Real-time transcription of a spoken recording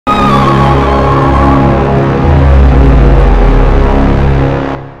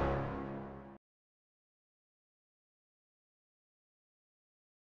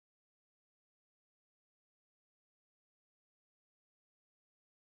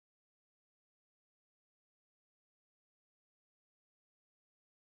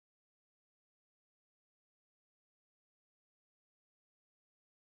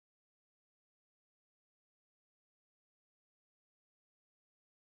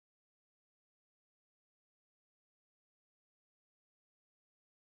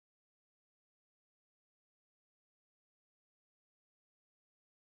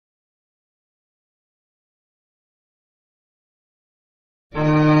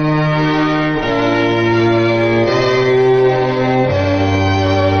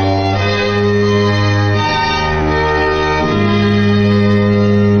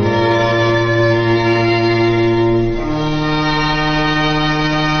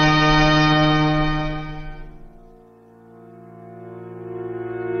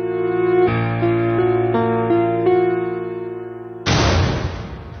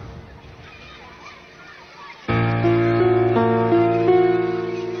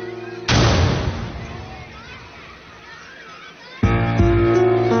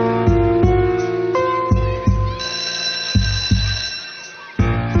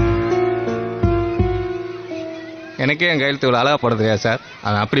எனக்கே என் கையெழுத்து இவ்வளோ அழகா போட தெரியாது சார்.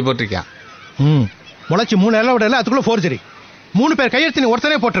 அவன் அப்படி போட்டிருக்கான். முளைச்சி 3 இலை விடல, அதுக்குள்ள ஃபோர்ஜரி. 3 பேர் கையெழுத்து நீ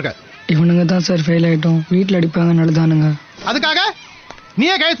ஒருத்தனே போட்டிருக்க. இவனுங்க தான் சார் ஃபெயில் ஆயிட்டோம். வீட்டில் அடிப்பாங்க நல்லதானுங்க. அதுக்காக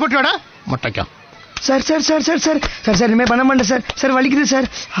நீயே கையெழுத்து போட்டுவாடா மொட்டைக்கா. Sir sir sir sir sir sir sir இனிமேல் பண்ண மாட்டேன் சார். சார் வலிக்குது சார்.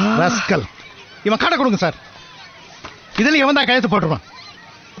 ரஸ்கல், இவன் காடை கொடுங்க சார். இதில் இவன் தான் கையெழுத்து போட்டுருவான்.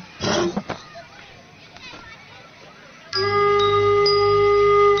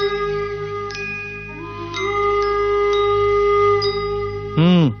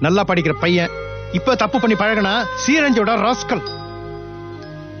 நல்லா படிக்கிற பையன் இப்ப தப்பு பண்ணி பழகினா சீரஞ்சோட ராஸ்கல்.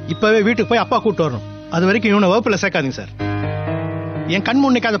 இப்பவே வீட்டுக்கு போய் அப்பா கூட்டு வரணும். அது வரைக்கும் இவனை வகுப்புல சேர்க்காதீங்க சார். என் கண்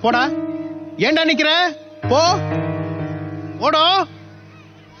முன் நிக்காத, போடா. ஏன்டா நிக்கிற? போ ஓடோ.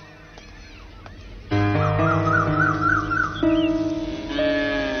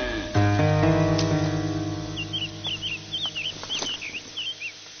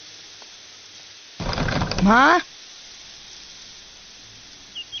 மா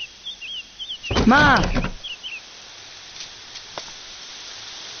மா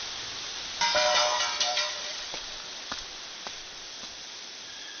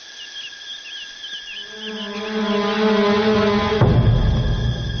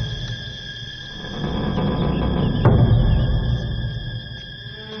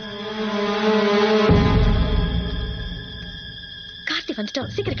கார்த்தி வந்துட்டோம்,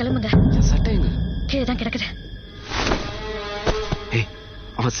 சீக்கிரம் கிளம்புங்க. சட்டைங்க கீழே தான் கிடக்குது.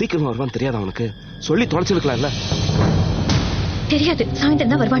 அவன் சீக்கிரமா வருவான்னு தெரியாது அவனுக்கு. சொல்லி தொலைச்சிருக்கலாம்ல. தெரியாது,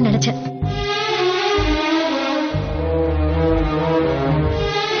 சாயந்தரம் தான் வருவான்னு நினைச்சேன்.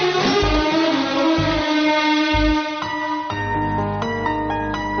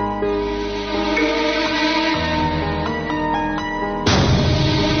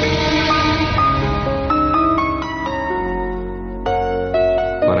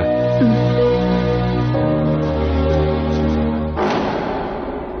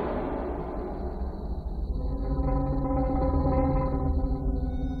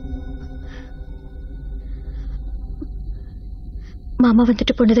 மாமா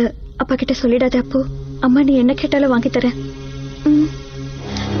வந்துட்டு போனது அப்பா கிட்ட சொல்லிடாத. அப்போ அம்மா நீ என்ன கேட்டாலும் வாங்கி தரேன்.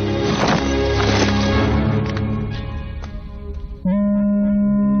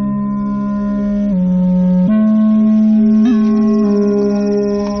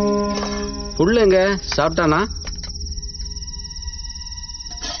 புள்ளைங்க சாப்பிட்டானா?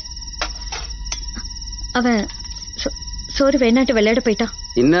 அவன் சோறு வேணாட்டு விளையாட போயிட்டான்.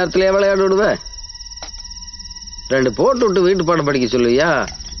 இந்நேரத்துல விளையாட விடுவ? 2 போட்டு விட்டு வீட்டு பாடம் படிக்க சொல்லுவியா?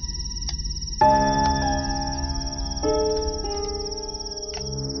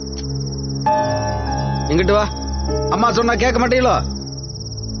 இங்கிட்டு வா. அம்மா சொன்னா கேட்க மாட்டீங்களோ?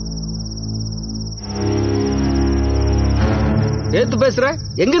 ஏத்து பேசுற?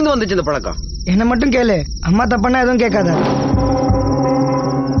 எங்கிருந்து வந்துச்சு இந்த பழக்கம்? என்ன மட்டும் கேளு, அம்மா தப்பானா எதுவும் கேட்காத.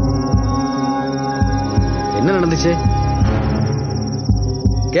 என்ன நடந்துச்சு?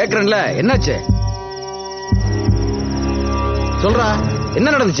 கேக்குறேன்ல, என்னாச்சு சொல்றா.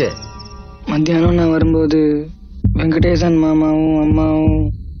 என்ன நடந்துச்சு? மத்தியானம் நான் வரும்போது வெங்கடேசன் மாமாவும் அம்மாவும்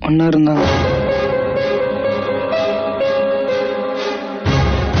ஒன்னா இருந்தாங்க.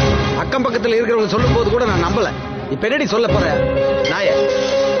 அக்கம் பக்கத்துல இருக்கிறவங்க சொல்லும் போது கூட நான் நம்பல. இப்ப என்னடி சொல்ல போற? நாய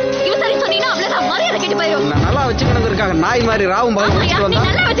நான் நல்லா வச்சுக்கணுங்கிறதுக்காக நாய் மாதிரி ராவும்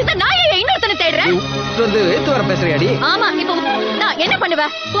ஏத்து வர பேசுறியாடி? ஆமா, இப்போ நான் என்ன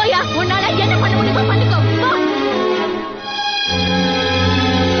பண்ணுவேன்? போயா, உன்னால என்ன பண்ண முடியுமோ பண்ணிக்கோ.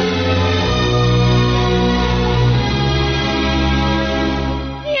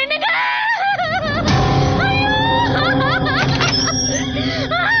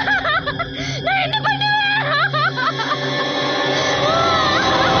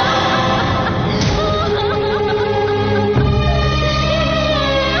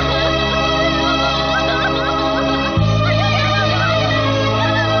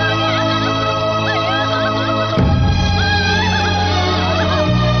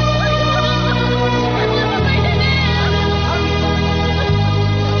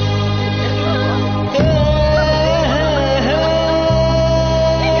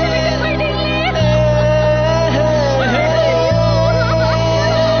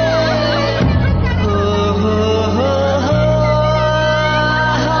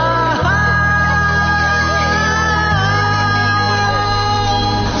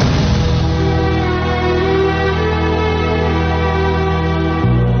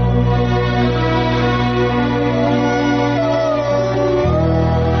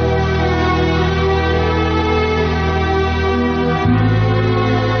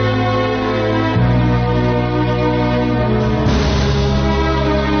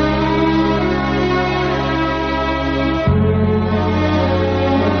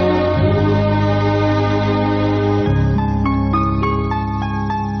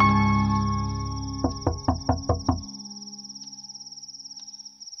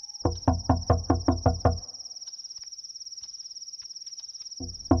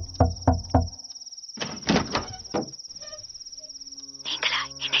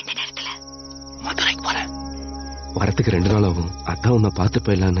 வரத்துக்கு 2 நாள் ஆகும். அதான் உன்னை பார்த்து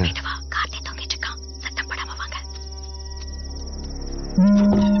போயிடலான்னு. சத்தம் போடாம வாங்க.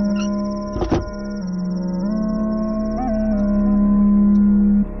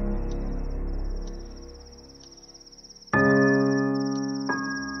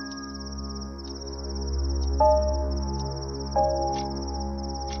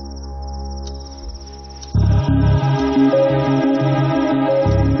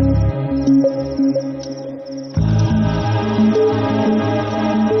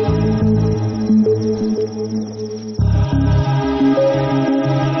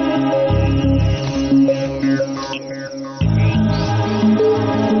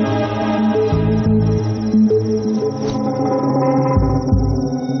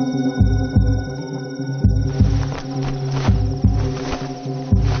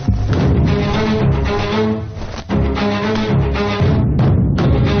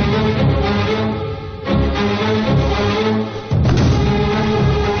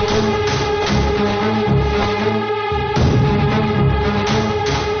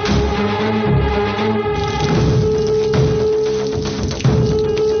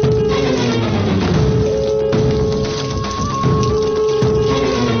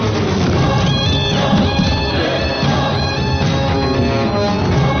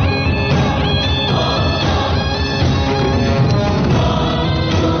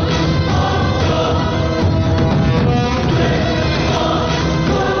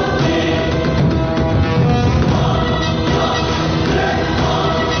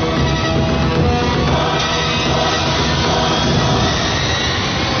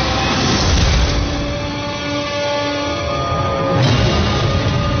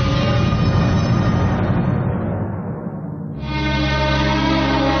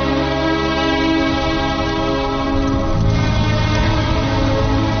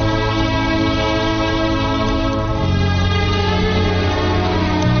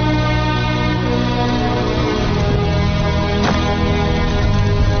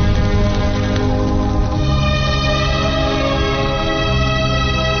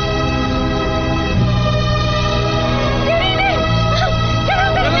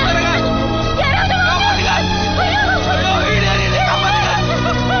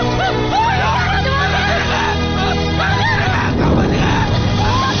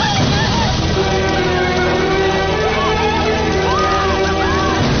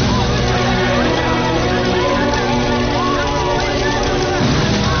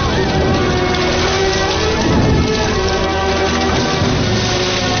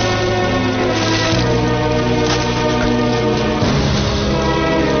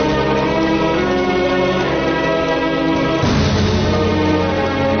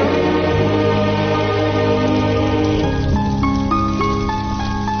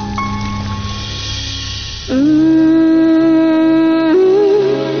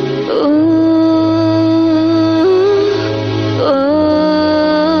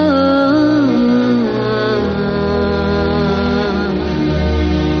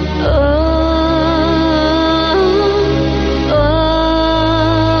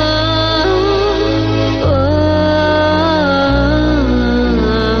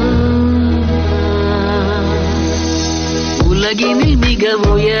 உலகினில் மிக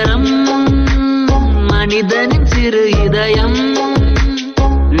உயரம் மனிதனின் சிறு இதயம்,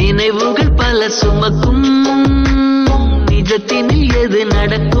 நினைவுகள் பல சுமக்கும், நிஜத்தினில் எது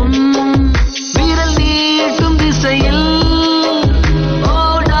நடக்கும், விரல் நீட்டும் திசையில்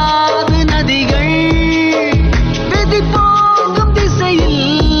ஓடாது நதிகள், விதி போகும் திசையில்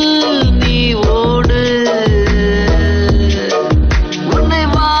நீ ஓடு, உன்னை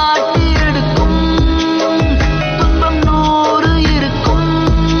வாட்டி எடுக்கும் துன்பம் 100 இருக்கும்,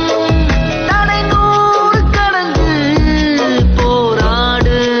 தடை 100 கடந்து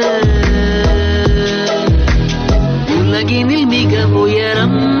போராடு. உலகினில் மிக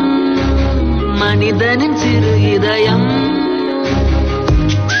உயரம் மனிதனின் சிறு இதயம்.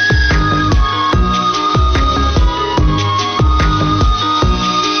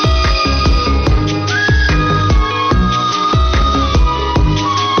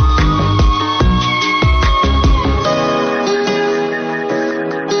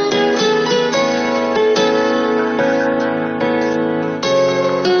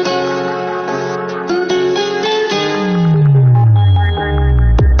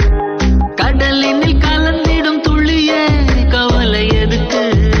 கடலினில் கலந்திடும் துளியே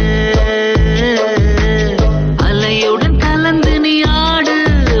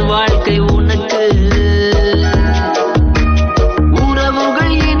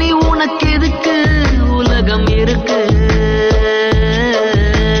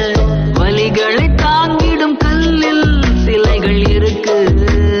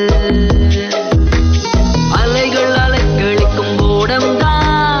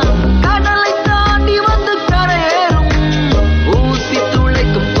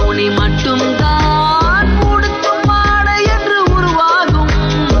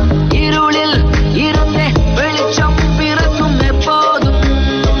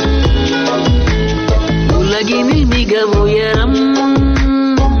மிக உயரம்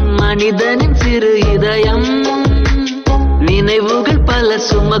மனிதனின் சிறு இதயம் நினைவுகள் பல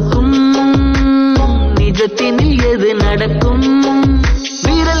சுமக்கும் நிஜத்தினில் எது நடக்கும்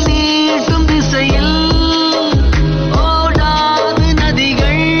விரல் நீட்டும் திசையில் ஓடாது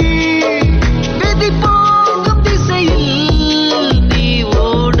நதிகள் விதி போகும் திசையில் நீ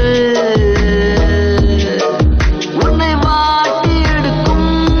ஓடு உன்னை வாட்டி எடுக்கும்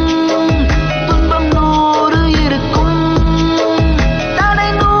துன்பம் 100 இருக்கும் தடை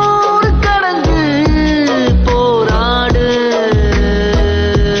 100 கடந்து போராடு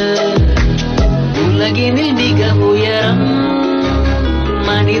உலகினில் மிக உயரம்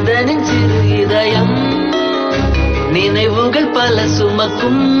மனிதனின் சிறு இதயம் நினைவுகள் பல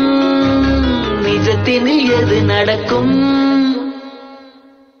சுமக்கும் நிஜத்தினில் எது நடக்கும்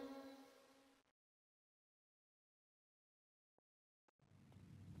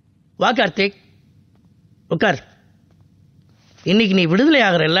வா கார்த்திக், உட்கார். இன்னைக்கு நீ விடுதலை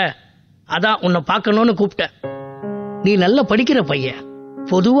ஆகிறல்ல, அதான் உன்னை பார்க்கணும்னு கூப்பிட்டேன். நீ நல்லா படிக்கிற பையன்.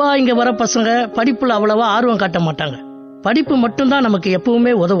 பொதுவா இங்க வர பசங்க படிப்புல அவ்வளவா ஆர்வம் காட்ட மாட்டாங்க. படிப்பு மட்டும்தான் நமக்கு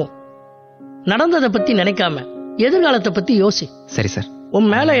எப்பவுமே உதவும். நடந்ததை பத்தி நினைக்காம எதிர்காலத்தை பத்தி யோசி. சரி சார். உன்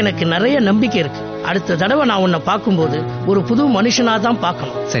மேல எனக்கு நிறைய நம்பிக்கை இருக்கு. அடுத்த தடவை நான் உன்னை பார்க்கும்போது ஒரு புது மனுஷனா தான்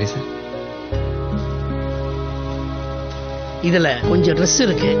பார்க்கணும். சரி சார். இதுல கொஞ்சம் ட்ரெஸ்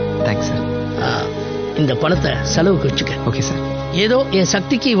இருக்கு. Thanks sir. இந்த பணத்தை செலவுக்கு வச்சுக்க. Okay sir. ஏதோ என்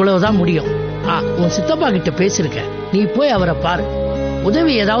சக்திக்கு இவ்வளவுதான் முடியும். உன் சித்தப்பா கிட்ட பேசிருக்க, நீ போய் அவரை பாரு.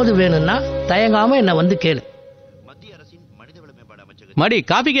 உதவி ஏதாவது வேணும்னா தயங்காம என்ன வந்து கேளு. மடி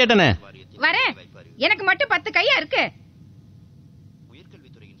காபி கேட்டனே. வரேன். எனக்கு மட்டும் 10 கையா இருக்கு.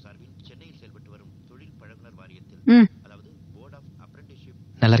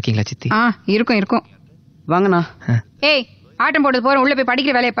 நல்லா இருக்கீங்களா சித்தி? இருக்கும் வாங்கண்ணா. ஏய், ஆட்டம் போடுறது போற, உள்ள போய்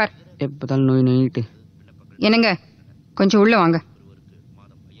படிக்கிற வேலையை பார். எப்பதான் நோய் நோயிட்டு. என்னங்க, கொஞ்சம் உள்ள வாங்க.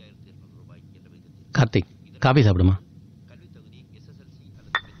 கார்த்திக், காபி சாப்பிடுமா?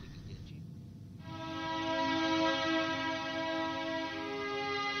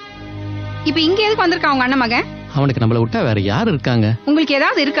 இப்ப இங்க எதுக்கு வந்திருக்கா உங்க அண்ணன் மகன்? அவனுக்கு நம்மள விட்டா வேற யாரு இருக்காங்க? உங்களுக்கு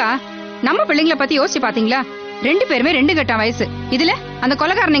ஏதாவது இருக்கா? நம்ம பிள்ளைங்களை பத்தி யோசிச்சு பாத்தீங்களா? 2 பேருமே 2 கட்ட வயசு. இதுல அந்த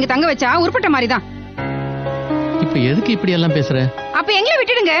கொலைக்காரன் நீங்க தங்க வச்சா உருப்பட்ட மாதிரிதான். இப்ப எதுக்கு இப்படி எல்லாம் பேசுற? அப்ப எங்களை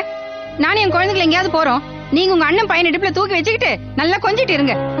விட்டுடுங்க. நானும் என் குழந்தைகளை எங்கேயாவது போறோம். நீங்க உங்க அண்ணன் பையன் இடுப்புல தூக்கி வச்சுக்கிட்டு நல்லா கொஞ்சிட்டு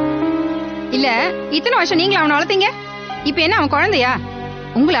இருங்க. இல்ல, இத்தனை வருஷம் நீங்களும் அவனை வளர்த்தீங்க. இப்ப என்ன அவன் குழந்தையா?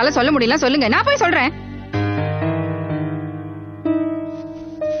 உங்களால சொல்ல முடியல, சொல்லுங்க, நான் போய் சொல்றேன்.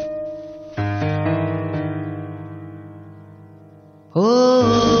 ஓ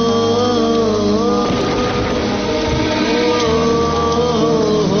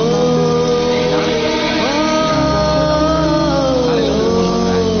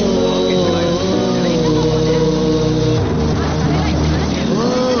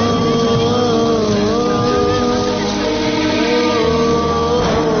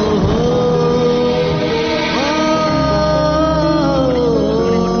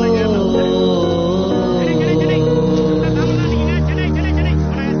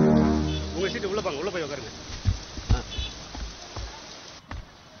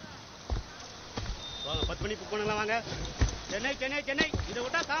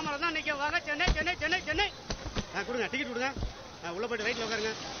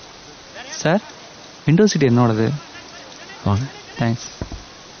சார், விண்டோ சீட் என்னோடது. வாங்க. தேங்க்ஸ்.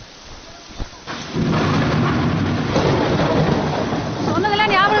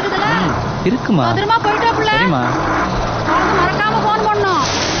 சொன்னதெல்லாம் ஞாபகம் இருக்குதுல? இருக்குமா? பத்திரமா போயிட்டா புள்ள. சரிம்மா. மறக்காம போன் பண்ணணும்.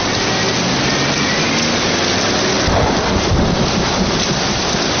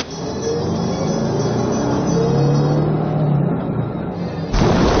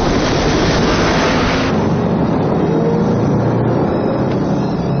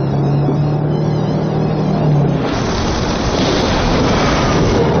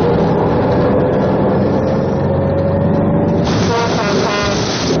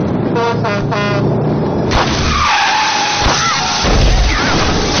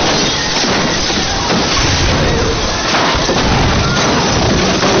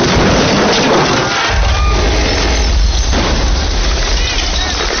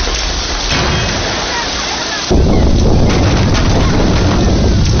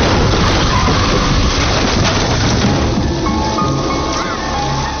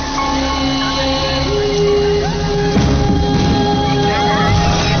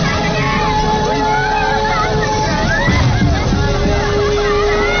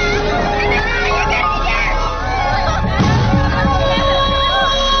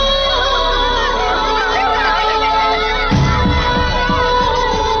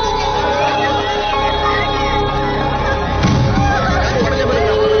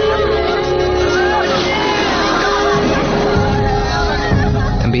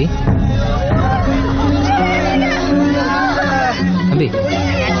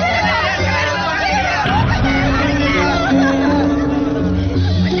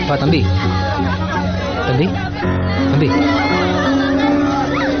 தம்பி தம்பி தம்பி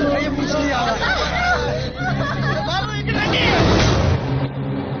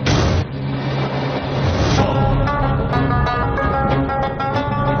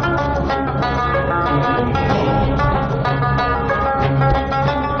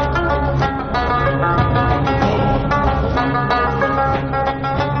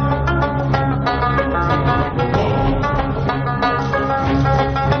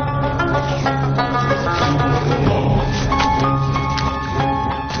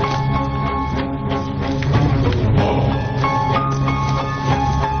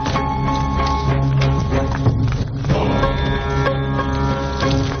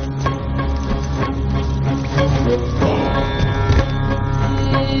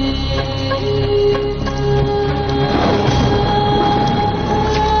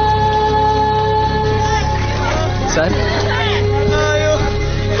சார்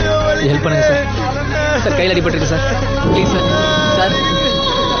ஹெல்ப் பண்ணுங்க சார். சார் கையில் அடிபட்டிருக்கு sir. Please sir. Sir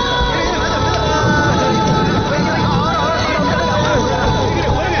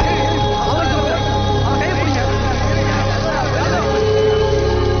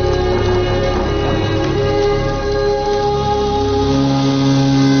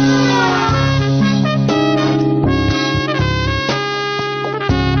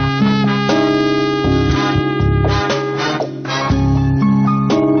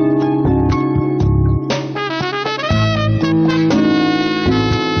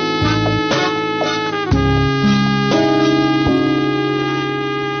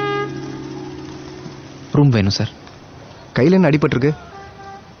room வேணும் சார். கையில் என்ன அடிபட்டிருக்கு?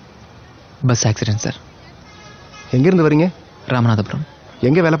 Bus accident sir. எங்கேருந்து வரீங்க? ராமநாதபுரம்.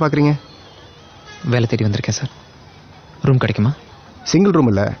 எங்கே வேலை பார்க்குறீங்க? வேலை தேடி வந்திருக்கேன் சார். ரூம் கிடைக்குமா? சிங்கிள்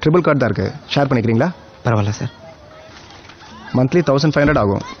ரூம் இல்லை, ட்ரிபிள் கார்டு தான் இருக்குது. ஷேர் பண்ணிக்கிறீங்களா? பரவாயில்ல சார். மந்த்லி 1500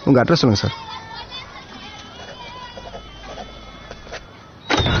 ஆகும். உங்கள் அட்ரஸ் சொல்லுங்கள் சார்.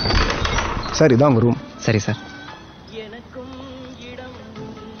 சார் இதான் உங்கள் ரூம். சரி சார்.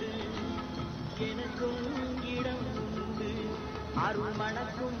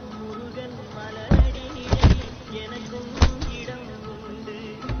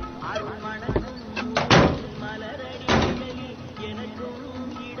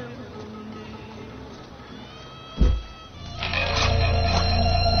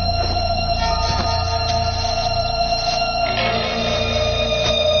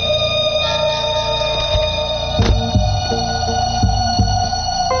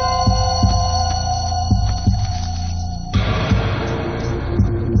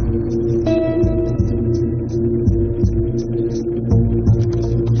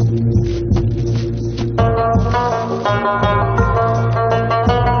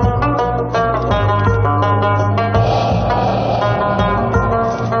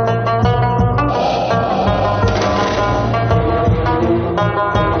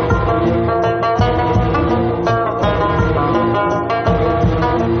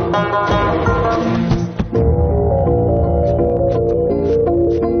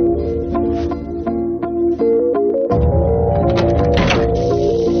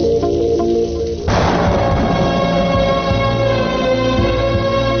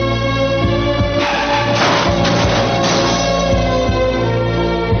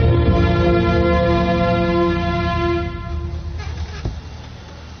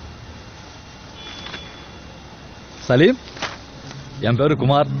 சலீம், என் பேரு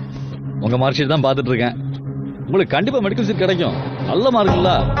குமார். உங்க மார்க் ஷீட் தான் பார்த்துட்டு இருக்கேன். உங்களுக்கு கண்டிப்பா மெடிக்கல் சீட் கிடைக்கும். நல்ல மார்க் இல்ல.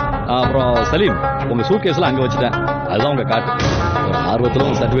 அப்புறம் சலீம், உங்க சூட் கேஸ்லாம் அங்க வச்சுட்டேன். அதுதான் உங்க காட்டு. ஒரு ஆர்வத்துல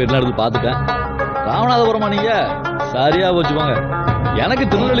உங்க சர்டிபிகேட்லாம் எடுத்து பார்த்துட்டேன். ராமநாதபுரமா நீங்க? சரியா வச்சுக்கோங்க. எனக்கு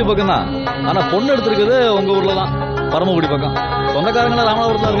திருநெல்வேலி பக்கம் தான். ஆனா பொண்ணு எடுத்திருக்குது உங்க ஊர்ல தான், பரமக்குடி பக்கம். சொந்தக்காரங்களா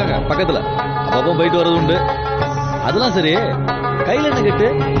ராமநாதபுரத்துல இருக்காங்க பக்கத்துல. அப்பப்போ போயிட்டு வர்றது உண்டு. அதெல்லாம் சரி, கையில என்ன கட்டு?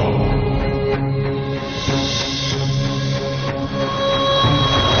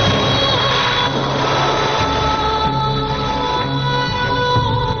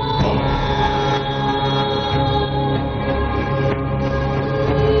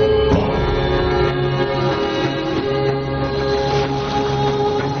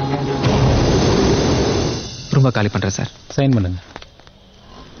 ரொம்ப காலி பண்ணுறேன் சார். சைன் பண்ணுங்க.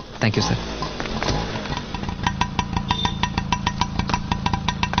 Thank you sir.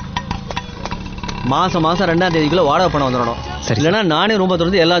 மாசம் 2ஆம் தேதிக்குள்ள வாடகை பணம் வந்துடணும். சரி. இல்லைன்னா நானே ரூபா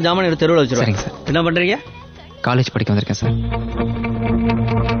திறந்து எல்லா ஜாமானும் எடுத்து தெருவில் வச்சிருவேன். சரிங்க சார். என்ன பண்றீங்க? காலேஜ் படிக்க வந்திருக்கேன் சார்.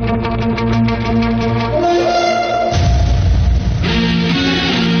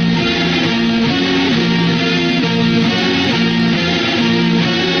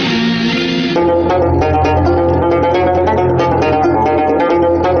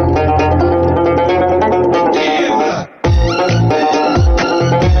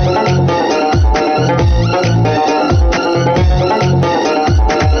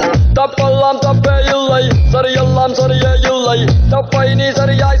 தப்பைனி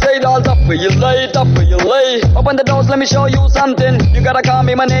சரியாய் செய்தால் தப்பு இல்லை தப்பு இல்லை. Open the doors, let me show you something. You gotta call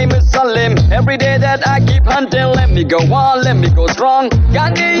me, my name is Salim. Every day that I keep hunting, let me go on, let me go strong.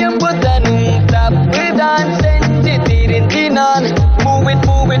 Gandhiyam buddhanum tappudan sentithirindinan. Move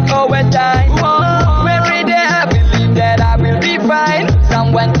it over time. Every day I believe that I will be fine.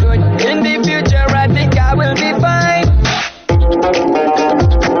 Someone good in the future, I think I will be fine.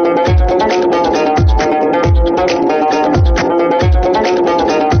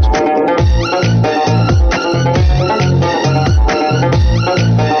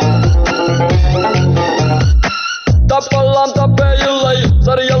 தப்பெல்லாம் தப்பே இல்லை,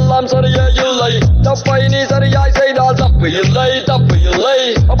 சரியெல்லாம் சரியே இல்லை. தப்பை நீ சரியாய் செய்தால் தப்பு இல்லை தப்பு இல்லை.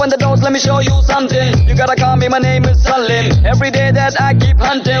 Open the doors, let me show you something. You gotta call me, my name is Salim. Every day that I keep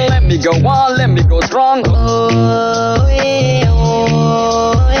hunting, let me go on, let me go strong.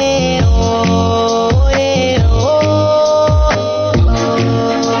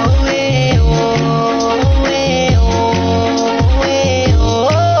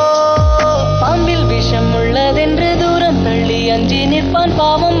 பாம்பில் விஷம் உள்ளதென்று தூரம் தள்ளி அஞ்சி நிற்பான்.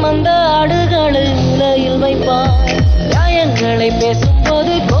 பாவம் அந்த ஆடுகளை உலையில் வைப்பான். நியாயங்களை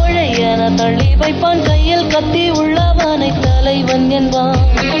பேசும்போது கோழை என தள்ளி வைப்பான். கையில் கத்தி உள்ளவனை தலைவன் என்பான்.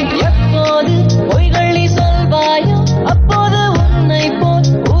 எப்போது பொய்கள் நீ சொல்வாயோ அப்போது உன்னை போல்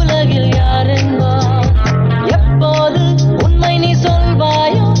உலகில் யார் என்பான். எப்போது உண்மை நீ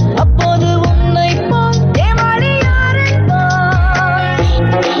சொல்வாயோ அப்போது உன்னை போல் ஏமாளி யார் என்பான்.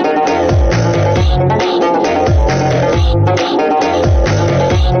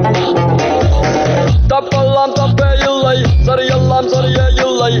 தப்பெல்லாம் தப்பே இல்லை, சரியெல்லாம் சரியே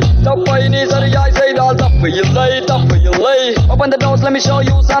இல்லை. தப்பை நீ சரியாய் செய்தால் தப்பு இல்லை தப்பு இல்லை. Open the doors, let me show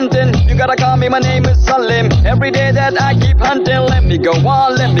you something. You gotta call me, my name is Salim. Every day that I keep hunting, let me go on,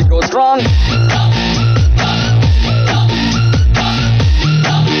 let me go strong.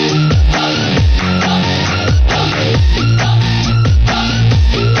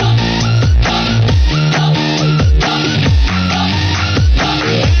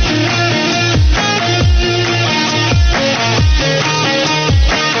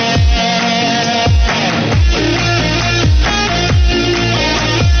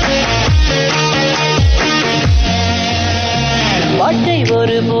 வாழ்க்கை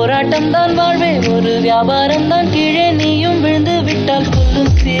ஒரு போராட்டம் தான், வாழ்வே ஒரு வியாபாரம் தான். கீழே நீயும் விழுந்து விட்டால்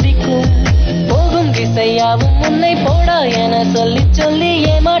புல்லும் சிரிக்கும். போகும் திசையாவும் உன்னை போடா என சொல்லி சொல்லி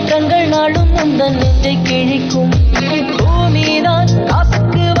ஏமாற்றங்கள் நாளும் உந்தன் நெஞ்சை கிழிக்கும். பூமிதான்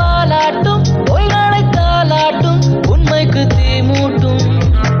காசுக்கு வாலாட்டும், பொய்களை தாலாட்டும், உண்மைக்கு தீமூட்டும்.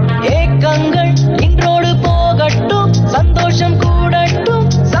 ஏக்கங்கள் இன்றோடு போகட்டும், சந்தோஷம் கூடட்டும்,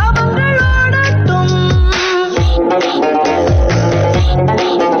 சாபங்கள் ஓடட்டும்.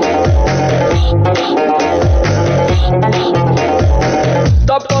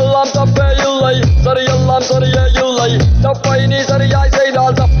 தப்பெல்லாம் தப்பே இல்லை, சரியெல்லாம் சரியே இல்லை. தப்பை நீ சரியாய்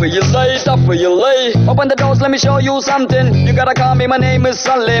செய்தால் தப்பு இல்லை தப்பு இல்லை. Open the doors, let me show you something. You gotta call me, my name is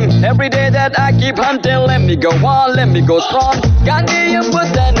Salim. Every day that I keep hunting, let me go on, let me go strong. Gandhiyam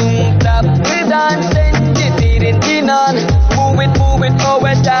buddhanum tappudan sentithirindinan. Move it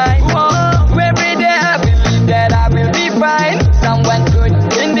over time. Every day I believe that I will be fine. Someone good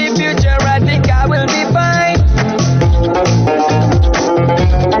in the future, I think I will be fine.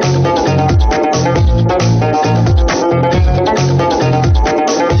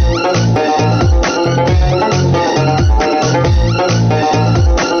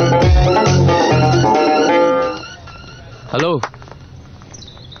 Hello,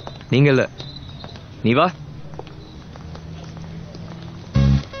 நீங்க இல்ல, நீ வா.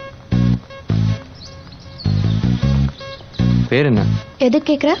 பேர் என்ன? எது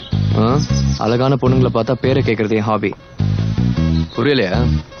கேக்குற? அழகான பொண்ணுங்களை பார்த்தா பேரை கேட்கறது என் ஹாபி. புரியலையா?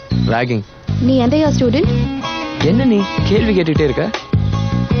 ராகிங். நீ எந்த இயர் ஸ்டூடெண்ட்? என்ன நீ கேள்வி கேட்டுட்டே இருக்க?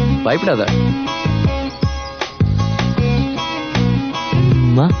 பயப்படாத.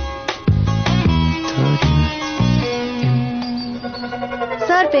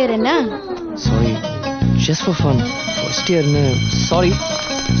 சார் பேர் என்ன? Sorry, just for fun. First இயர்னு. Sorry.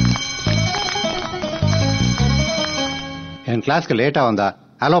 என் கிளாஸ்க்கு லேட்டா வந்தா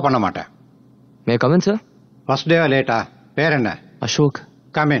அலோ பண்ண மாட்டேன். May come in sir? ஃபர்ஸ்ட் டேவா லேட்டா? பேர் என்ன? அசோக்.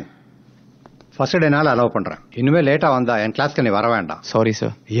 கமின். ஃபர்ஸ்ட் டேனால அலோ பண்றேன். இனிமே லேட்டா வந்தா என் கிளாஸ்க்கு நீ வர வேண்டாம். Sorry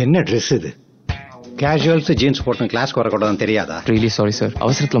sir. என்ன ட்ரெஸ் இது? கேஷுவல்ஸ் ஜீன்ஸ் போட்டு கிளாஸ்க்கு வரக்கூடாதுன்னு தெரியாதா? ரியலி சாரி சார்,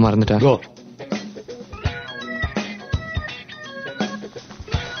 அவசரத்துல மறந்துட்டேன். கோ.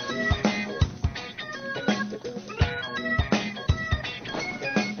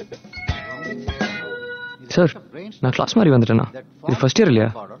 சார், நான் கிளாஸ் மாதிரி வந்துட்டேனா? இது ஃபர்ஸ்ட் இயர் இல்லையா?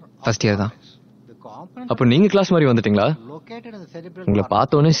 ஃபர்ஸ்ட் இயர் தான். அப்போ நீங்க கிளாஸ் மாதிரி வந்துட்டீங்களா? உங்களை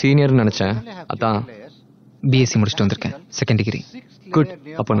பார்த்தோன்னே சீனியர்னு நினைச்சேன். அதான். பிஎஸ்சி முடிச்சுட்டு வந்திருக்கேன், செகண்ட் டிகிரி. குட்.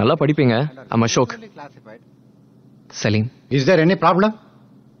 அப்போ நல்லா படிப்பீங்க. I'm Ashok. Salim. Is there any problem?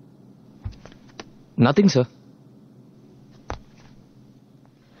 Nothing sir.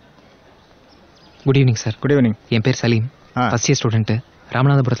 Good evening sir. Good evening. என் பேர் சலீம், ஃபர்ஸ்ட் இயர் ஸ்டூடெண்ட்,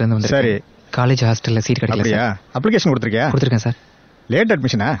 ராமநாதபுரத்துலேருந்து வந்து. சரி. காலேஜ் ஹாஸ்டலில் சீட் கிடைக்கல. அப்ளிகேஷன் கொடுத்துருக்கியா? கொடுத்துருக்கேன் சார். லேட்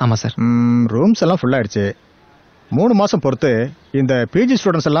அட்மிஷனா? ஆமாம் சார். ரூம்ஸ் எல்லாம் ஃபுல் ஆயிடுச்சு. 3 மாசம் பொறுத்து இந்த பிஜி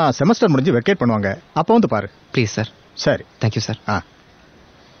ஸ்டூடெண்ட்ஸ் எல்லாம் செமஸ்டர் முடிஞ்சு வெக்கேட் பண்ணுவாங்க. அப்போ வந்து பாரு ப்ளீஸ் சார். சரி. Thank you sir.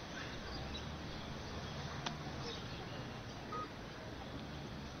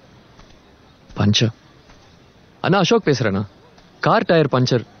 பஞ்சர். அண்ணா அசோக் பேசுறேண்ணா. Car tyre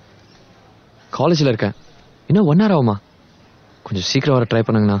puncture. காலேஜில் இருக்கேன். இன்னும் 1 hour ஆகுமா? கொஞ்சம் சீக்கிரம் வர ட்ரை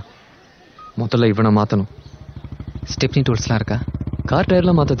பண்ணுங்கண்ணா. முதல்ல இவனை மாற்றணும். ஸ்டெப்னி டூல்ஸ்லாம் இருக்கா? கார்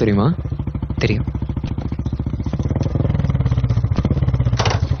டயர்லாம் மாற்ற தெரியுமா? தெரியும்.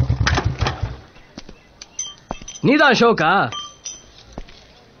 நீதான் அசோகா?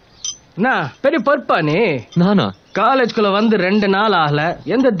 என்ன பெரிய பருப்பா நீ? நானா? காலேஜ்குள்ள வந்து 2 நாள் ஆகல.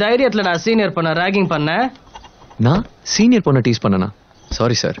 எந்த தைரியத்துல நான் சீனியர் பண்ண ராகிங் பண்ண? நான் சீனியர் பொண்ணை டீஸ் பண்ணனா?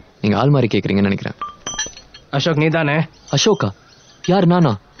 சாரி சார், நீங்க ஆள் மாதிரி கேக்குறீங்கன்னு நினைக்கிறேன். அசோக் நீதானே? அசோகா? யார்?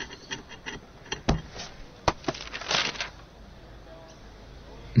 நானா?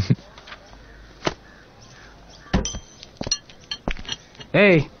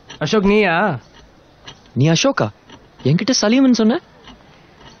 ஏய் அசோக் நீயா? நீ அசோகா? என்கிட்ட சலீம்னு சொன்ன?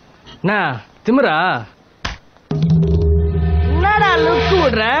 நான் திமிரா? என்னடா லுக்கு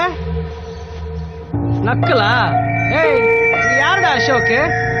விடுற? நக்கலா? ஏய் யாருடா அசோக்?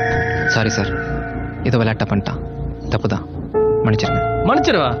 சாரி சார், ஏதோ விளையாட்டா பண்ணிட்டான். தப்புதான், மன்னிச்சிருங்க.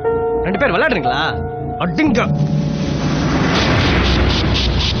 மன்னிச்சிருவா? 2 பேர் விளையாடுறீங்களா? அடிங்க.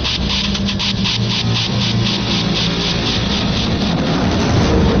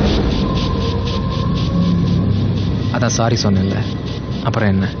 அதான் சாரி சொன்னேன்ல,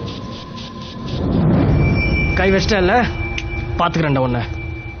 அப்புறம் என்ன? கை வச்சிட்டேன்ல, பாத்துக்கிறேன்டா உன்னை,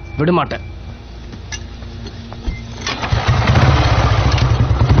 விட மாட்டேன்.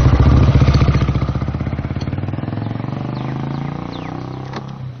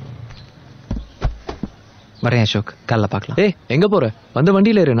 வரேன் அசோக், காலைல பார்க்கலாம். ஏய் எங்க போற? வந்து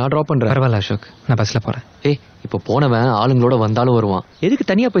வண்டியில இரு, நான் டிராப் பண்றேன். பரவாயில்ல அசோக், நான் பஸ்ல போறேன். ஏய் இப்போ போனவன் ஆளுங்களோட வந்தாலும் வருவான்,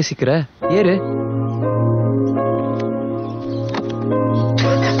 எதுக்கு தனியா போய் சிக்கிற? ஏறு.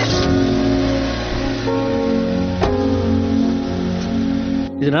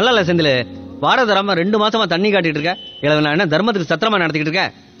 இது நல்லா இல்ல செந்தில். வார தராம 2 மாசமா தண்ணி காட்டிட்டு இருக்க. இளவ நான் என்ன தர்மத்துக்கு சத்திரமா நடத்திக்கிட்டு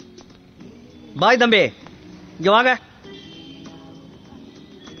இருக்கேன்? பாய் தம்பி, இங்க வாங்க.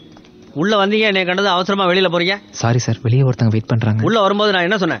 உள்ள வந்தீங்க, என்னை கண்டது அவசரமா வெளியில போறீங்க. சாரி சார், வெளியே ஒருத்தங்க வெயிட் பண்றாங்க. உள்ள வரும்போது நான்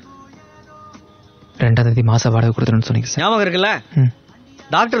என்ன சொன்னேன்? 2ஆம் தேதி மாச வாடகை கொடுத்துருன்னு சொன்னீங்க சார். ஞாபகம் இருக்குல்ல?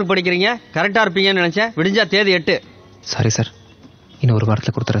 டாக்டருக்கு படிக்கிறீங்க, கரெக்டா இருப்பீங்கன்னு நினைச்சேன். விடிஞ்சா தேதி 8. சாரி சார், இன்னும் 1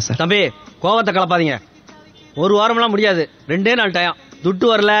 வாரத்தில் கொடுத்துறேன் சார். தம்பி கோவத்தை கலப்பாதீங்க. 1 வாரம்லாம் முடியாது, 2 நாள் டைம். துட்டு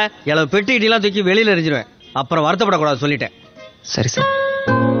வரல, எவ்வளவு பெட்டிக்கிட்டலாம் தூக்கி வெளியில எரிஞ்சிருவேன். அப்புறம் வருத்தப்படக்கூடாது சொல்லிட்டேன். சரி சார்,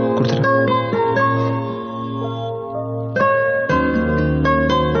 கொடுத்துறேன்.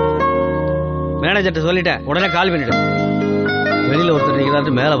 மேனேஜர்கிட்ட சொல்லிட்டேன், உடனே கால் பண்ணிட்டு. வெளியில ஒருத்தர்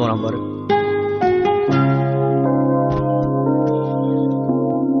நிக்கிறாரு, மேல போறான் பாரு.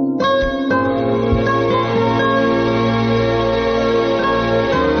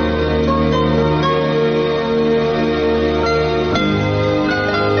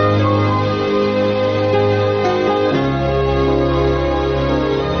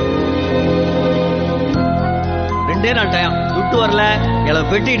 நாள் டைம். துட்டு வரல, எவ்வளவு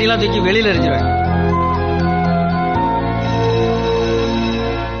பெட்டிக்கிட்டலாம் தூக்கி வெளியில எரிஞ்சிருவேன்.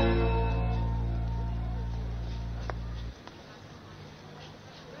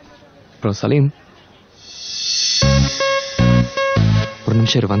 அப்புறம் சலீம், ஒரு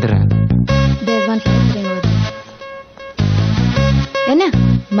நிமிஷம் வந்துடுறேன். என்ன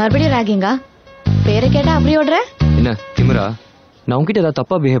மறுபடியும் ராகிங்கா? பேரை கேட்டா அப்படி ஓடுற? என்ன திமிரா? நான் உங்ககிட்ட ஏதாவது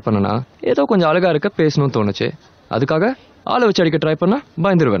தப்பா பிஹேவ் பண்ணனா? ஏதோ கொஞ்சம் அழகா இருக்க பேசணும்னு தோணுச்சு, அதுக்காக ஆளை வச்சு அடிக்க ட்ரை பண்ணா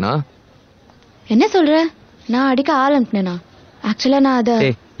பயந்துருவேனா? என்ன சொல்ற? நான் அடிக்க ஆள் அனுப்பினேனா? ஆக்சுவலா நான் அத...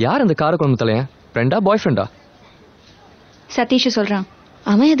 யார் அந்த கார குழம்பு தலையன்? ஃப்ரெண்டா பாய் ஃப்ரெண்டா? சதீஷ் சொல்றான்.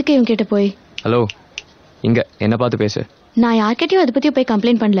 அவன் எதுக்கு இவன் கிட்ட போய்? ஹலோ, இங்க என்ன பார்த்து பேசு. நான் யார்கிட்டயும் அதை பத்தி போய்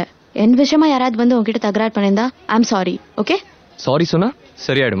கம்ப்ளைண்ட் பண்ணல. என் விஷயமா யாராவது வந்து உங்ககிட்ட தகராறு பண்ணிருந்தா ஐம் சாரி. ஓகே? சாரி சொன்னா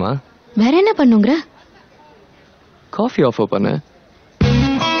சரியாயிடுமா? வேற என்ன பண்ணுங்கிற? காஃபி ஆஃபர் பண்ணு.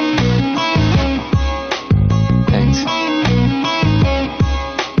 தேங்க்ஸ்.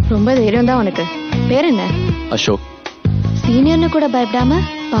 ரொம்ப தைரியம் தான் உனக்கு. பேர் என்ன? அசோக். சீனியர்னு கூட பயப்படாம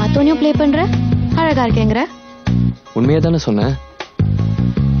பாத்தோனையும் ப்ளே பண்ற. அழகா இருக்கேங்கிற? உண்மையா தானே சொன்னேன்.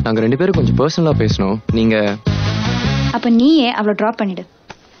 நாங்க 2 பேரும் கொஞ்சம் பர்சனலா பேசணும். நீங்க அப்ப நீயே அவளை டிராப் பண்ணிடு.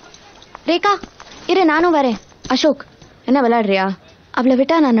 ரேகா இரு, நானும் வரேன். அசோக், என்ன விளையாடுறியா? அவளை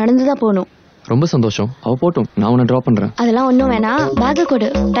விட்டா நான் நடந்துதான் போகணும். ரொம்ப சந்தோஷம். அவ போட்டும், நான் உன்னை டிராப் பண்றேன். அதெல்லாம் ஒன்றும் வேணாம், பேக்கு கொடு,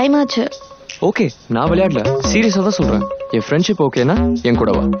 டைம் ஆச்சு. ஓகே, நான் விளையாடல, சீரியஸா தான் சொல்றேன். என் ஃப்ரெண்ட்ஷிப் ஓகேனா என்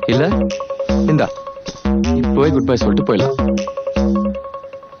கூட வா, இல்ல இந்தா இப்போவே குட் பை சொல்லிட்டு போயிடலாம்.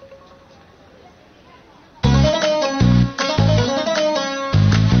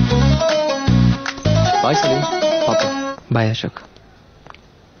 பாய் சலீம். பாப்பா. பாய் அசோக்.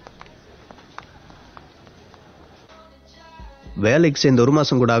 வேலைக்கு சேர்ந்த 1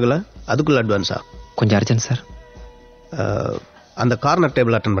 மாசம் கூட ஆகல, அதுக்குள்ள அட்வான்ஸா? கொஞ்சம் அர்ஜென்ட் சார். அந்த கார்னர்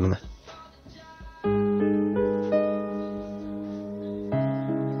டேபிள் அட்டெண்ட் பண்ணுங்க.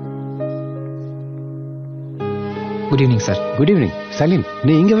 Good evening sir. Good evening. Salim,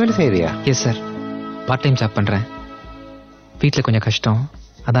 நீ இங்க வேலை செய்யறியா? Yes sir, part time job பண்றேன். வீட்டில் கொஞ்சம் கஷ்டம்,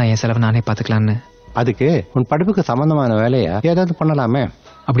 அதான் என் செலவு நானே பார்த்துக்கலான்னு. அதுக்கு உன் படிப்புக்கு சம்பந்தமான வேலையா ஏதாவது பண்ணலாமே?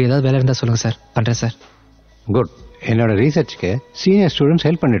 அப்படி ஏதாவது வேலை இருந்தால் சொல்லுங்க சார், பண்றேன் சார். குட். என்னோட ரீசர்ச்சுக்கு சீனியர் ஸ்டூடெண்ட்ஸ்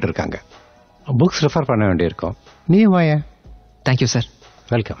ஹெல்ப் பண்ணிட்டு இருக்காங்க. புக்ஸ் ரெஃபர் பண்ண வேண்டியிருக்கும். நீ வாய. Thank you sir.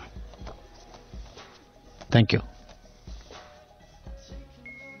 Welcome. Thank you.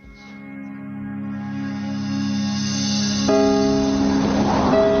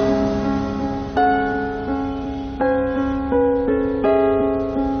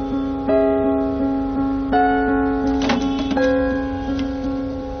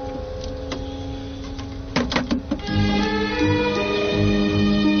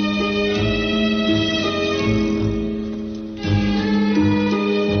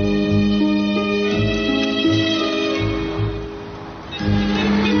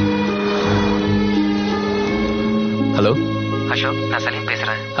 Hello Ashok, நான் சலீம்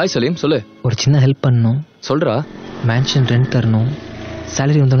பேசுறேன். ஹாய் சலீம், சொல்லு. ஒரு சின்ன ஹெல்ப் பண்ணணும். சொல்றா. மேன்ஷன் ரெண்ட் தரணும்.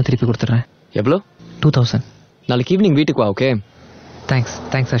 சேலரி வந்தோன்னு திருப்பி கொடுத்துட்றேன். எவ்வளோ? 2000. நாளைக்கு ஈவினிங் வீட்டுக்கு வா. Okay. Thanks.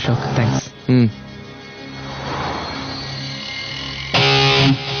 Thanks Ashok, thanks.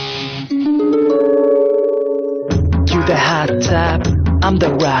 You the hot type, I'm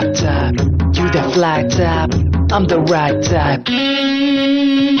the rock type. You the fly type, I'm the right type.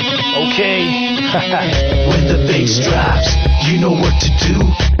 Okay. When the bass drops, you know what to do.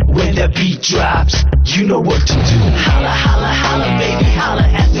 When that beat drops, you know what to do. Holla, holla, holla, baby, holla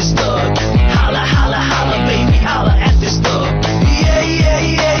at this thug. Holla, holla, holla, baby, holla at this thug. Yeah, yeah,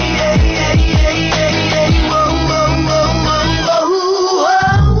 yeah, yeah, yeah, yeah, yeah, yeah. Whoa, whoa, whoa, whoa, whoa.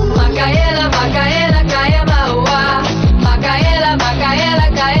 Makaela, Makaela, kaya maua. Makaela, Makaela,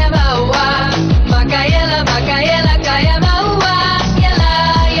 kaya maua. Makaela, Makaela, kaya maua. Yala,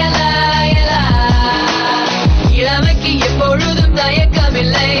 yala, yala. இளமைக்கு எப்பொழுதும்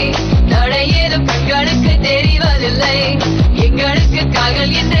தயக்கமில்லை, தடையேதும் கண்களுக்கு தெரிவதில்லை. எங்களுக்கு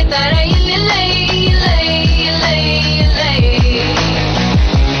கால்கள் என்ற தரையில் இல்லை, இல்லை, இல்லை, இல்லை.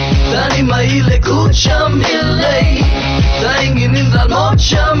 தனிமையிலே கூச்சம் இல்லை, தயங்கி நின்றால்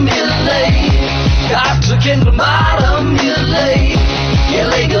மோட்சம் இல்லை. காற்றுக்கென்று மாறம் இல்லை,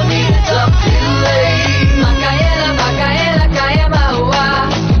 எல்லைகள் மீது தப்பில்லை. Makaela, Makaela, kaya maua.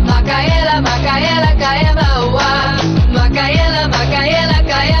 Makaela, Makaela, kaya maua. Makaela, Makaela,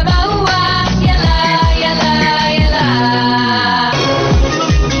 kaya maua. Yala, yala, yala.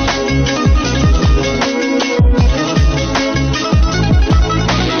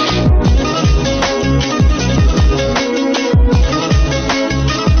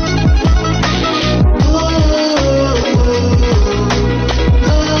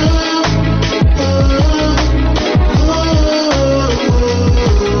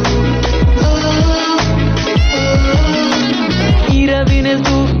 இரவினில்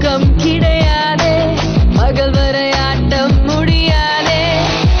தூக்கம் கிடையாதே, பகல் வரை ஆட்டம் முடியாதே.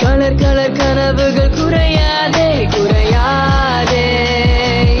 கலர் கலர் கனவுகள் குறையாதே, குறையாதே.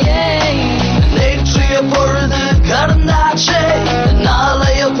 நேற்றைய பொழுது கடந்தாச்சே,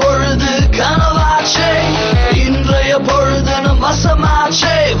 நாளைய பொழுது கனவாச்சே. இன்றைய பொழுது நம்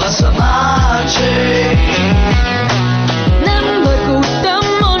வசமாச்சே, வசமாச்சே. நம்ம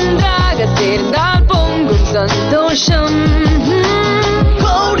கூட்டம் ஒன்றாக சேர்ந்தால் பொங்கும் சந்தோஷம்.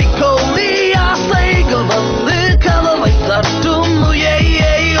 கோடி கோடி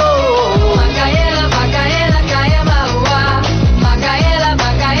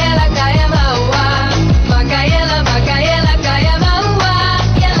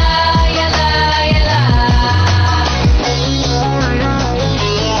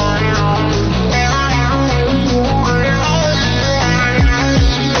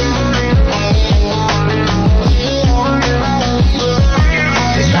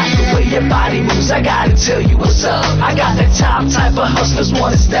I gotta tell you what's up. I got that top type of hustlers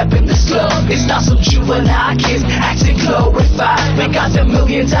wanna step in this club. It's not some juvenile kids acting glorified. We got the $1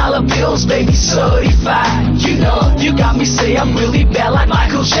 million bills, baby, certified. You know, you got me say I'm really bad like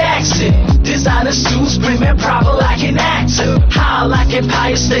Michael Jackson. Designer suits, premium proper like an actor. High like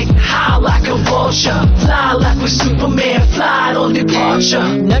Empire State, high like a vulture. Fly like with Superman, fly on departure.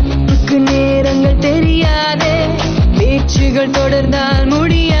 நட்புக்கு நேரங்கள் தெரியாதே, பேச்சுகள் தொடர்ந்தால்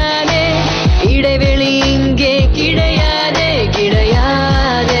முடியாதே, இடைவெளி இங்கே கிடையாதே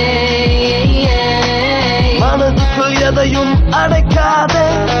கிடையாதே. மனதுக்குள் எதையும் அடைக்காதே,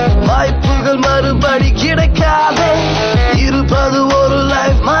 வாய்ப்புகள் மறுபடி கிடைக்காதே, இருப்பது ஒரு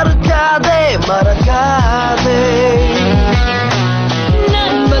லைஃப் மறக்காதே மறக்காதே.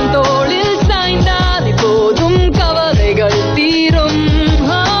 நண்பன் தோளில் சாய்ந்தால் போதும் கவலைகள் தீரும்.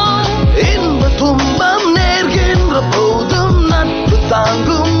 இன்ப துன்பம் நேர்கின்ற போதும் நட்பு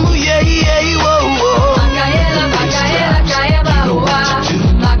தாங்கும்.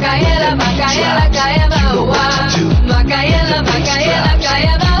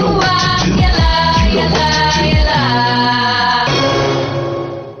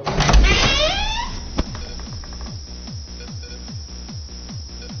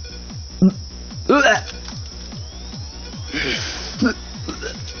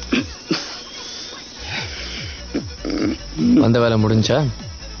 வந்த வேலை முடிஞ்சா?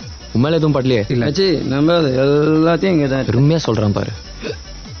 உண்மையில எதுவும் படலையே? இல்ல நம்ம எல்லாத்தையும் இங்கதான் பெருமையா சொல்றான் பாரு.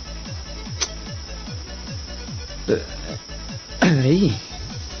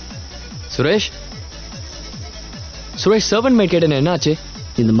 சுரேஷ் சுரேஷ் சர்வன் மேட் கேட்டேன், என்ன ஆச்சு?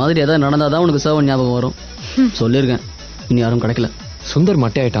 இந்த மாதிரி ஏதாவது நடந்தாதான் உனக்கு சர்வன் ஞாபகம் வரும். சொல்லியிருக்கேன், இனி யாரும் கிடைக்கல. சுந்தர்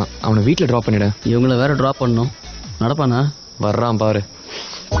மட்டை ஆயிட்டான், அவனை வீட்டில் ட்ராப் பண்ணிட. இவங்கள வேற ட்ராப் பண்ணணும். நடப்பானா? வர்றான் பாரு.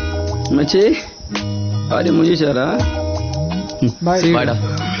 மச்சி பாடி முடிச்சாரா? பாய்டா.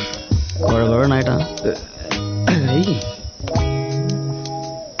 குழகுழன்னு ஆயிட்டான்.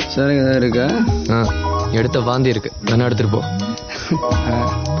 சரிங்க தான் இருக்கா? எடுத்த வாந்தி இருக்கு, வேணா எடுத்துட்டு போ.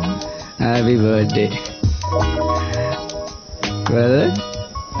 Happy birthday.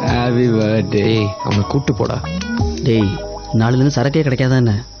 Happy birthday. அவனை கூட்டு போடா. டேய், நாளிலிருந்து சரக்கே கிடைக்காதா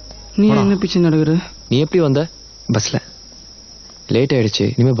என்ன? நீ என்ன பிச்சு நடக்குற? நீ எப்படி வந்த? பஸ்ல. லேட் ஆயிடுச்சு,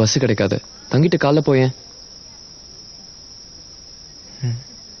 இனிமே பஸ் கிடைக்காது. தங்கிட்டு காலைல போயேன்.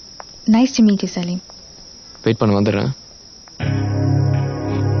 Nice to meet you, Salim. Wait பண்ண, வந்துடுறேன்.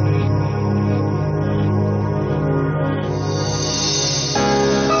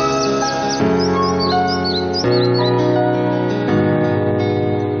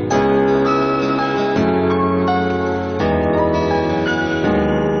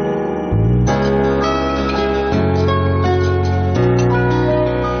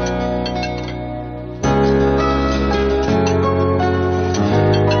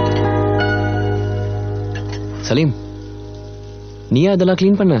 சலீம், நீயா அதெல்லாம்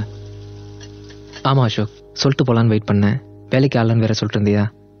க்ளீன் பண்ண? ஆமா அசோக், சொல்லிட்டு போலான்னு வெயிட் பண்ணேன். வேலைக்கு ஆளன்னு வேற சொல்லிட்டு இருந்தியா?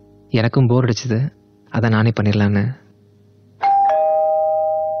 எனக்கும் போர் அடிச்சது, அதை நானே பண்ணிடலான்னு.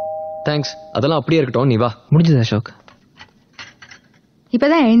 தேங்க்ஸ், அதெல்லாம் அப்படியே இருக்கட்டும், நீ வா. முடிஞ்சது அசோக்.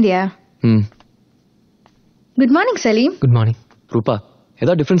 இப்பதான் எழுந்தியா? Good morning Salim. Good morning. ரூபா,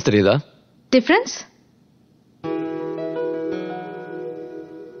 ஏதாவது டிஃபரன்ஸ் தெரியுதா? டிஃபரன்ஸ்?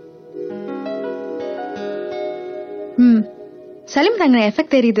 சலீம் தங்கின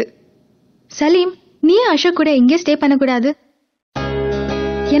எஃபெக்ட் தெரியுது. சலீம், நீ அசோக் கூட இங்கே ஸ்டே பண்ணக்கூடாது.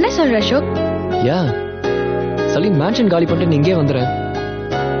 என்ன சொல்ற அசோக்? யா, சலீம் மேன்ஷன் காலி பண்ணிட்டு நீ இங்கே வந்துடுறேன்.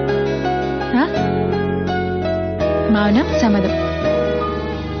 மௌனம் சம்மதம்.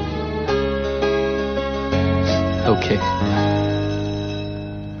 ஓகே.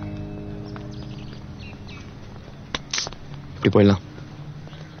 இப்படி போயிடலாம்.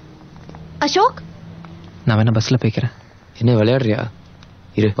 அசோக், நான் வேணா பஸ்ல போய்க்கிறேன். என்ன விளையாடுறியா?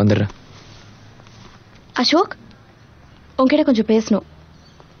 இரு, வந்துடுறேன். அசோக், உன்கிட்ட கொஞ்சம் பேசணும்.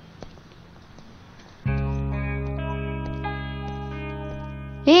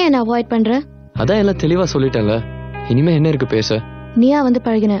 ஏன் என்ன அவாய்ட் பண்ற? அதான் எல்லாம் தெளிவா சொல்லிட்டேன்ல, இனிமே என்ன இருக்கு பேச? நீயா வந்து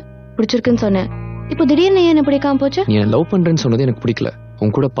பழகின, பிடிச்சிருக்குன்னு சொன்ன. இப்போ திடீர்னு என்ன பிடிக்காம போச்சு? நீ என்ன லவ் பண்றேன்னு சொன்னது எனக்கு பிடிக்கல.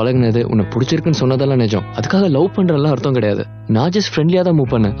 உன் கூட பழகினது, உன்னை பிடிச்சிருக்குன்னு சொன்னதெல்லாம் நிஜம். அதுக்காக லவ் பண்றதெல்லாம் அர்த்தம் கிடையாது. நான் ஜஸ்ட் ஃப்ரெண்ட்லியா தான்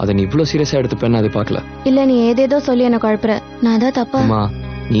மூவ் பண்ணேன். அதை நீ இவ்வளவு சீரியஸா எடுத்துப்பேன்னு அது பார்க்கல. இல்ல, நீ ஏதேதோ சொல்லி என்ன குழப்புற. நான் தான் தப்பா? அம்மா,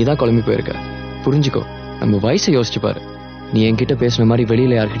 நீ தான் குழம்பி போயிருக்க. புரிஞ்சுக்கோ, நம்ம வயசை யோசிச்சு பாரு. நீ என்கிட்ட பேசின மாதிரி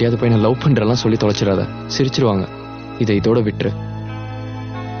வெளியில யார்கிட்டயாவது போய் நான் லவ் பண்றலாம் சொல்லி தொலைச்சிடாத, சிரிச்சிருவாங்க. இதை இதோட விட்டுரு.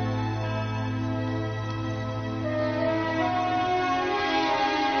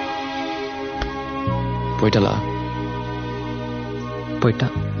 போயிட்டலா? போயிட்டா?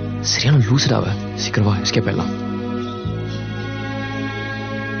 சரியான லூசுடாவ. சீக்கிரமா எஸ்கேப் ஆயிடலாம்.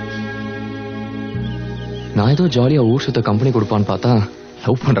 நான் ஏதோ ஜாலியா ஊர் சுத்த கம்பெனி கொடுப்பான்னு பார்த்தா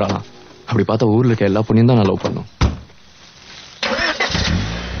லவ் பண்றானா. அப்படி பார்த்தா ஊர்ல இருக்க எல்லா பொண்ணையும் தான் நான் லவ் பண்ணும்.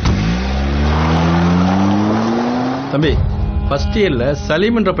 தம்பி, ஃபர்ஸ்ட் இயர்ல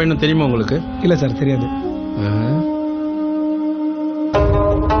சலீம் என்ற பையன் தெரியுமா உங்களுக்கு? இல்ல சார், தெரியாது.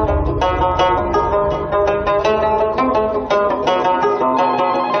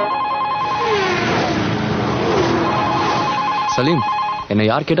 சலீம், என்ன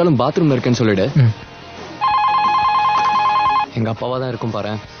யார் கேட்டாலும் பாத்ரூம்ல இருக்கேன்னு சொல்லிடு. எங்க அப்பாவா தான் இருக்கும்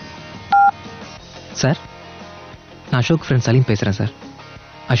பாரு. சார், நான் அசோக் ஃப்ரெண்ட் சலீம் பேசுறேன் சார்.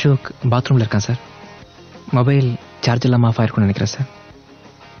 அசோக் பாத்ரூம்ல இருக்கான் சார். மொபைல் சார்ஜ் இல்லாமல் ஆஃப் ஆயிருக்கும்னு நினைக்கிறேன் சார்.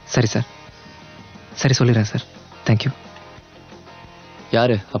 சரி சார், சரி சொல்லிடுறேன் சார். தேங்க்யூ.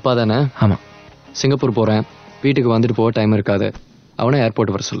 யாரு? அப்பா தானே? ஆமாம். சிங்கப்பூர் போறேன், வீட்டுக்கு வந்துட்டு போக டைம் இருக்காது, அவனை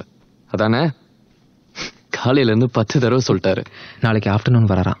ஏர்போர்ட் வர சொல்லு. அதானே? காலையிலேருந்து 10 தடவை சொல்லிட்டாரு. நாளைக்கு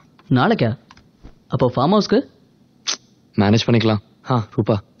ஆஃப்டர்நூன் வரறான். நாளைக்கா? அப்போ ஃபார்ம் ஹவுஸ்க்கு மேனேஜ் பண்ணிக்கலாம்.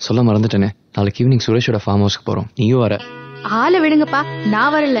 ரூபா சொல்ல மறந்துட்டேனே, நாளைக்கு ஈவினிங் சுரேஷோட ஃபார்ம் ஹவுஸ்க்கு போறோம். நீயும் வர? ஆளை விடுங்கப்பா,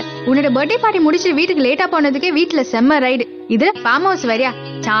 நான் வரல. உன்னோட பர்த்டே பார்ட்டி முடிச்சு வீட்டுக்கு லேட்டா போனதுக்கே வீட்டுல செம்ம ரைடு. இது ஃபார்ம் ஹவுஸ் வரியா?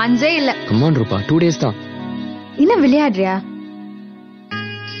 சான்ஸே இல்ல. கமான் ரூபா, 2 days தான். இன்னும் விளையாடுறியா?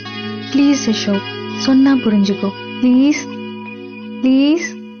 ப்ளீஸ் அசோக், சொன்னா புரிஞ்சுக்கோ. Please please.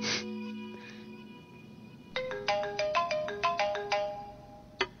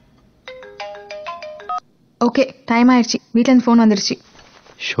 ஓகே, டைம் ஆயிடுச்சு. வீட்ல இருந்து ஃபோன் வந்துருச்சு.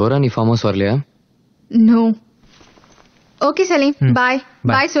 ஷோரா நீ ஃபார்ம் ஹவுஸ் வரலையா? No. Okay Salim, bye.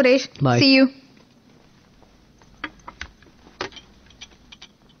 Bye Suresh, see you.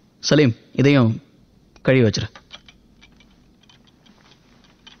 Salim, இதையும் கழுவி வச்சிரு.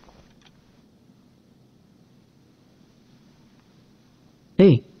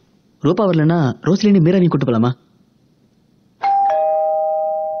 ஏய், ரூபா வரலன்னா ரோஸ்லினி மீரா நீ கூட்டு போலாமா?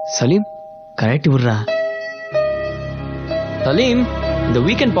 சலீம் கரெக்ட் விடுறா. சலீம், இந்த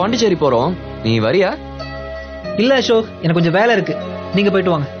வீக்கெண்ட் பாண்டிச்சேரி போறோம், நீ வரியா? இல்ல அசோக், எனக்கு கொஞ்சம் வேலை இருக்கு, நீங்க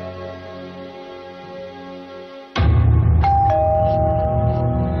போயிட்டு வாங்க.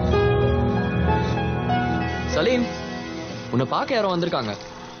 சலீம், உன்னை பார்க்க யாரோ வந்திருக்காங்க.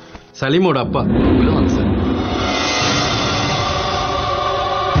 சலீமோட அப்பா. உள்ள வாங்க சார்.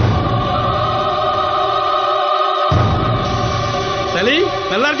 சலீம்,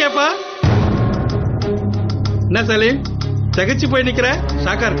 நல்லா இருக்கியாப்பா? என்ன சலீம், தகச்சு போய் நிக்கிற?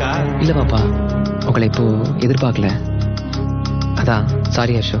 ஷாக்கா இருக்கா? இல்ல பாப்பா, உங்களை இப்போ எதிர்பார்க்கல, அதான்.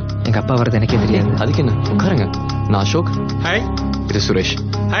 சாரி அசோக், எங்க அப்பா வரது எனக்கே தெரியாது. அதுக்கு என்ன, உட்காருங்க. நான் அசோக். ஹாய். இது Suresh.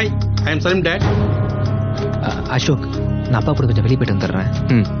 Hi, I am Salim dot. Ashok, நான் அப்பா கூட கொஞ்சம் வெளியே போயிட்டு வந்துடுறேன்.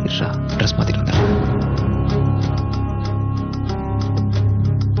 இருஷா, ட்ரெஸ் மாத்திட்டு வந்துடுறேன்.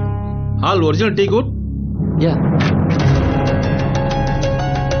 All original tea good? யா.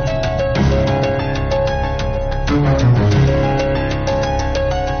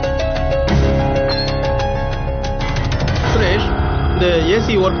 சுரேஷ், இந்த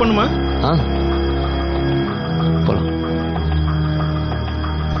ஏசி ஒர்க் பண்ணுமா? போலாம்.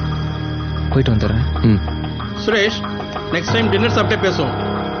 போயிட்டு வந்துடுறேன். சுரேஷ், நெக்ஸ்ட் டைம் டின்னர் சாப்பிட்டே பேசுவோம்.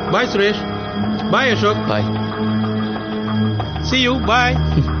 பாய் சுரேஷ். பாய் அசோக். பாய். see you, பாய்.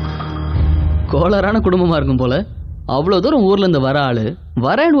 கோளாறான குடும்பமா இருக்கும் போல. அவ்வளவு தூரம் ஊர்ல இருந்து வர ஆளு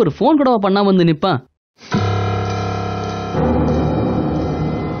வரேன்னு ஒரு போன் கூட பண்ணாம வந்து நிப்பான்.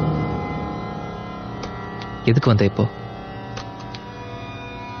 எதுக்கு வந்த இப்போ?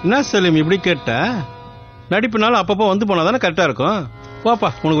 என்ன சலீம் இப்படி கேட்ட? நடிப்புனால அப்பப்போ வந்து போனா தானே கரெக்டா இருக்கும். போப்பா,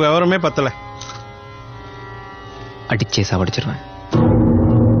 உனக்கு விவரமே பத்தல. அடிச்சே சாவடிச்சிருவேன்.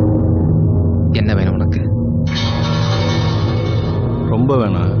 என்ன வேணும் உனக்கு? ரொம்ப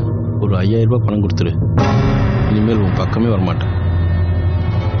வேணாம், ஒரு 5000 ரூபாய் பணம் கொடுத்துரு. இனிமேல் உன் பக்கமே வரமாட்டேன்.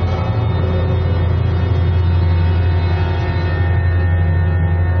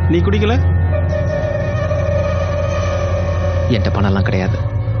 நீ குடிக்கல? என்கிட்ட பணம்லாம் கிடையாது.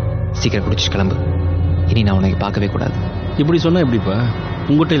 சீக்கிரம் குடிச்சு கிளம்பு. இனி நான் உனக்கு பார்க்கவே கூடாது. இப்படி சொன்னா எப்படிப்பா?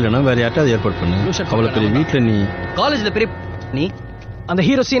 உங்ககிட்ட இல்லைன்னா வேற யார்ட்டாவது ஏற்பாடு பண்ணு. அவ்வளவு பெரிய வீட்டுல நீ காலேஜ்ல பெரிய நீ அந்த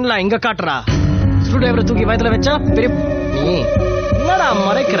ஹீரோ சீன்லாம் எங்க காட்டுறா? ஸ்டூடியோ டிரைவரை தூக்கி வயத்துல வச்சா பெரிய நீ என்னடா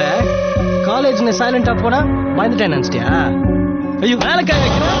மறைக்கிற? காலேஜ்ல சைலண்டா போனா பயந்துட்டேன் நினைச்சிட்டியா? ஐயோ, மேல கை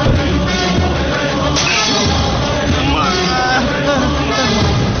வைக்கிற.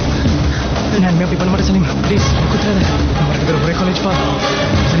 நான் அப்படி பண்ண மாட்டேன் சலீம், ப்ளீஸ் குத்துறாத. நம்ம ஒரே காலேஜ் பா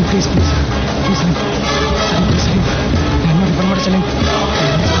Salim, please please please Salim, please Salim, நான் அப்படி பண்ண மாட்டேன் சலீம்,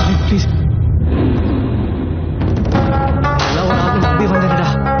 ப்ளீஸ். எல்லாம் ஒரு ஆள் நம்பி வந்துடுடா.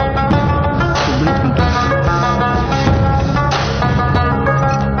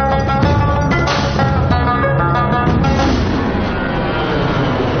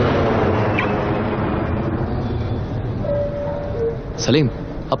 சலீம்,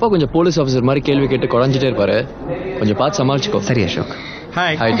 அப்பா கொஞ்சம் போலீஸ் ஆஃபீஸர் மாதிரி கேள்வி கேட்டு குழஞ்சிட்டே இருப்பாரு. கொஞ்சம் பார்த்து சமாளிச்சுக்கோ. சரி அசோக்.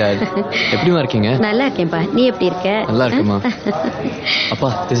 Hi dad. எப்படிமா இருக்கீங்க? நல்லா இருக்கேன்ப்பா. நீ எப்படி இருக்க? நல்லா இருக்குமா. அப்பா,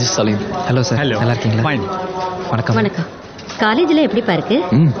 this is Salim. Hello sir. நல்லா இருக்கீங்களா? வணக்கம். வணக்கம். காலேஜ்ல எப்படிப்பா இருக்கு?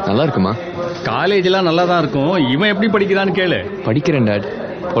 நல்லா இருக்குமா. காலேஜ்லாம் நல்லா தான் இருக்கும். இவன் எப்படி படிக்கிறான்னு கேளு. படிக்கிறேன் டாட்.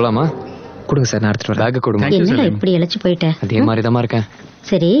 போலாமா? கொடுங்க சார், நான் எடுத்துட்டு வரேன். பேக் கொடுங்க. என்னடா இப்படி இழைச்சு போயிட்ட? அதே மாதிரி தான் இருக்கேன்.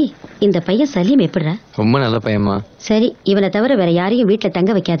 சரி, இந்த பையன் சலீம் எப்படிடா? ரொம்ப நல்ல பையன்மா. சரி, இவனை தவிர வேற யாரையும் வீட்டுல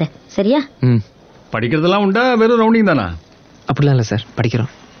தங்க வைக்காத, சரியா? படிக்கிறதெல்லாம் உண்டா, வெறும் ரவுண்டிங் தானா? அப்படிலாம் இல்லை சார்,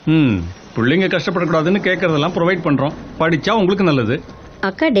 படிக்கிறோம். பிள்ளைங்க கஷ்டப்படக்கூடாதுன்னு கேட்கறதெல்லாம் ப்ரொவைட் பண்றோம். படிச்சா உங்களுக்கு நல்லது.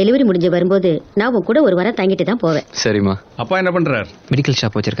 அக்கா டெலிவரி முடிஞ்சு வரும்போது நான் உன் கூட ஒரு வாரம் தங்கிட்டு தான் போவேன். சரிம்மா. அப்பா என்ன பண்றார்? மெடிக்கல்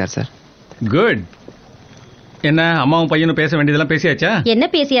ஷாப் வச்சிருக்கார் சார். குட். என்ன அம்மாவும் பையனும் பேச வேண்டியதெல்லாம் பேசியாச்சா? என்ன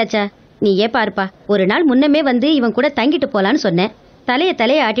பேசியாச்சா? நீ ஏன் பாருப்பா, ஒரு நாள் முன்னமே வந்து இவன் கூட தங்கிட்டு போலான்னு சொன்னேன்.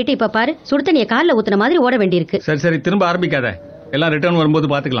 தலையை ஆட்டிட்டு இப்ப பாரு, சுடுதண்ணிய காலில் ஊத்துன மாதிரி ஓட வேண்டியிருக்கு. சரி திரும்ப ஆரம்பிக்காத. எல்லாம் ரிட்டர்ன் வரும்போது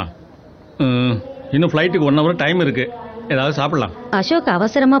பாத்துக்கலாம். இன்னும் ஃபிளைட்டுக்கு 1 hour டைம் இருக்கு. ஏதாவது சாப்பிடலாம். அசோக்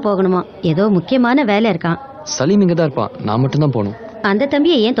அவசரமா போகணுமா? ஏதோ முக்கியமான வேலை இருக்கான். சலீம் இங்க தான் இருப்பான். நான் மட்டும் தான் போகணும். அந்த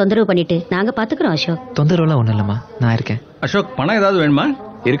தம்பியை ஏன் தொந்தரவு பண்ணிட்டு? நாங்க பாத்துக்கிறோம் அசோக். தொந்தரவுலாம் ஒண்ணும் இல்லம்மா, நான் இருக்கேன். அசோக், பணம் ஏதாவது வேணுமா?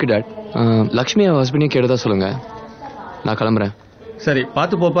 இருக்கு டாட். லக்ஷ்மி ஹஸ்பண்டையும் கேட்டதா சொல்லுங்க. நான் கிளம்புறேன். சரி,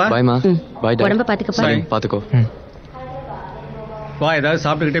 பாத்து போப்பா. பாய்மா. பாய் டாட். உடம்ப பாத்துக்கப்பா. சரி, பாத்துக்கோ. வா, ஏதாவது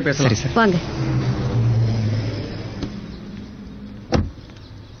சாப்பிட்டுக்கிட்டே பேசலாம். சரி வாங்க.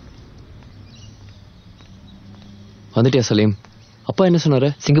 வந்துட்டியா சலீம்? அப்பா என்ன சொன்னாரு?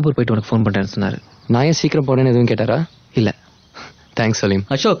 சிங்கப்பூர் போயிட்டு உனக்கு ஃபோன் பண்றேன்னு சொன்னாரு. நான் ஏன் சீக்கிரம் போனேன்னு எதுவும் கேட்டாரா? இல்ல. தேங்க்ஸ் சலீம்.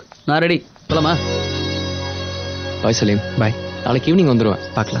 அசோக், நான் ரெடி. போலாமா? பாய் சலீம். பாய். நாளைக்கு ஈவினிங் வந்துடுவேன்.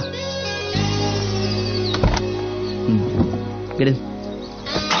 பார்க்கலாம். இடம்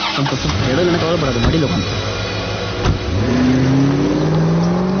என்ன கவலைப்படாது, மடியில் உட்காந்து.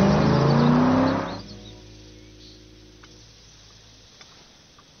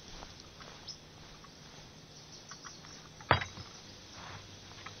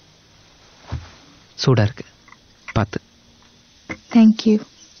 சூடா இருக்கு, பார்த்து. தேங்க்யூ.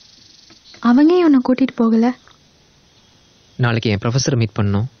 அவங்க உன்னை கூட்டிட்டு போகல? நாளைக்கு என் ப்ரொஃபஸரை மீட்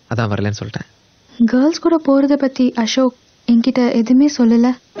பண்ணணும், அதான் வரலன்னு சொல்லிட்டேன். கேர்ள்ஸ் கூட போறத பத்தி அசோக் என்கிட்ட எதுவுமே சொல்லல.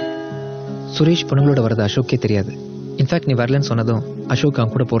 சுரேஷ் பொண்ணுங்களோட வரது அசோக்கே தெரியாது. இன்ஃபேக்ட் நீ வரலன்னு சொன்னதும் அசோக்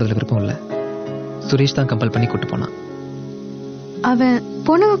அவன் கூட போறதுல விருப்பம் இல்லை. சுரேஷ் தான் கம்பல் பண்ணி கூட்டு போனான். அவன்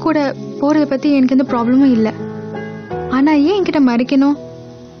பொண்ணுங்க கூட போறத பத்தி எனக்கு எந்த ப்ராப்ளமும் இல்லை. ஆனா ஏன் என்கிட்ட மறைக்கணும்?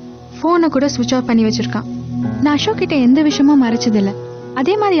 போனை கூட சுவிட்ச் ஆஃப் பண்ணி வச்சிருக்கான். நான் அசோக் கிட்ட எந்த விஷயமும் மறைச்சதில்லை.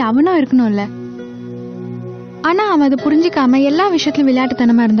 அதே மாதிரி அவனும் இருக்கணும்ல. ஆனா அவன் அதை புரிஞ்சுக்காம எல்லா விஷயத்திலும்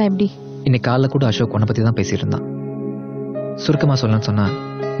விளையாட்டுத்தனமா இருந்தா எப்படி? இன்னைக்கு காலைல கூட அசோக் உன்னை பத்தி தான் பேசிட்டு இருந்தான். சுருக்கமா சொல்லணும்னு சொன்னா,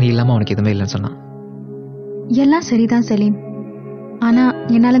 நீ இல்லாம அவனுக்கு எதுவுமே இல்லைன்னு சொன்னான். எல்லாம் சரிதான் சலீம். ஆனா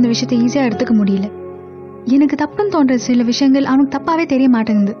என்னால இந்த விஷயத்தை ஈஸியா எடுத்துக்க முடியல. எனக்கு தப்புன்னு தோன்ற சில விஷயங்கள் அவனுக்கு தப்பாவே தெரிய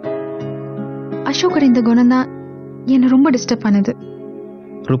மாட்டேங்குது. அசோக்கோட இந்த குணம் தான் என்னை ரொம்ப டிஸ்டர்ப் பண்ணுது.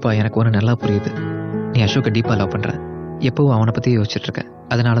 ரூபா, எனக்கு ஒன்று நல்லா புரியுது. நீ அசோக்கை டீப்பா லவ் பண்ற. எப்பவும் அவனை பத்தி யோசிச்சுட்டு இருக்க.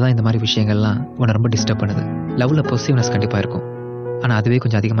 அதனாலதான் இந்த மாதிரி விஷயங்கள்லாம் உன்னை ரொம்ப டிஸ்டர்ப் பண்ணுது. லவ்ல பொசிவ்னஸ் கண்டிப்பா இருக்கும். ஆனா அதுவே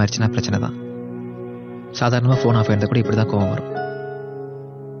கொஞ்சம் அதிகமாயிருச்சுன்னா பிரச்சனை தான். சாதாரணமா போன் ஆஃப் ஆயிருந்தா கூட இப்படிதான் கோவம் வரும்.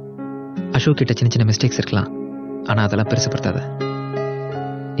 அசோக் கிட்ட சின்ன சின்ன மிஸ்டேக்ஸ் இருக்கலாம், ஆனா அதெல்லாம் பெருசுப்படுத்தாத.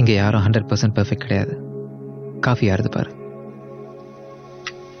 இங்க யாரும் 100% பெர்ஃபெக்ட் கிடையாது. காஃபி யாருது பாரு.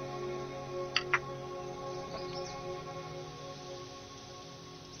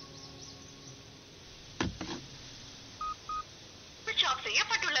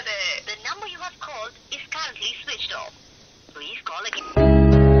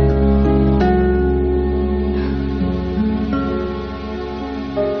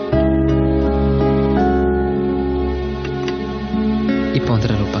 இப்போ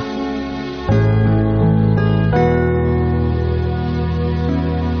வந்துடுற ரூபா.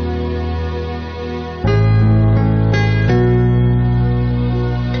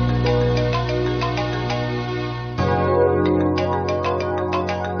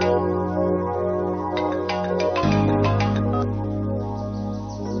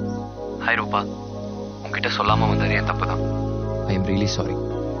 ஹாய் ரூபா. உங்ககிட்ட சொல்லாம வந்தது என் தப்பு தான். I am really sorry.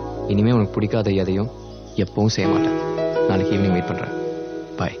 இனிமே உனக்கு பிடிக்காத எதையும் எப்பவும் செய்ய மாட்டேன். நாளைக்கு ஈவினிங் மீட் பண்றேன்.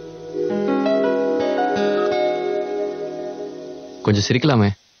 பாய். கொஞ்சம் சிரிக்கலாமே.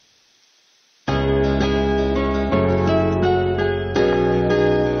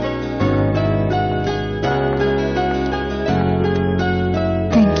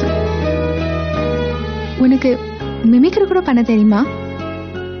 தேங்க்யூ. உனக்கு மிமிக்ரி கூட பண்ண தெரியுமா?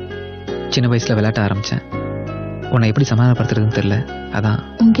 சின்ன வயசுல விளையாட்ட ஆரம்பிச்சேன். உன்னை எப்படி சமாதானப்படுத்துறதுன்னு தெரியல. அதான்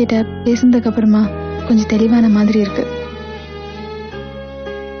உன்கிட்ட பேசுனதுக்கு அப்புறமா கொஞ்சம் தெளிவான மாதிரி இருக்கு.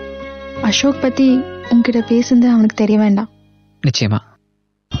 அசோக் பத்தி உன்கிட்ட பேசுனது அவனுக்கு தெரிய வேண்டாம். நிச்சயமா.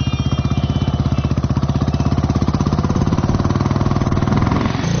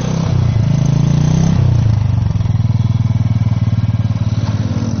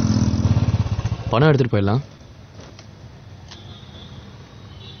 பணம் எடுத்துட்டு போயிடலாம்.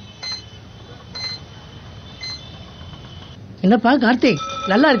 என்னப்பா கார்த்திக்,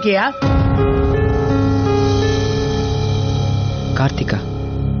 நல்லா இருக்கியா? கார்த்திகா,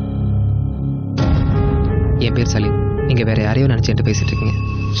 என் பேர் சலீம். நீங்க வேற யாரையோ நினைச்சுட்டு பேசிட்டு இருக்கீங்க.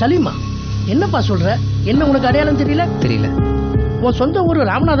 சலீமா? என்னப்பா சொல்ற? என்ன உனக்கு அடையாளம் தெரியல? தெரியல. உன் சொந்த ஊர்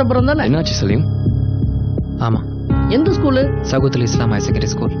ராமநாதபுரம் தானே? என்னாச்சு சலீம்? ஆமா. எந்த ஸ்கூலு? சகுத்துல் இஸ்லாம் ஹையர் செகண்டரி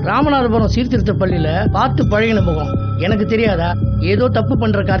ஸ்கூல். ராமநாதபுரம் சீர்திருத்த பள்ளியில பார்த்து பழகின முகம் எனக்கு தெரியாதா? ஏதோ தப்பு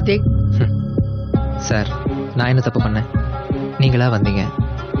பண்ற கார்த்திக். சார், நான் என்ன தப்பு பண்ணேன்? நீங்களா வந்தீங்க,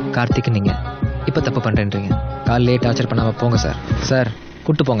 கார்த்திக் நீங்க இப்ப தப்பு பண்றேன்றீங்க. காலையிலே டார்ச்சர் பண்ணாம போங்க சார். சார்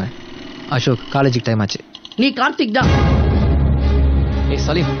கூட்டு போங்க. அசோக், காலேஜுக்கு டைம் ஆச்சு. நீ கார்த்திக் தான். ஏய்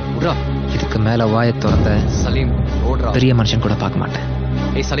சலீம், உட்ரா. இதுக்கு மேல வாயை திறந்த சலீம் ஓடுறா. பெரிய மனுஷன் கூட பார்க்க மாட்டேன்.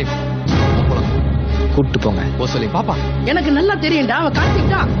 ஏய் சலீம், போலாம். கூட்டு போங்க. ஓ சலீம், பாப்பா. எனக்கு நல்லா தெரியும்டா, அவன்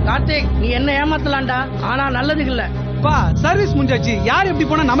கார்த்திக் தான். கார்த்திக், நீ என்ன ஏமாத்தலாம்டா, ஆனா நல்லதுக்கு இல்ல. பா, சர்வீஸ் முடிஞ்சாச்சு. யார் எப்படி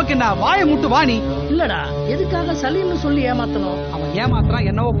போனா நமக்கு என்ன? வாயை முட்டு வாணி. இல்லடா, எதுக்காக சலீம்னு சொல்லி ஏமாத்தணும்? அவன் ஏமாத்துறான்,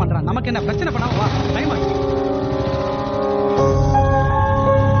 என்னவோ பண்றான். நமக்கு என்ன பிரச்சனை பண்ணாம வா. டைம் ஆச்சு.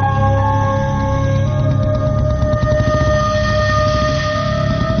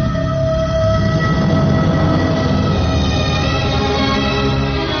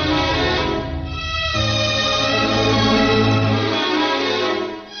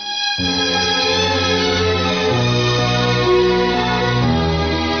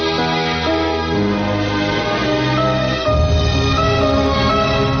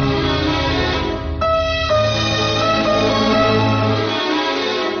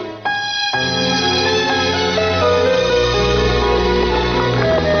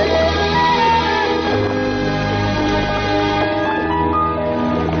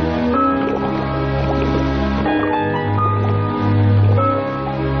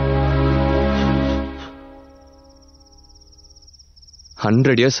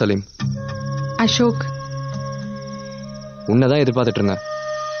 years சலீம். அசோக், உன்னதான் எதிர்பார்த்துட்டு இருந்தேன்.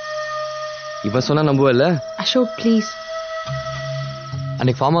 இவ சொன்னா நம்புவல்ல? அசோக் ப்ளீஸ்.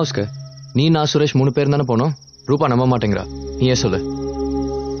 அன்னைக்கு ஃபார்ம் ஹவுஸ்க்கு நீ, நான், சுரேஷ் 3 பேர் தானே போனோம். ரூபா நம்ப மாட்டேங்கிறா. நீயே சொல்லு.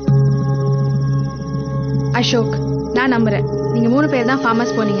 அசோக், நான் நம்புறேன். நீங்க 3 பேர் தான் ஃபார்ம்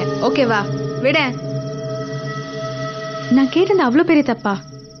ஹவுஸ் போனீங்க. ஓகேவா? விட. நான் கேட்டது அவ்வளோ பெரிய தப்பா?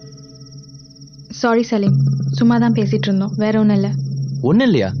 சாரி சலீம், சும்மா தான் பேசிட்டு இருந்தோம், வேற ஒன்றும் இல்லை. ஒன்றும்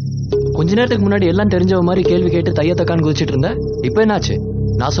இல்லையா? கொஞ்ச நேரத்துக்கு முன்னாடி எல்லாம் தெரிஞ்சவ மாதிரி கேள்வி கேட்டு தையத்தக்கான்னு குதிச்சிட்டு இருந்த. இப்போ என்னாச்சு?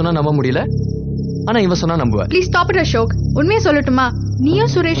 நான் சொன்னா நம்ப முடியல, ஆனா இவன் சொன்னா நம்புவ. Please stop it Ashok. உண்மையை சொல்லட்டுமா?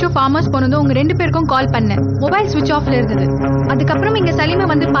 நீயும் சுரேஷும் ஃபார்ம் ஹவுஸ் போனதும் உங்க 2 பேருக்கும் கால் பண்ணேன். மொபைல் ஸ்விட்ச் ஆஃப்ல இருந்தது. அதுக்கப்புறம் இங்க சலீமை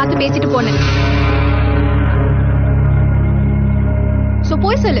வந்து பார்த்து பேசிட்டு போனேன். சோ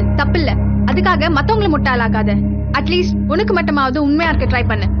போய் சொல்லு, தப்பில்ல. அதுக்காக மத்தவங்களை முட்டாளாக்காத. அட்லீஸ்ட் உனக்கு மட்டுமாவது உண்மையா இருக்க ட்ரை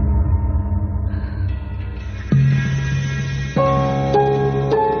பண்ணு.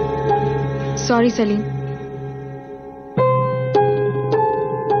 சாரி சலீம்.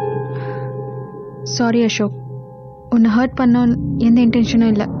 சாரி அசோக், உன்னை ஹர்ட் பண்ண எந்த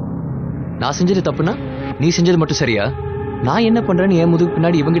இன்டென்ஷனும் இல்லை. நான் செஞ்சது தப்புனா நீ செஞ்சது மட்டும் சரியா? நான் என்ன பண்றேன்னு என் முதுகு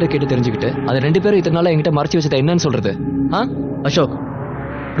பின்னாடி இவங்கிட்ட கேட்டு தெரிஞ்சுக்கிட்டு அதை 2 பேரும் இத்தனை நாளா என்கிட்ட மறைச்சு வச்சத என்னன்னு சொல்றது? அசோக்,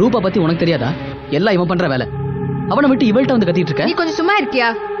 ரூபா பத்தி உனக்கு தெரியாதா? எல்லாம் இவன் பண்ற வேலை. அவனை விட்டு இவள்கிட்ட வந்து கத்திட்டு இருக்க. நீ கொஞ்சம் சும்மா இருக்கியா?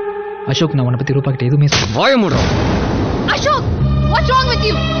 அசோக், நான் உன்னை பத்தி ரூபா கிட்ட எதுவுமே சொல்ல. வாய மூடுறோம். Ashok, what's wrong with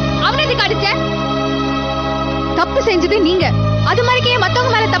you? அவனை எதுக்கு அடிச்ச? தப்பு செஞ்சது நீங்க, அது மாதிரி ஏன்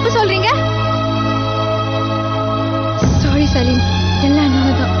மத்தவங்க மேல தப்பு சொல்றீங்க? சாரி சலீம், எல்லாம்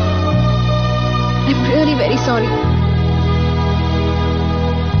என்னோடதான். I'm really very sorry.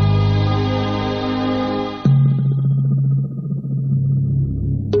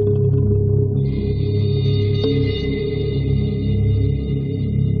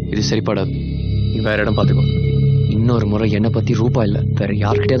 இது சரிப்படாது. நீ வேற இடம் பார்த்துக்கோ. இன்னொரு முறை என்னை பத்தி ரூபா இல்ல வேற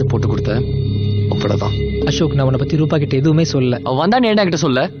யார்கிட்டயாவது போட்டு கொடுத்த அவ்வளவுதான். அசோக், நான் உன்னை பத்தி ரூபா கிட்ட எதுவுமே சொல்லல. வந்தா நீ ஏன்டா கிட்ட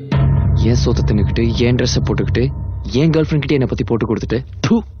சொல்ல? ஏன் சோத்த தின்னுக்கிட்டு, ஏன் ட்ரெஸ்ஸை போட்டுக்கிட்டு, ஏன் கேர்ள் ஃப்ரெண்ட் கிட்ட என்னை பத்தி போட்டு கொடுத்துட்டு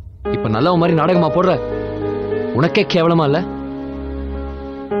இப்ப நல்ல மாதிரி நாடகமா போடுற? உனக்கே கேவலமா இல்ல?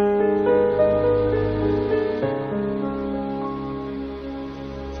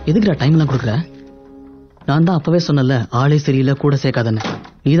 எதுக்குடா டைம் எல்லாம் கொடுக்குற? நான் தான் அப்பவே சொன்னல, ஆளே சரியில்லை கூட சேர்க்காதன்னு.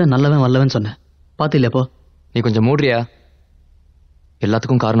 நீ தான் நல்லவன் வல்லவன் சொன்ன. பாத்து இல்லையா? போ. நீ கொஞ்சம் மூடுறியா?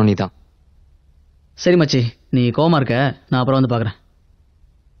 எல்லாத்துக்கும் காரணம் நீ தான். சரி மச்சி, நீ கோவமா இருக்க, நான் அப்புறம் வந்து பாக்குறேன்.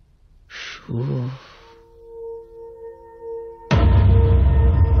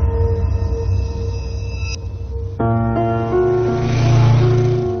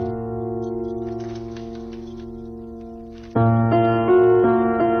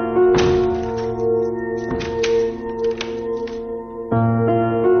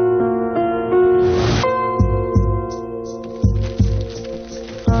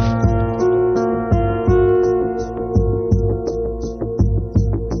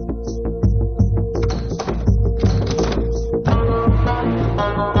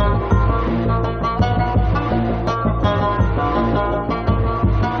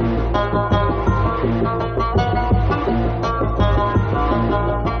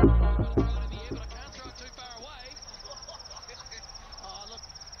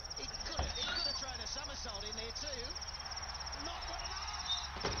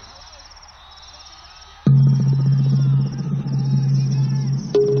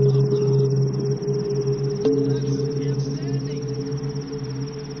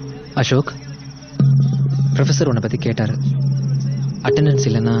 அசோக், ப்ரொஃபஸர் உன்னை பற்றி கேட்டார். அட்டெண்டன்ஸ்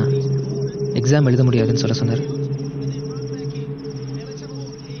இல்லைன்னா எக்ஸாம் எழுத முடியாதுன்னு சொல்ல சொன்னார்.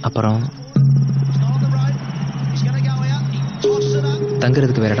 அப்புறம்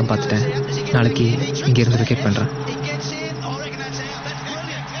தங்குறதுக்கு வேறு இடம் பார்த்துட்டேன். நாளைக்கு இங்கேருந்து விக்கெட் பண்ணுறேன்.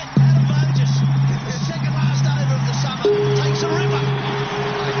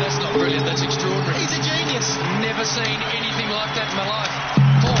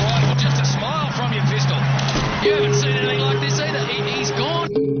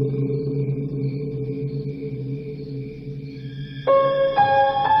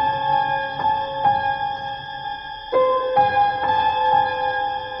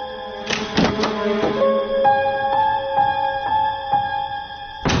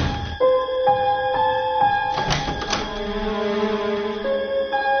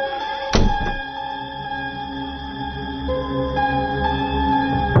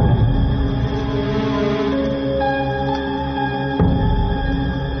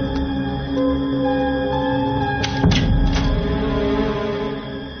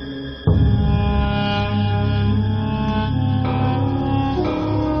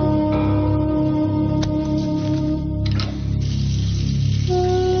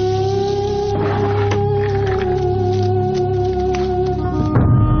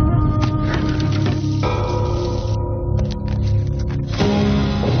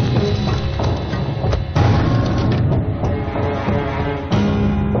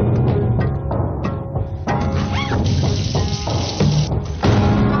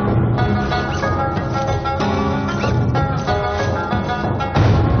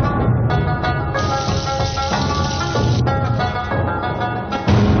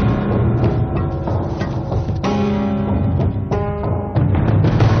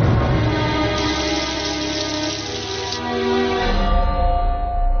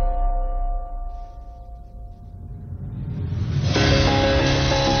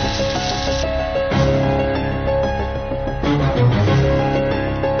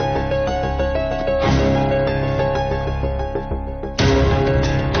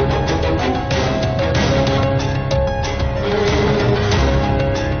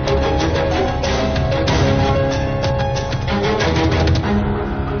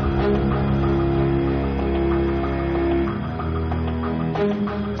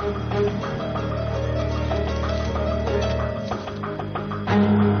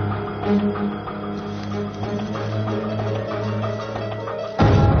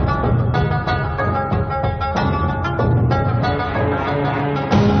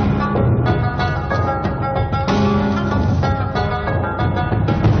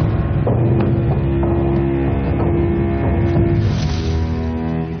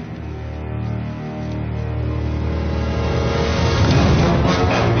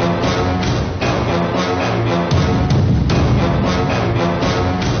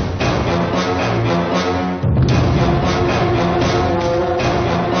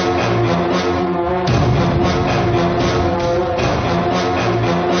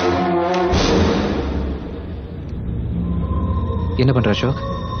 என்ன பண்ற அசோக்?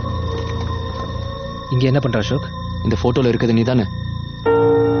 இங்க என்ன பண்ற அசோக்? இந்த போட்டோல இருக்கிறது நீ தானே?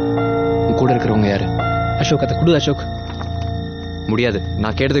 உன் கூட இருக்கிறவங்க யாரு? அசோக், அதை குடு அசோக். முடியாது,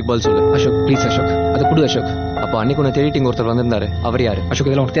 நான் கேட்டதுக்கு பதில் சொல்லு. அசோக் ப்ளீஸ் அசோக், அதை குடு அசோக். அப்ப அன்னைக்கு உன்னை தேடிட்டு ஒருத்தர் வந்திருந்தாரு, அவர் யாரு? அசோக்,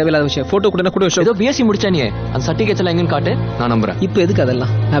 இதெல்லாம் உனக்கு தேவையில்லாத விஷயம். போட்டோ கூட குடு அசோக். ஏதோ பிஎஸ்சி முடிச்சா நீ, அந்த சர்டிஃபிகேட்ஸ் எல்லாம் எங்கன்னு காட்டு, நான் நம்புறேன். இப்போ எதுக்கு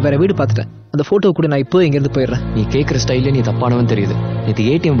அதெல்லாம்? நான் வேற வீடு பார்த்துட்டேன். அந்த போட்டோ கூட நான் இப்போ இங்கிருந்து போயிடுறேன். நீ கேட்கிற ஸ்டைலே நீ தப்பானவன் தெரியுது. நேற்று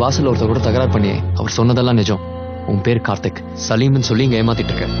ஏடிஎம் வாசல் ஒருத்தர் கூட தகராறு பண்ணியே, அவர் சொன்னதெல்லாம் நிஜம். உன் பேர் கார்த்திக், சலீம்னு சொல்லி இங்க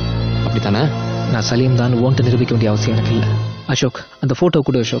ஏமாத்திட்டு இருக்க, அப்படித்தானே? நான் சலீம் தான் ஓன்ட்டு நிரூபிக்க வேண்டிய அவசியம் எனக்கு இல்லை அசோக். அந்த போட்டோ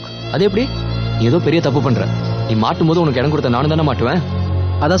கூட அசோக். அது எப்படி? நீ ஏதோ பெரிய தப்பு பண்ற. நீ மாட்டும் போது உனக்கு இடம் கொடுத்த நானும் தானே மாட்டுவேன்.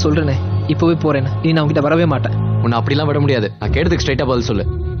 அதான் சொல்றேனே, இப்பவே போறேன். நீ நான் உங்ககிட்ட வரவே மாட்டேன். உன்னை அப்படிலாம் விட முடியாது. நான் கேட்டதுக்கு ஸ்ட்ரைட்டா பதில் சொல்லு.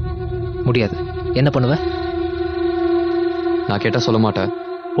 முடியாது. என்ன பண்ணுவ? நான் கேட்டா சொல்ல மாட்டேன்.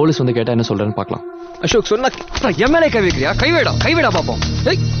 போலீஸ் வந்து கேட்டா என்ன சொல்றேன்னு பார்க்கலாம். அசோக் சொன்னா எம்எல்ஏ கை வைக்கிறியா? கைவிடா பாப்போம்.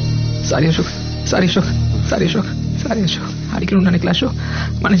 Sorry Ashok, sorry Ashok, sorry Ashok, sorry Ashok. அடிக்கணும்னு நினைக்கல அசோக்,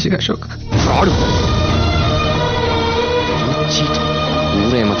 மன்னிச்சுக்க அசோக். ஃப்ராடு,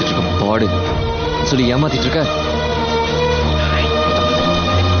 ஊரை ஏமாத்திட்டு இருக்க பாடு சொல்லி ஏமாத்திட்டு இருக்க.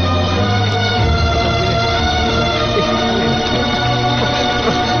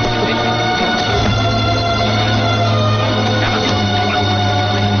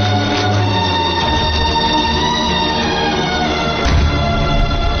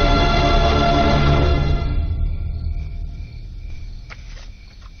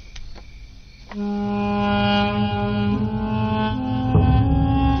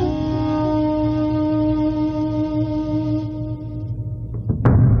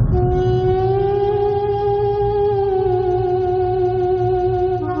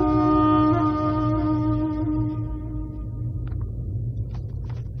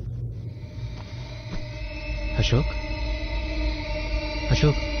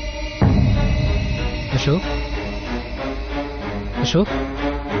 அசோக் அசோக்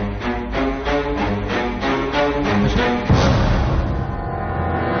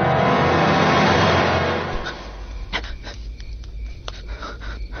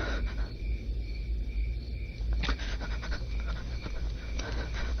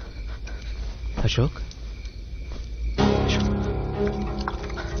அசோக்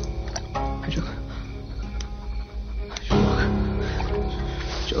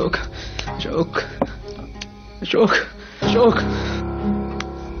அசோக் அசோக் அசோக்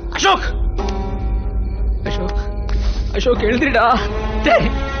அசோக் அசோக் அசோக் எழுந்திரிடா டேய்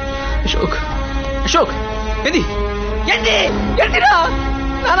அசோக் அசோக் எந்தி எந்தி எந்திரா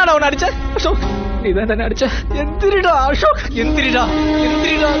நானா உன்னை அடிச்சேன் அசோக் நீ தான் தானே அடிச்ச எந்திரிடா அசோக் எந்திரிடா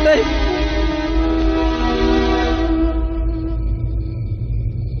எந்திரிடா டேய்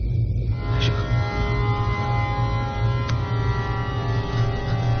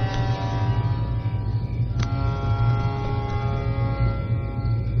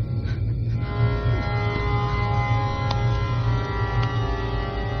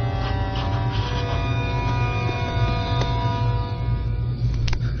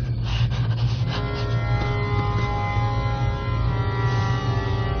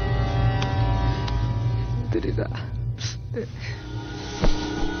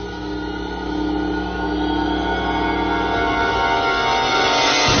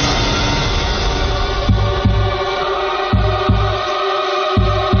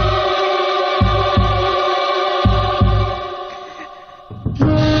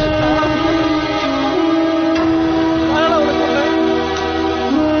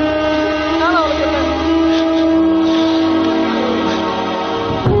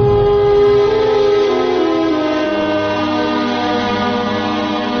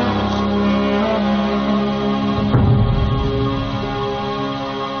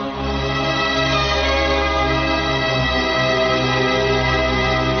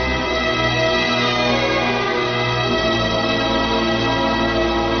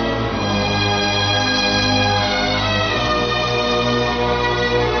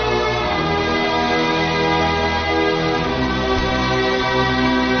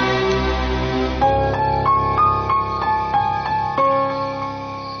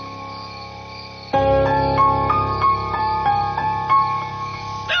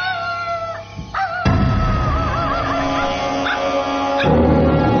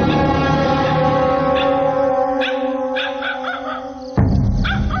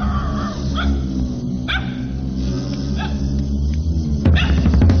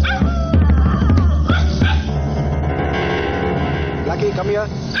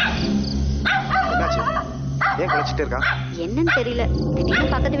என்னன்னு தெரியல, திடீர்னு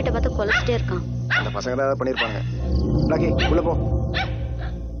பக்கத்து வீட்டை பார்த்து கொலைச்சிட்டே இருக்கான். அந்த பசங்க தான் பண்ணிருப்பாங்க. லாக்கி உள்ள போ.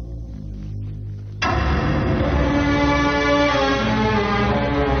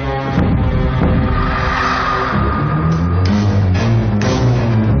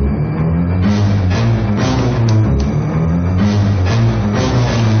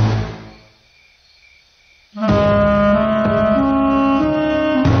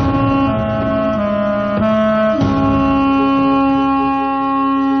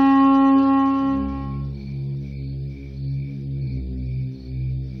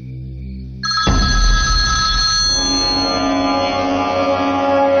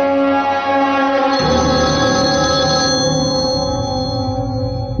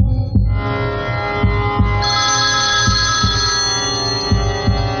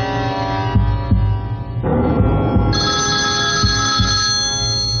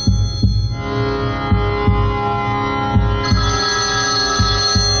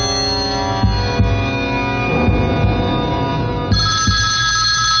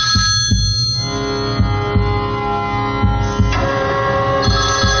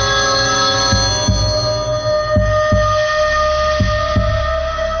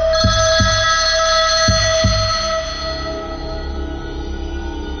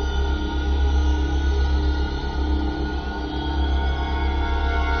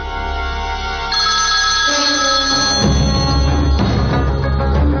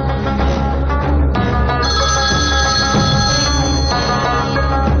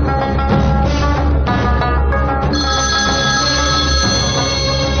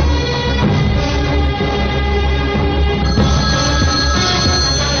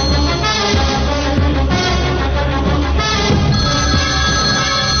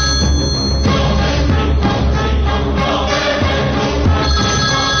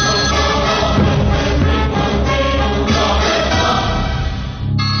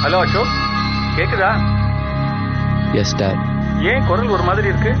 ஹலோ அசோக், கேக்குதா? S dot. ஏன் குரல் ஒரு மாதிரி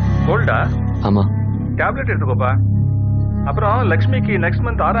இருக்கு? கோல்டா? ஆமா. டேப்லெட் எடுத்துக்கோப்பா. அப்புறம் லக்ஷ்மிக்கு நெக்ஸ்ட்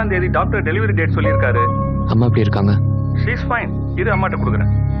மந்த் 6ஆம் தேதி டாக்டர் டெலிவரி டேட் சொல்லியிருக்காரு. அம்மா எப்படி இருக்காங்க? She's fine. இரு அம்மாட்ட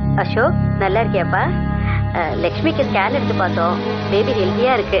கொடுக்குறேன். அசோக் நல்லா இருக்கியாப்பா? லக்ஷ்மிக்கு ஸ்கேன் எடுத்து பார்த்தோம். பேபி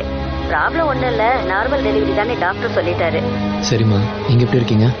ஹெல்த்தியா இருக்கு. ப்ராப்ளம் ஒன்றும் இல்லை, நார்மல் டெலிவரி தானே டாக்டர் சொல்லிட்டாரு. சரிம்மா, நீங்க எப்படி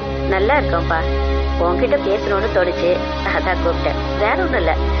இருக்கீங்க? நல்லா இருக்கோம்ப்பா. உன்கிட்ட பேசணும்னு தோணுச்சு, அதான் கூப்பிட்டேன். வேற ஒன்றும்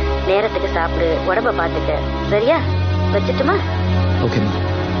இல்லை, நேரத்துக்கு சாப்பிடு, உடம்ப பார்த்துக்க. சரியா? வச்சுட்டுமா? ஓகேம்மா.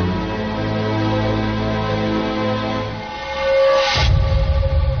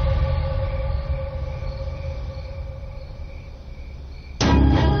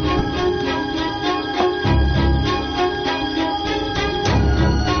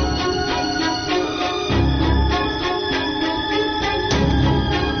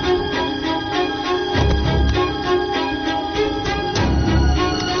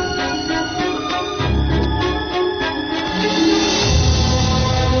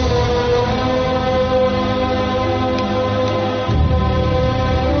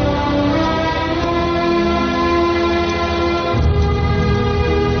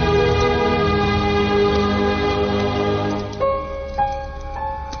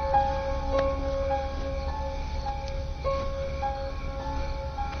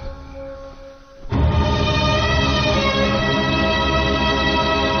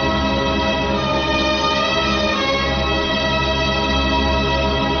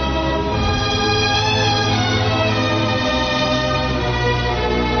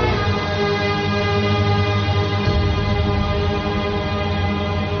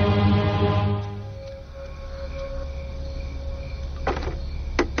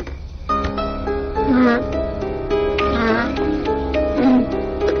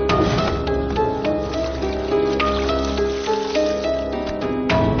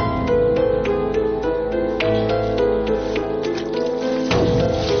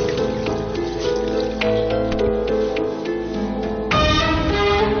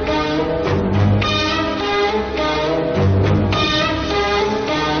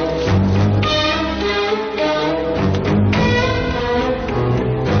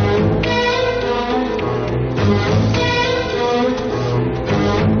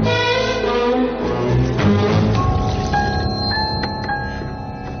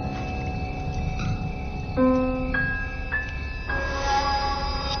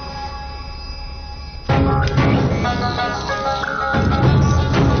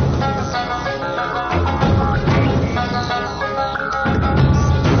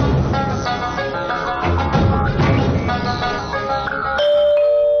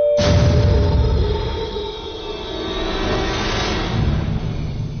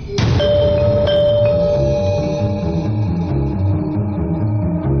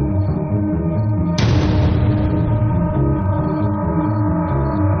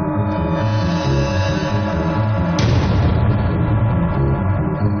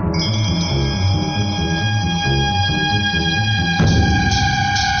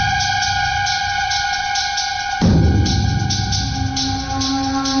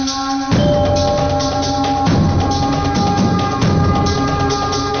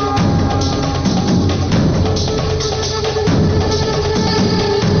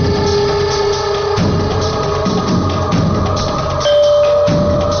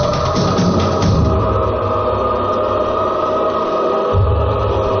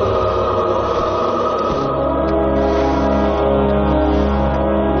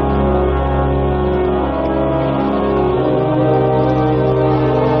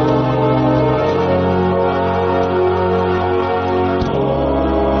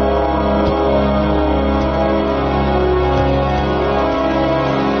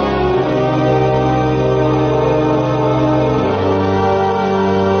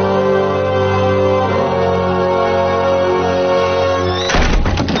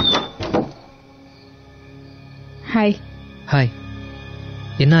 ஹாய். ஹாய்.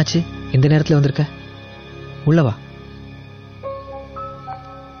 என்ன ஆச்சு இந்த நேரத்தில் வந்திருக்க? உள்ளவா.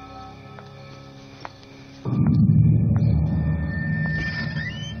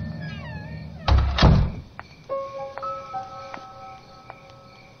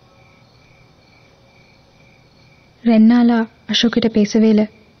 ரெண்டு நாளா அசோக் கிட்ட பேசவே இல்லை.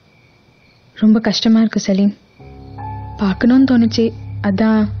 ரொம்ப கஷ்டமா இருக்கு சலீம். பார்க்கணும்னு தோணுச்சு,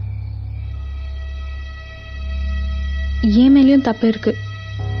 அதான். ஏன் மேலேயும் தப்பு இருக்கு.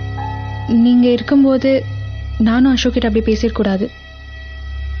 நீங்க இருக்கும்போது நானும் அசோக் கிட்ட அப்படி பேசிடக்கூடாது.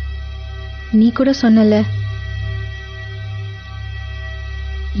 நீ கூட சொன்னல.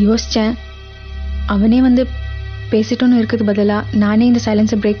 யோசிச்சேன், அவனே வந்து பேசிட்டோன்னு இருக்கிறது பதிலா நானே இந்த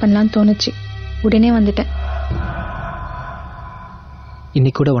சைலன்ஸை பிரேக் பண்ணலான்னு தோணுச்சு. உடனே வந்துட்டேன்.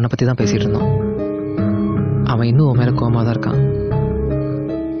 இன்னைக்கு கூட உன்னை பற்றி தான் பேசிட்டு இருந்தோம். அவன் இன்னும் உன் மேலே கோவமாக தான் இருக்கான்.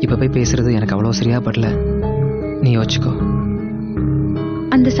 இப்போ போய் பேசுறது எனக்கு அவ்வளோ சரியா படல. நீ யோசிச்சுக்கோ.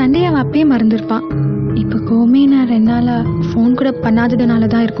 அந்த சண்டையை அவன் அப்பயே மறந்துருப்பான். இப்போ கோமே நான் 2 நாளா ஃபோன் கூட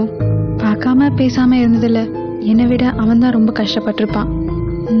பண்ணாததுனால தான் இருக்கும். பார்க்காம பேசாம இருந்ததில்ல. என்னை விட அவன் தான் ரொம்ப கஷ்டப்பட்டிருப்பான்.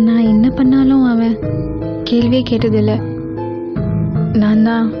 நான் என்ன பண்ணாலும் அவன் கேள்வியே கேட்டதில்லை. நான்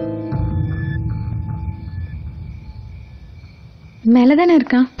தான் மேலே தானே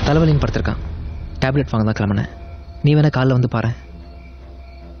இருக்கான். தலைவலின்னு படுத்திருக்கான். டேப்லெட் வாங்க தான் கிளம்பினேன். நீ வேணா காலைல வந்து பாரு.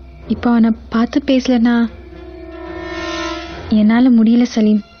 இப்போ அவனை பார்த்து பேசலன்னா என்னால் முடியல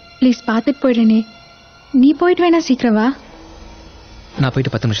சலீம். ப்ளீஸ் பார்த்துட்டு போயிடுறேனே. நீ போயிட்டு வேணா சீக்கிரம் வா. நான்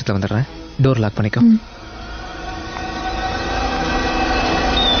போயிட்டு 10 நிமிஷத்தில் வந்துடுறேன். டோர் லாக் பண்ணிக்கோ.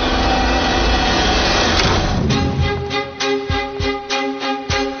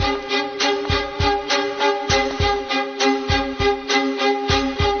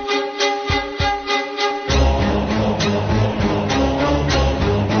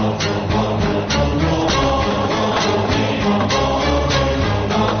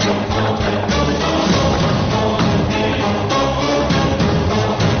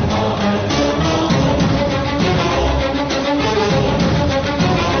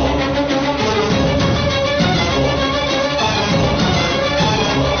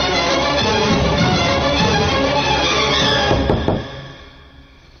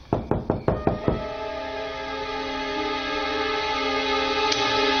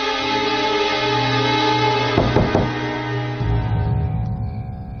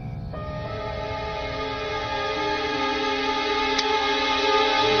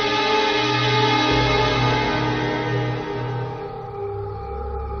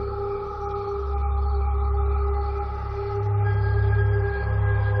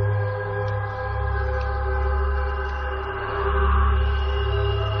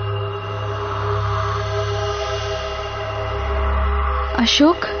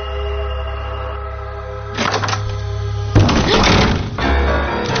 அசோக்,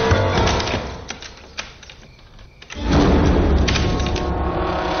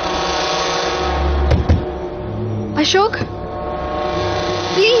 அசோக்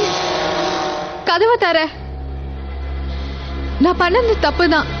ப்ளீஸ் கதவை தர. நான் பண்ணது தப்பு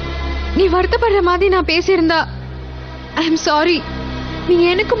தான். நீ வருத்தப்படுற மாதிரி நான் பேசியிருந்தா ஐ எம் சாரி. நீ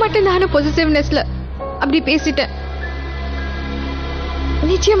எனக்கு மட்டும் நானும் பொசிட்டிவ்னஸ்ல அப்படி பேசிட்டேன்.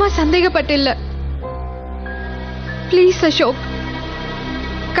 நிச்சயமா சந்தேகப்பட்டில்ல. ப்ளீஸ் அசோக்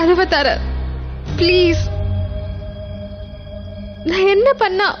கதவை தர ப்ளீஸ். நான் என்ன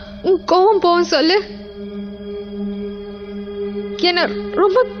பண்ணா உன் கோவம் போவும் சொல்லு. என்ன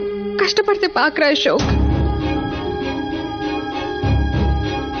ரொம்ப கஷ்டப்படுத்தி பாக்குற அசோக்.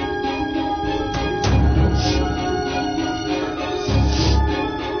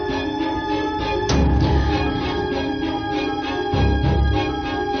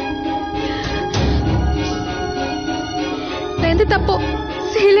 எந்த தப்போ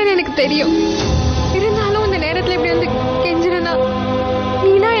செய்யலன்னு எனக்கு தெரியும். இருந்தாலும் இந்த நேரத்துல இப்படி வந்து கெஞ்சிரனா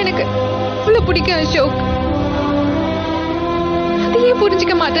நீனா எனக்கு இவ்வளவு பிடிக்கும் அசோக். அதையே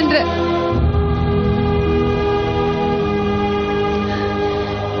புரிஞ்சுக்க மாட்டேன்ற.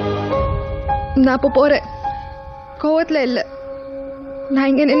 நான் அப்ப போறேன். கோவத்துல இல்ல. நான்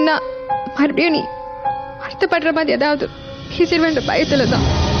இங்க நின்னா மறுபடியும் நீ வருத்தப்படுற மாதிரி ஏதாவது பேசிடுவேன்ற பயத்துலதான்.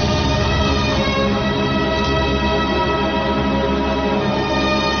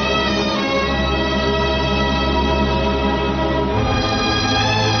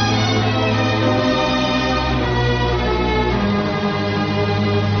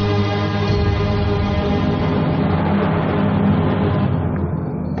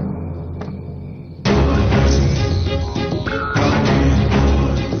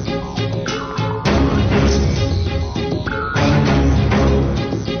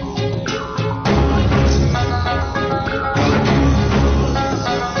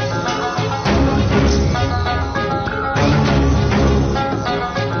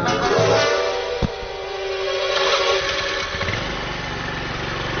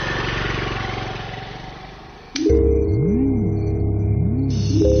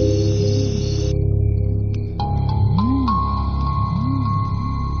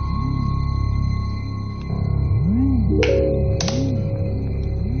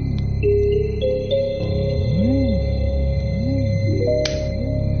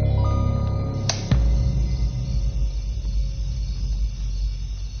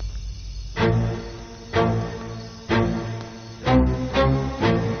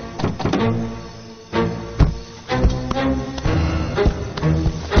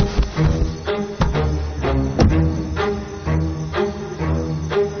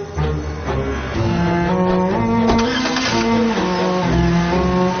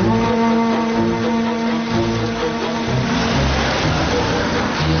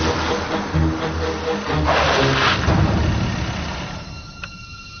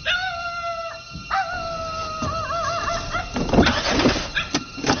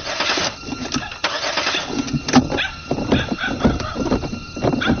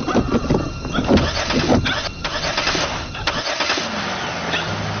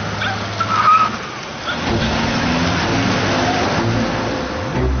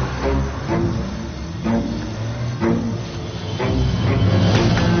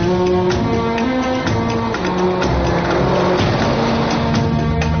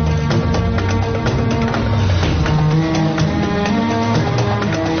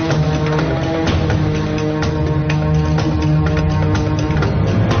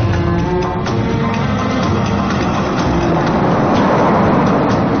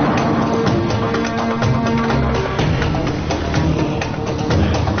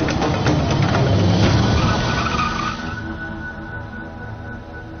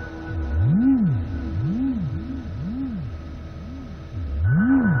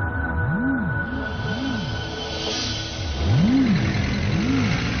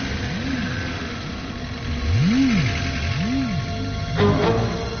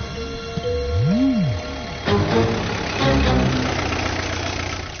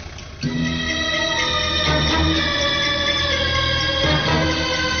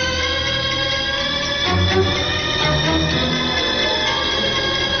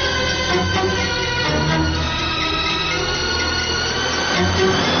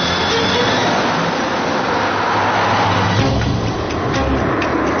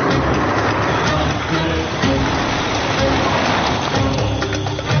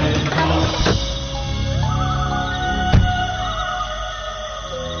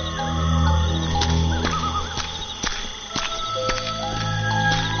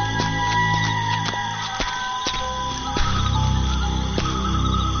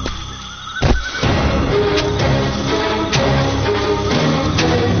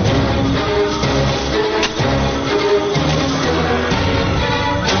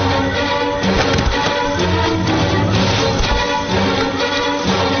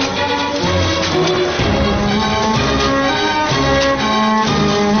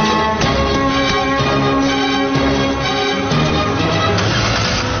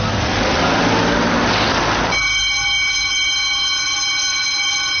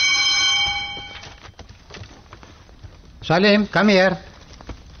 Salim, come here.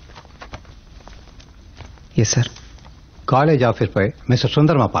 Yes, sir. College office போய் மிஸ்டர்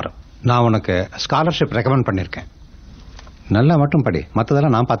சுந்தரமா பாரு. நான் உனக்கு ஸ்காலர்ஷிப் ரெக்கமெண்ட் பண்ணியிருக்கேன். நல்லா மட்டும் படி,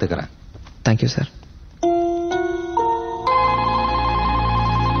 மற்றதெல்லாம் நான் பார்த்துக்கிறேன். Thank you sir.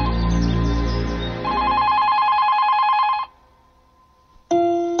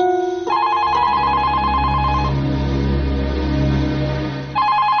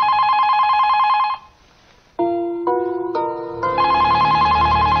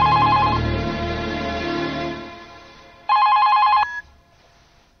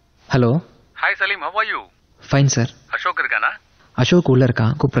 Hello. Hi Salim, how are you? Fine sir. Ashok இருக்கானா? அசோக் உள்ள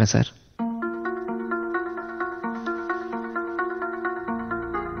இருக்கான், கூப்பிடுறேன் sir.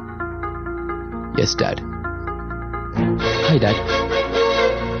 Yes, Dad. Hi, Dad.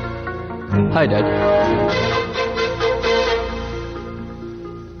 Hi, Dad.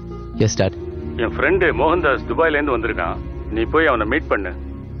 Yes, Dad. என் ஃப்ரெண்டு மோகன்தாஸ் துபாயிலேருந்து வந்திருக்கான். நீ போய் அவனை மீட் பண்ணு.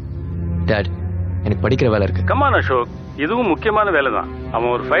 Dad, எனக்கு படிக்கிற வேலை இருக்கு. கமான் அசோக், இதுவும் முக்கியமான வேலை தான்.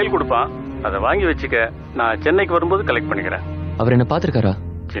 அவன் ஒரு ஃபைல் கொடுப்பான், அதை வாங்கி வச்சுக்க. நான் சென்னைக்கு வரும்போது கலெக்ட் பண்ணிக்கிறேன். அவர் என்ன பார்த்துருக்காரா?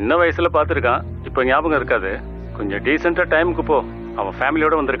 சின்ன வயசுல பார்த்துருக்கான், இப்போ ஞாபகம் இருக்காது. கொஞ்சம் டீசெண்டா டைமுக்கு போ. அவன்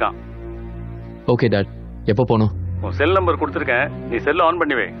ஃபேமிலியோட வந்திருக்கான். Okay dot. எப்போ போகணும்? உன் செல் நம்பர் கொடுத்துருக்கேன், நீ செல்ல ஆன்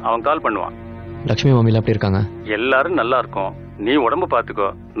பண்ணிவே, அவன் கால் பண்ணுவான். லக்ஷ்மி மம்மிலாம் எப்படி இருக்காங்க? எல்லாரும் நல்லா இருக்கும். நீ உடம்பு பார்த்துக்கோ.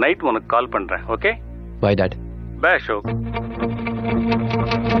 நைட் உனக்கு கால் பண்றேன். Okay, by dot. By Ashok.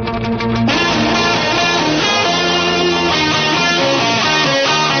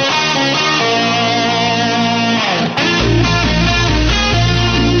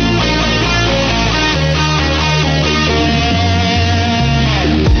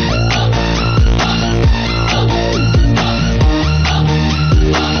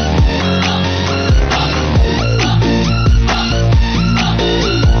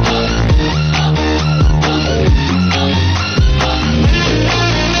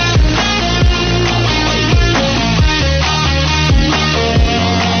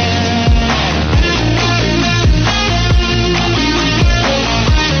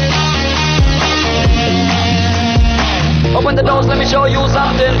 Open the doors, let me show you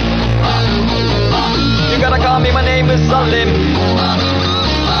something. You gotta call me, my name is Salim.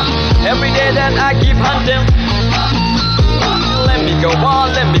 Every day then I keep hunting. Let me go on,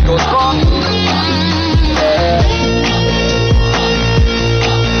 let me go strong.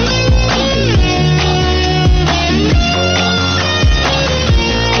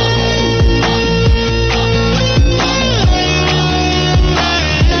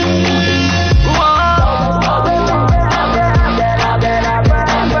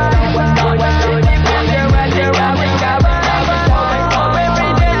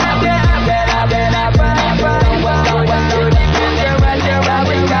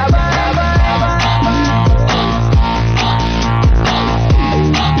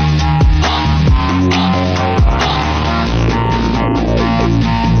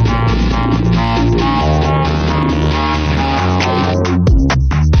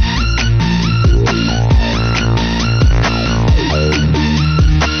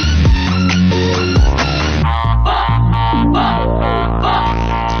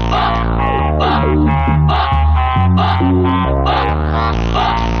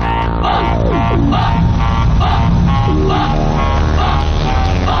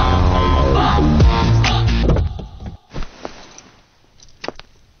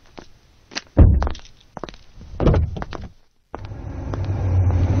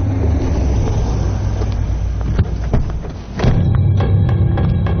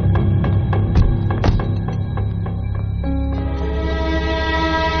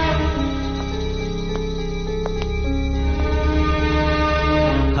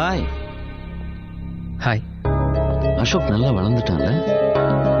 Hi. Ashok நல்லா வளர்ந்துட்டான்ல?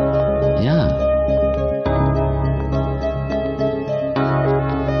 ஏன்?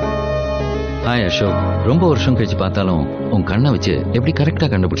 Hi Ashok, ரொம்ப வருஷம் கழிச்சு பார்த்தாலும் உன் கண்ணை வச்சு எப்படி கரெக்டா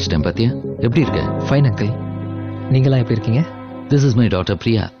கண்டுபிடிச்சிட்டேன் பாத்தியா? எப்படி இருக்க? Fine uncle. நீங்களா எப்படி இருக்கீங்க? This is my daughter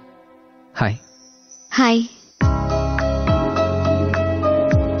Priya. Hi. Hi.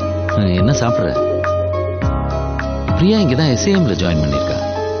 என்ன சாப்பிட்ற? பிரியா இங்கே தான் எஸ்ஏஎம்ல ஜாயின் பண்ணியிருக்கா.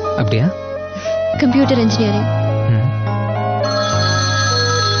 அப்படியா? Computer engineering.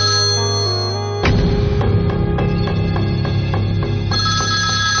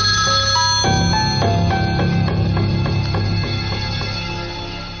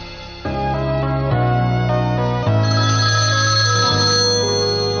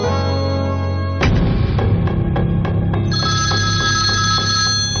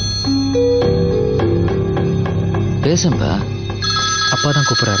 பேசம்பா. அப்பா தான்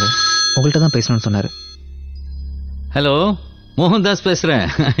கூப்பிடுறாரு, உங்கள்கிட்ட தான் பேசணும்னு சொன்னாரு. ஹலோ, மோகன்தாஸ் பேசுறேன்.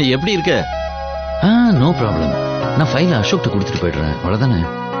 எப்படி இருக்க? No problem. நான் ஃபைலை அசோக்ட்ட கொடுத்துட்டு போயிடுறேன். அவ்வளோதானே?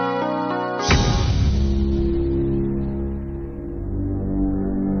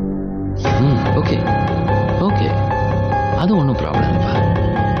 ஓகே ஓகே, அது ஒன்றும் ப்ராப்ளம் இல்லைப்பா.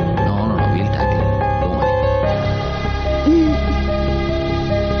 Wheel tackle.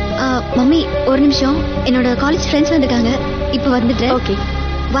 மம்மி ஒரு நிமிஷம், என்னோட காலேஜ் ஃப்ரெண்ட்ஸ் வந்துட்டாங்க, இப்போ வந்துட்டேன். Okay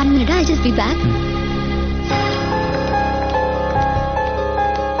 1 minute, I just be back.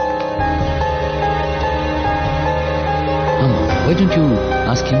 Why don't you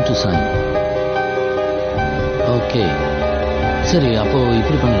ask him to sign? Okay. சரி, அப்போ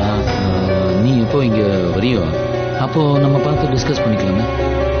இப்படி பண்ணலாம். நீ எப்போ இங்க வரியோ அப்போ நம்ம பார்த்து discuss பண்ணிக்கலாமே.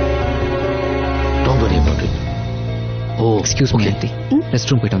 Don't worry about it. Oh, excuse me, auntie.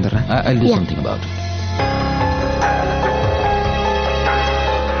 Rest room போயிட்டு வந்துடுறேன். I'll do something about it.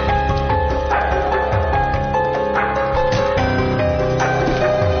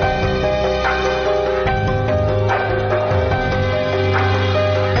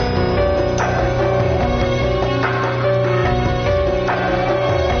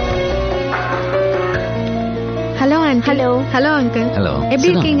 Hello aunty. Hello. Hello uncle. Hello. எப்படி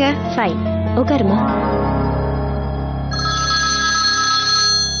இருக்கீங்க? ஃபைன். உட்காருமா.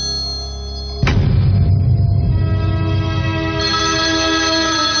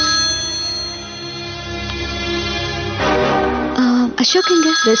 அசோக் எங்க?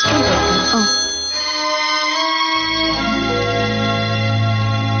 Rest room. ஓ.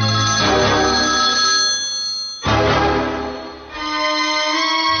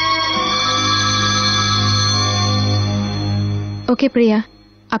 ஓகே பிரியா,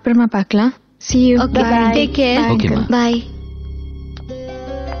 அப்புறமா பார்க்கலாம். See you. Okay, bye. Take care. Okay, ma. Bye.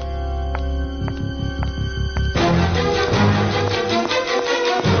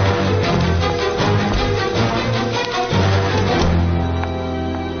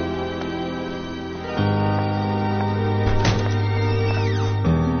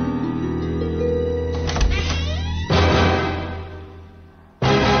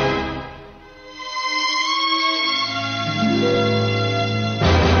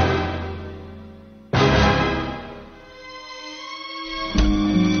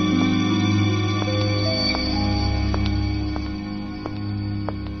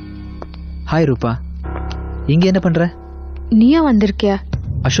 Hi ரூபா, இங்க என்ன பண்ற? நீயா வந்திருக்கியா?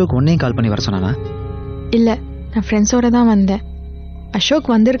 அசோக் உன்னையும் கால் பண்ணி வர சொன்னானா? இல்ல, நான் ஃப்ரெண்ட்ஸோட தான் வந்தேன்.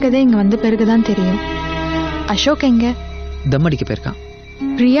 அசோக் வந்திருக்கதே இங்க வந்த பிறகுதான் தெரியும். அசோக் எங்க? தம் அடிக்க போயிருக்கான்.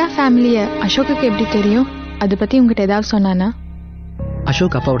 பிரியா ஃபேமிலிய அசோக்குக்கு எப்படி தெரியும்? அதை பத்தி உங்ககிட்ட ஏதாவது சொன்னானா?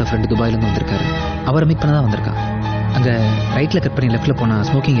 அசோக் அப்பாவோட ஃப்ரெண்டு துபாயில இருந்து வந்திருக்காரு. அவரை மீட் பண்ண தான் வந்திருக்கான். அங்க ரைட்ல கட் பண்ணி லெஃப்ட்ல போனா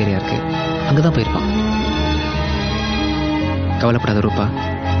ஸ்மோக்கிங் ஏரியா இருக்கு, அங்கதான் போயிருப்பான். கவலைப்படாத ரூபா,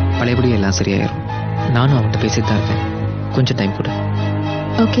 பழையபடியும் எல்லாம் சரியாயிரும். நானும் அவன்கிட்ட பேசிட்டு தான் இருக்கேன். கொஞ்சம் டைம் கொடு.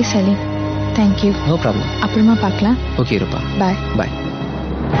 Okay Salim, thank you. No problem. அப்புறமா பார்க்கலாம். ஓகே ரூபா, பாய். பாய்.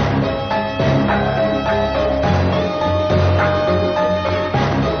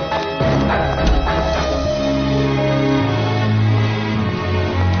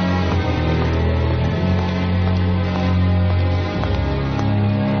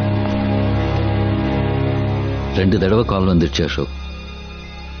 ரெண்டு தடவை கால் வந்துருச்சு அசோக்.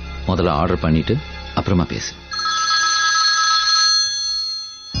 முதல்ல ஆர்டர் பண்ணிட்டு அப்புறமா பேசு.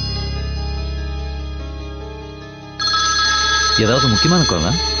 ஏதாவது முக்கியமான கால்?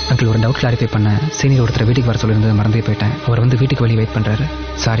 அங்கிள், ஒரு டவுட் கிளாரிஃபை பண்ண. சீனியர் ஒருத்தர் வீட்டுக்கு வர சொல்லியிருந்தது மறந்தே போயிட்டேன். அவர் வந்து வீட்டுக்கு வெளியே வெயிட் பண்றாரு.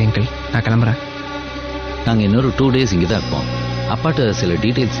 சாரி அங்கிள், நான் கிளம்புறேன். நாங்கள் இன்னொரு 2 days இங்கே தான் இருப்போம். அப்பாட்ட சில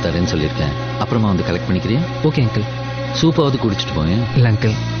டீட்டெயில்ஸ் தரேன்னு சொல்லியிருக்கேன். அப்புறமா வந்து கலெக்ட் பண்ணிக்கிறேன். Okay uncle. சூப்பாவது குடிச்சிட்டு போயேன். இல்லை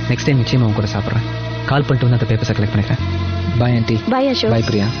அங்கிள், நெக்ஸ்ட் டைம் நிச்சயமா அவங்க கூட சாப்பிட்றேன். கால் பண்ணிட்டு வந்து அந்த பேப்பர்ஸை கலெக்ட் பண்ணிக்கிறேன். Bye aunty. Bye Ashok. Bye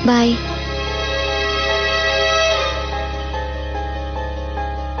Priya. Bye.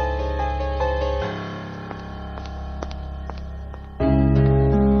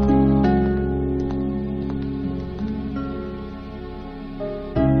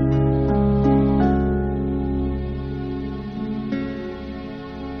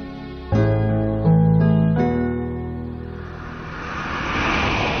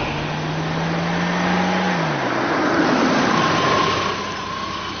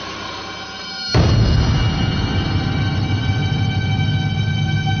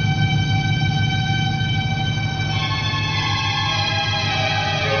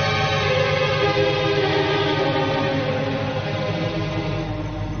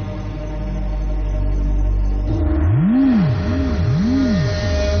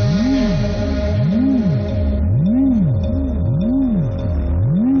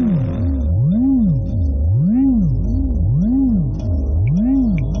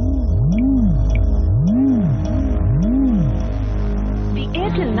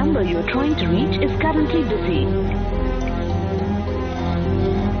 Airtel number you are trying to reach is currently busy.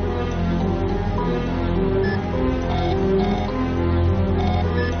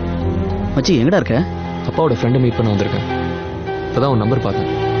 மச்சி எங்கடா இருக்க? அப்பாவோட ஃப்ரெண்டை மீட் பண்ண வந்திருக்கேன். இப்போதான் உன் நம்பர் பார்த்தேன்.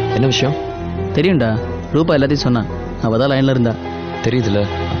 என்ன விஷயம்? தெரியும்டா, ரூபா எல்லாத்தையும் சொன்னான். அவள் தான் லைனில் இருந்தா. தெரியுதுல்ல,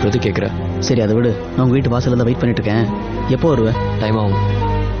 அப்புறம் எது கேட்குற? சரி அதை விடு, நான் உங்கள் வீட்டு வாசலில் தான் வெயிட் பண்ணிட்டு இருக்கேன். எப்போ வருவேன்? டைம் ஆகும்,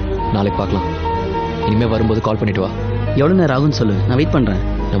 நாளைக்கு பார்க்கலாம். இனிமேல் வரும்போது கால் பண்ணிட்டு வா. எவ்வளோ நேரம் ஆகும்னு சொல்லு, நான் வெயிட் பண்ணுறேன்.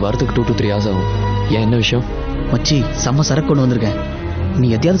 நான் வரதுக்கு 2 to 3 hours ஆகும். ஏன், என்ன விஷயம்? மச்சி செம்ம சரக்கு கொண்டு வந்திருக்கேன். நீ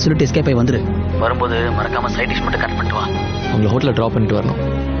எதையாவது சொல்லிட்டு எஸ்கேப் ஆகி வந்துரு. வரும்போது மறக்காமல் சைட் டிஷ் மட்டும் கட் பண்ணிட்டு வா. உங்களை ஹோட்டலில் ட்ராப் பண்ணிட்டு வரணும்.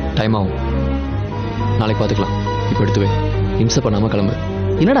 டைம் ஆகும், நாளைக்கு பார்த்துக்கலாம். இப்போ எடுத்து வை, இம்சை பண்ணாமல் கிளம்பு.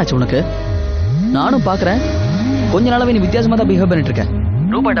 என்னடாச்சு உனக்கு? நானும் பார்க்குறேன், கொஞ்ச நாளாவே நீ வித்தியாசமாக தான் பிஹேவ் பண்ணிட்டு இருக்கேன்.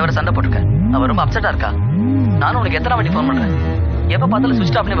 ரூபாய்ட்ட வர சண்டை போட்டிருக்கேன், அவள் ரொம்ப அப்செட்டாக இருக்கா. நானும் உனக்கு எத்தனை வாட்டி ஃபோன் பண்ணுறேன், எப்போ பார்த்தாலும்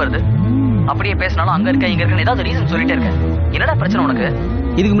சுவிட்ச் ஆஃப்னே வருது. அப்படியே பேசினாலும் அங்கே இருக்க இங்கே இருக்கேன்னு ஏதாவது ரீசன் சொல்லிட்டே இருக்கேன். என்னடா பிரச்சனை உனக்கு?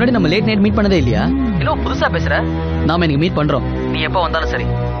 இதுக்கு முன்னாடி நம்ம லேட் நைட் மீட் பண்ணதே இல்லையா? இன்னும் புதுசாக பேசுகிற. நாம இன்னைக்கு மீட் பண்ணுறோம், நீ எப்போ வந்தாலும் சரி.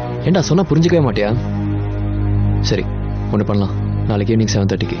 ஏண்டா சொன்னால் புரிஞ்சிக்கவே மாட்டியா? சரி, ஒன்று பண்ணலாம். நாளைக்கு ஈவினிங்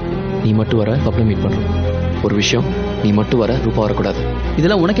 7:30க்கு நீ மட்டும் வர, பப்ல மீட் பண்ணுறோம். ஒரு விஷயம், நீ மட்டும் வர, ரூபா வரக்கூடாது.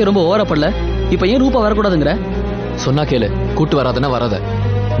 இதெல்லாம் உனக்கே ரொம்ப ஓவரா படல. இப்போ ஏன் ரூபா வரக்கூடாதுங்கிற? சொன்னா கேளு, கூட்டு வராதுன்னா வராத.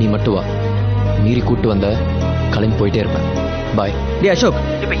 நீ மட்டும் வா, மீறி கூட்டு வந்த கிளம்பி போயிட்டே இருப்பேன். பாய். டே அசோக்,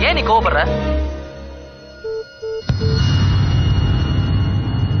 இப்போ ஏன் நீ கோவப்படுற?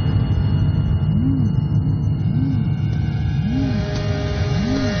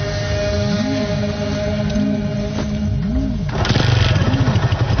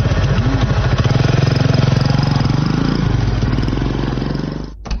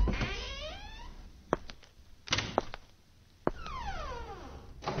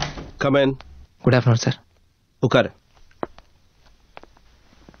 Come in. Good afternoon sir. உட்காரு.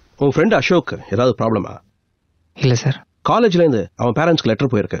 உன் ஃப்ரெண்ட் அசோக் ஏதாவது ப்ராப்ளமா? இல்லை சார். காலேஜ்லேருந்து அவன் பேரண்ட்ஸ்க்கு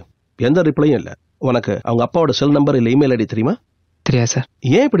லெட்டர் போயிருக்கு, எந்த ரிப்ளையும் இல்லை. உனக்கு அவங்க அப்பாவோட செல் நம்பர் இல்லை இமெயில் ஐடி தெரியுமா? தெரியாது சார்.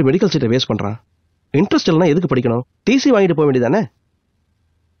 ஏன் இப்படி மெடிக்கல் சீட்டை வேஸ்ட் பண்ணுறான்? இன்ட்ரெஸ்ட் இல்லைனா எதுக்கு படிக்கணும்? டிசி வாங்கிட்டு போக வேண்டியதானே?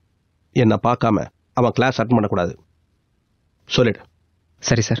 என்னை பார்க்காம அவன் கிளாஸ் அட்டன் பண்ணக்கூடாது, சொல்லிடு.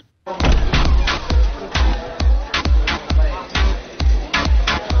 சரி சார்.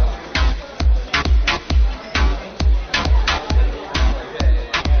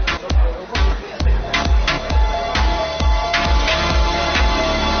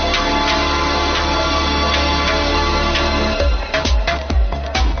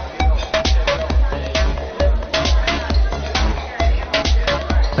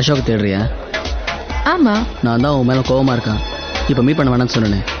 அசோக் தேடுறியா? ஆமா. நான் தான் உன் மேல கோவமா இருக்கான். இப்போ மீட் பண்ண வேணாம்னு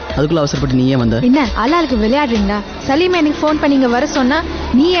சொன்னேன், அதுக்குள்ள அவசரப்பட்டு நீ ஏன் வந்த? என்ன ஆளாளுக்கு விளையாடுறீங்களா? சலீம் எனக்கு ஃபோன் பண்ணி இங்க வர சொன்னா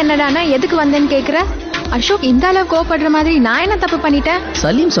நீ என்னடானா எதுக்கு வந்தேன்னு கேக்குற? அசோக் இந்த அளவு கோவப்படுற மாதிரி நான் என்ன தப்பு பண்ணிட்டேன்?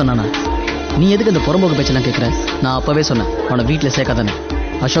 சலீம் சொன்னானா? நீ எதுக்கு இந்த புறம்போக்கு பேச்செல்லாம் கேட்குற? நான் அப்பவே சொன்னேன் அவனை வீட்டில் சேர்க்காதானே.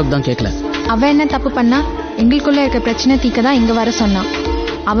 அசோக் தான் கேட்கல. அவன் என்ன தப்பு பண்ணா? எங்களுக்குள்ள இருக்க பிரச்சனை தீக்க தான் இங்க வர சொன்னான்.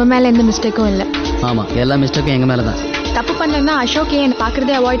 அவன் மேல எந்த மிஸ்டேக்கும் இல்லை. ஆமா, எல்லா மிஸ்டேக்கும் எங்க மேல தான். தப்பு பண்ணா அசோக் ஏன்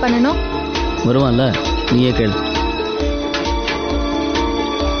பாக்குறதே அவாய்ட் பண்ணணும்? வருவான்ல, நீயே கேளு.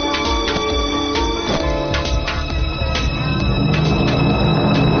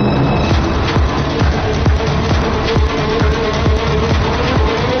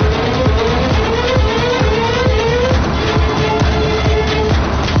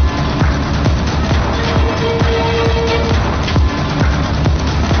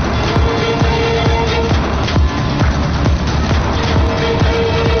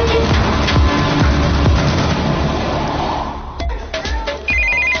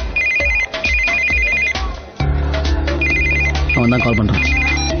 அவன் தான் கால் பண்ணுறான்.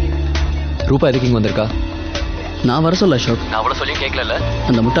 ரூபா எதுக்கு இங்கே வந்திருக்கா? நான் வர சொல்ல அசோக். நான் அவ்வளோ சொல்லியும் கேட்கல.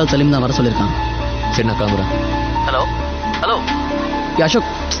 அந்த முட்டாள் சலீம் தான் வர சொல்லியிருக்கான். சரி, நான் கிளம்புறேன். Hello hello Ashok.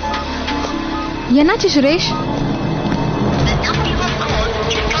 என்னாச்சு சுரேஷ்?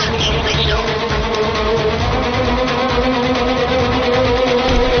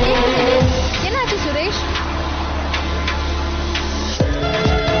 என்னாச்சு Suresh?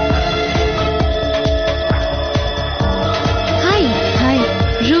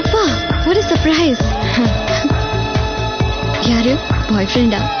 Rupa, what a surprise. யாரு? பாய்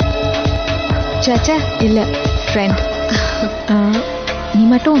ஃப்ரெண்டா? சாச்சா இல்ல, ஃப்ரெண்ட். நீ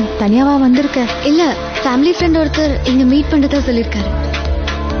மட்டும் தனியாவா வந்திருக்க? இல்ல, ஃபேமிலி ஃப்ரெண்ட் ஒருத்தர் இங்க மீட் பண்றதா சொல்லிருக்காரு.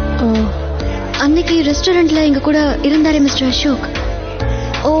 ஓ, அன்னைக்கு ரெஸ்டாரண்ட்ல எங்க கூட இருந்தாரே மிஸ்டர் அசோக்.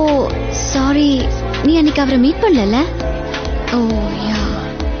 ஓ சாரி, நீ அன்னைக்கு அவரை மீட் பண்ணல? ஓ யா.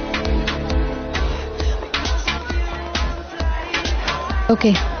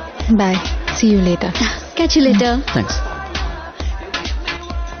 Okay, bye. See you later. Catch you later. Thanks.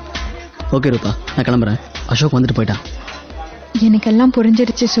 Okay ரூபா, நான் கிளம்புறேன். அசோக் வந்துட்டு போயிட்டான். எனக்கெல்லாம்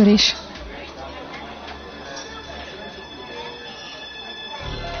புரிஞ்சிடுச்சு சுரேஷ்.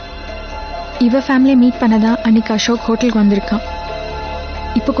 இவ ஃபேமிலியை மீட் பண்ணதான் அன்னைக்கு அசோக் ஹோட்டலுக்கு வந்திருக்கான்.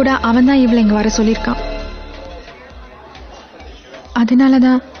 இப்போ கூட அவன் தான் இவளை இங்கே வர சொல்லியிருக்கான். அதனால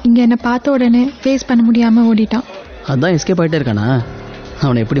தான் இங்கே என்னை பார்த்த உடனே ஃபேஸ் பண்ண முடியாமல் ஓடிட்டான். அதான் எஸ்கேப் ஆகிட்டே இருக்கானா?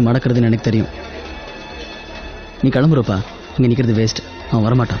 அவனை எப்படி மடக்கிறதுன்னு எனக்கு தெரியும். நீ கிளம்புறப்பா, இங்கே நிற்கிறது வேஸ்ட். அவன்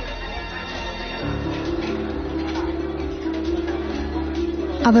வரமாட்டான்.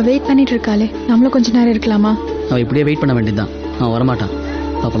 அவள் வெயிட் பண்ணிட்டு இருக்காளே, நம்மளும் கொஞ்ச நேரம் இருக்கலாமா? அவன் இப்படியே வெயிட் பண்ண வேண்டியதுதான். அவன் வரமாட்டான்.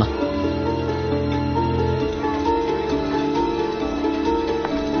 பார்க்கலாம்.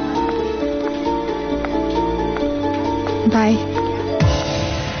 பாய்.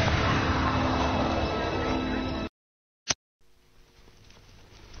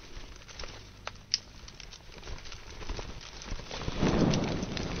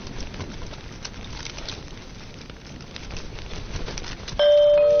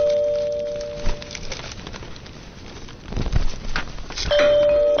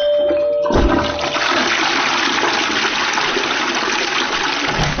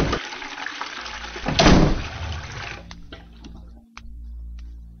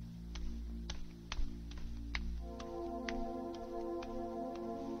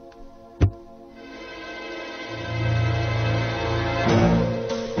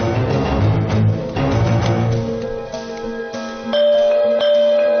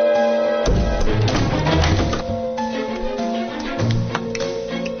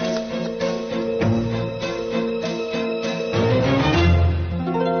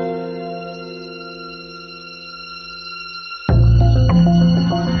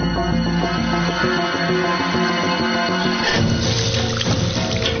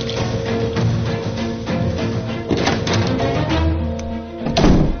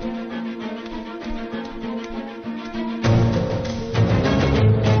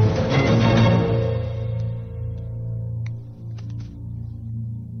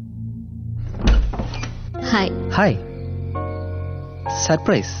 ஹாய்.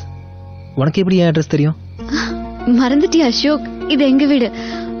 சர்ப்ரைஸ். உனக்கு எப்படி என் அட்ரஸ் தெரியும்? மறந்துட்டியா அசோக்? இது எங்க வீடு.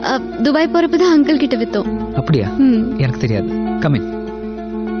 துபாய் போறப்பதான் அங்கிள் கிட்ட வித்தோம். அப்படியா? எனக்கு தெரியாது. Come in.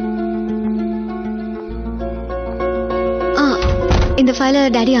 இந்த ஃபைலை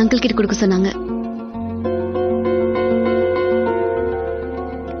டாடி அங்கிள் கிட்ட கொடுக்க சொன்னாங்க.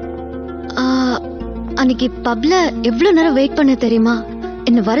 அன்னைக்கு பப்ல எவ்வளவு நேரம் வெயிட் பண்ண தெரியுமா?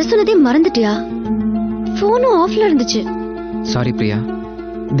 என்ன வர சொன்னதே மறந்துட்டியா? போனும் ஆஃப்ல இருந்துச்சு. சாரி பிரியா,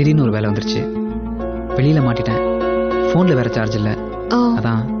 திடீர்னு ஒரு வேலை வந்துருச்சு. வெளியில மாட்டிட்டேன். போன்ல வேற சார்ஜ் இல்ல.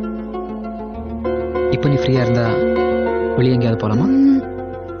 அதான். இப்போ நீ ஃப்ரீயா இருந்தா வெளியே எங்கேயாவது போலாமா?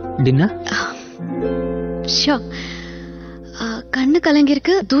 டின்னர்? ஷோ. கண்ணு கலங்கி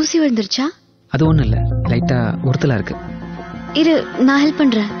இருக்கு. தூசி விழுந்துருச்சா? அது ஒண்ணும் இல்ல, லைட்டா உறுத்தலா இருக்கு. இரு, நான் ஹெல்ப்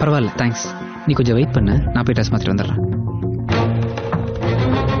பண்றேன். பரவாயில்ல, தேங்க்ஸ். நீ கொஞ்சம் வெயிட் பண்ணு, நான் போய் ட்ரெஸ் மாத்திட்டு வந்துடுறேன்.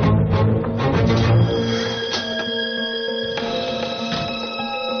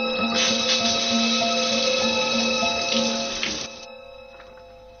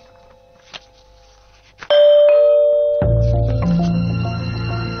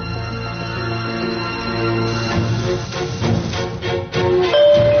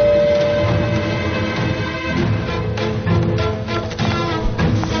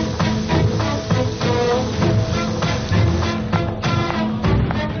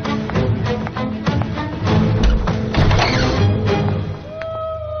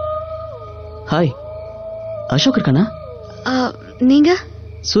 ஹாய், அசோக் இருக்கானா? நீங்க?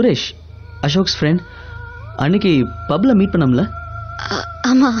 சுரேஷ், அசோக்ஸ் ஃப்ரெண்ட். அன்னைக்கு பப்ல மீட் பண்ணோம்ல?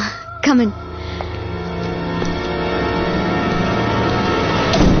 ஆமா, கமன்.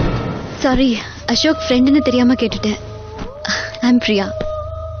 சாரி, அசோக் ஃப்ரெண்டுன்னு தெரியாம கேட்டுட்டேன். I'm Priya.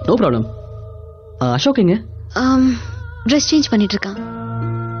 No problem. Ashok எங்க? ட்ரெஸ் சேஞ்ச் பண்ணிட்டு இருக்கான்.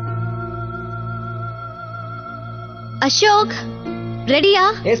 அசோக் ரெடியா?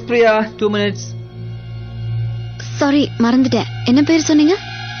 S Priya, 2 minutes. சாரி, மறந்துட்டேன். என்ன பேர் சொன்னீங்க?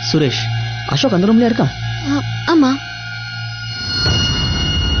 சுரேஷ். அசோக் அந்த ரூம்ல இருக்கா? ஆமா.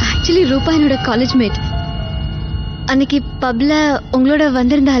 ஆக்சுவலி ரூபா என்னோட காலேஜ் மேட். அன்னைக்கு பப்ல உங்களோட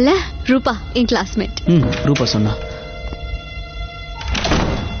வந்திருந்தால ரூபா, என் கிளாஸ்மேட். ரூபா சொன்னா.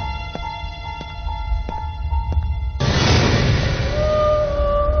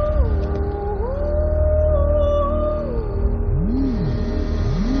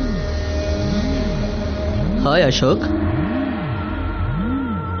 ஹாய் அசோக்.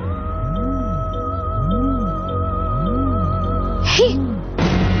 ஹே,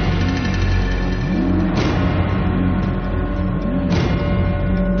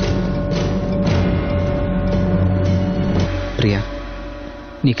 பிரியா,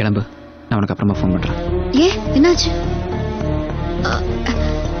 நீ கிளம்பு, நான் உனக்கு அப்புறமா ஃபோன் பண்றேன். என்னாச்சு?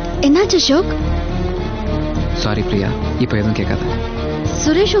 என்னாச்சு அசோக்? சாரி பிரியா, இப்போ எதுவும் கேட்காத.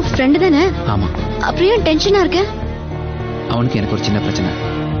 சுரேஷ் உன் ஃப்ரெண்டு தானே? ஆமா. அப்படியே டென்ஷனா இருக்க? அவனுக்கு எனக்கு ஒரு சின்ன பிரச்சனை,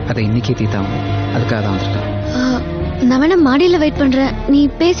 அதை இன்னைக்கே தீர்த்தாகும். அதுக்காக தான் வந்திருக்கேன். நான் வேணா மாடியில வெயிட் பண்றேன், நீ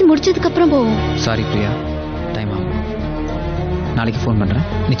பேசி முடிச்சதுக்கு அப்புறம் போவோம். சாரி பிரியா, டைம் ஆகும். நாளைக்கு ஃபோன் பண்றேன்,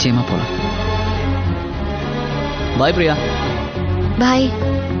 நிச்சயமா போலாம். பாய் பிரியா. பாய்.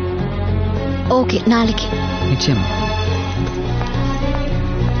 ஓகே, நாளைக்கு நிச்சயமா.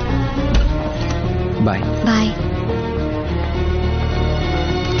 பாய். பாய்.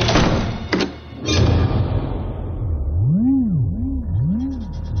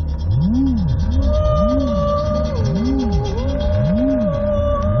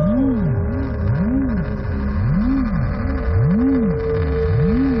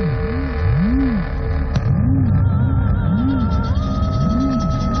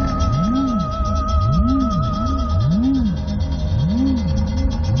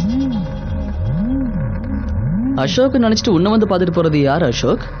 அசோக் நினைச்சிட்டு உன்னை வந்து பார்த்துட்டு போறது யார்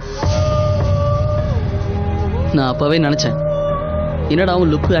அசோக்? நான் அப்பவே நினைச்சேன், என்னடா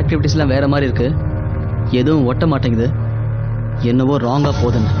அவன் லுக் ஆக்டிவிட்டிஸ்லாம் வேற மாதிரி இருக்கு, எதுவும் ஒட்ட மாட்டேங்குது, என்னவோ ராங்கா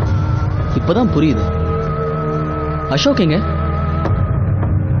போதுன்னு. இப்பதான் புரியுது. அசோக் எங்க?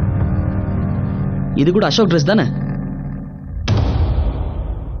 இது கூட அசோக் ட்ரெஸ் தானே?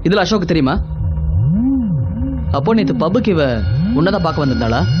 இதுல அசோக் தெரியுமா? அப்போ நேத்து பப்புக்கு இவ உன்னதான் பார்க்க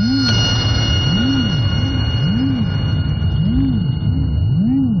வந்திருந்தாளா?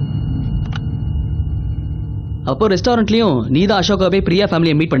 அப்போ ரெஸ்டாரண்ட்லயும் நீ தான் அசோகாவே பிரியா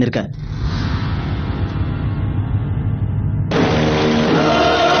ஃபேமிலியை மீட் பண்ணிருக்க.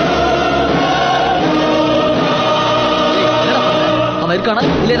 அவன் இருக்கானா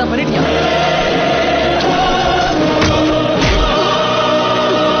இல்ல ஏதாவது பண்ணிட்டியா?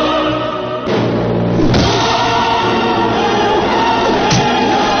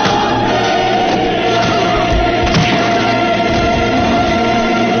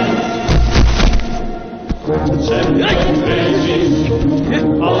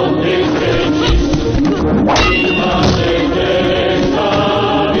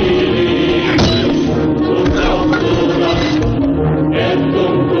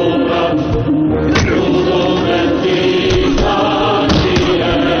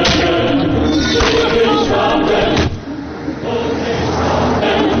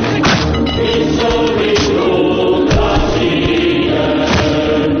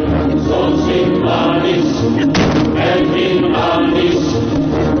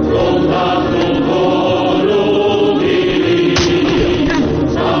 Roll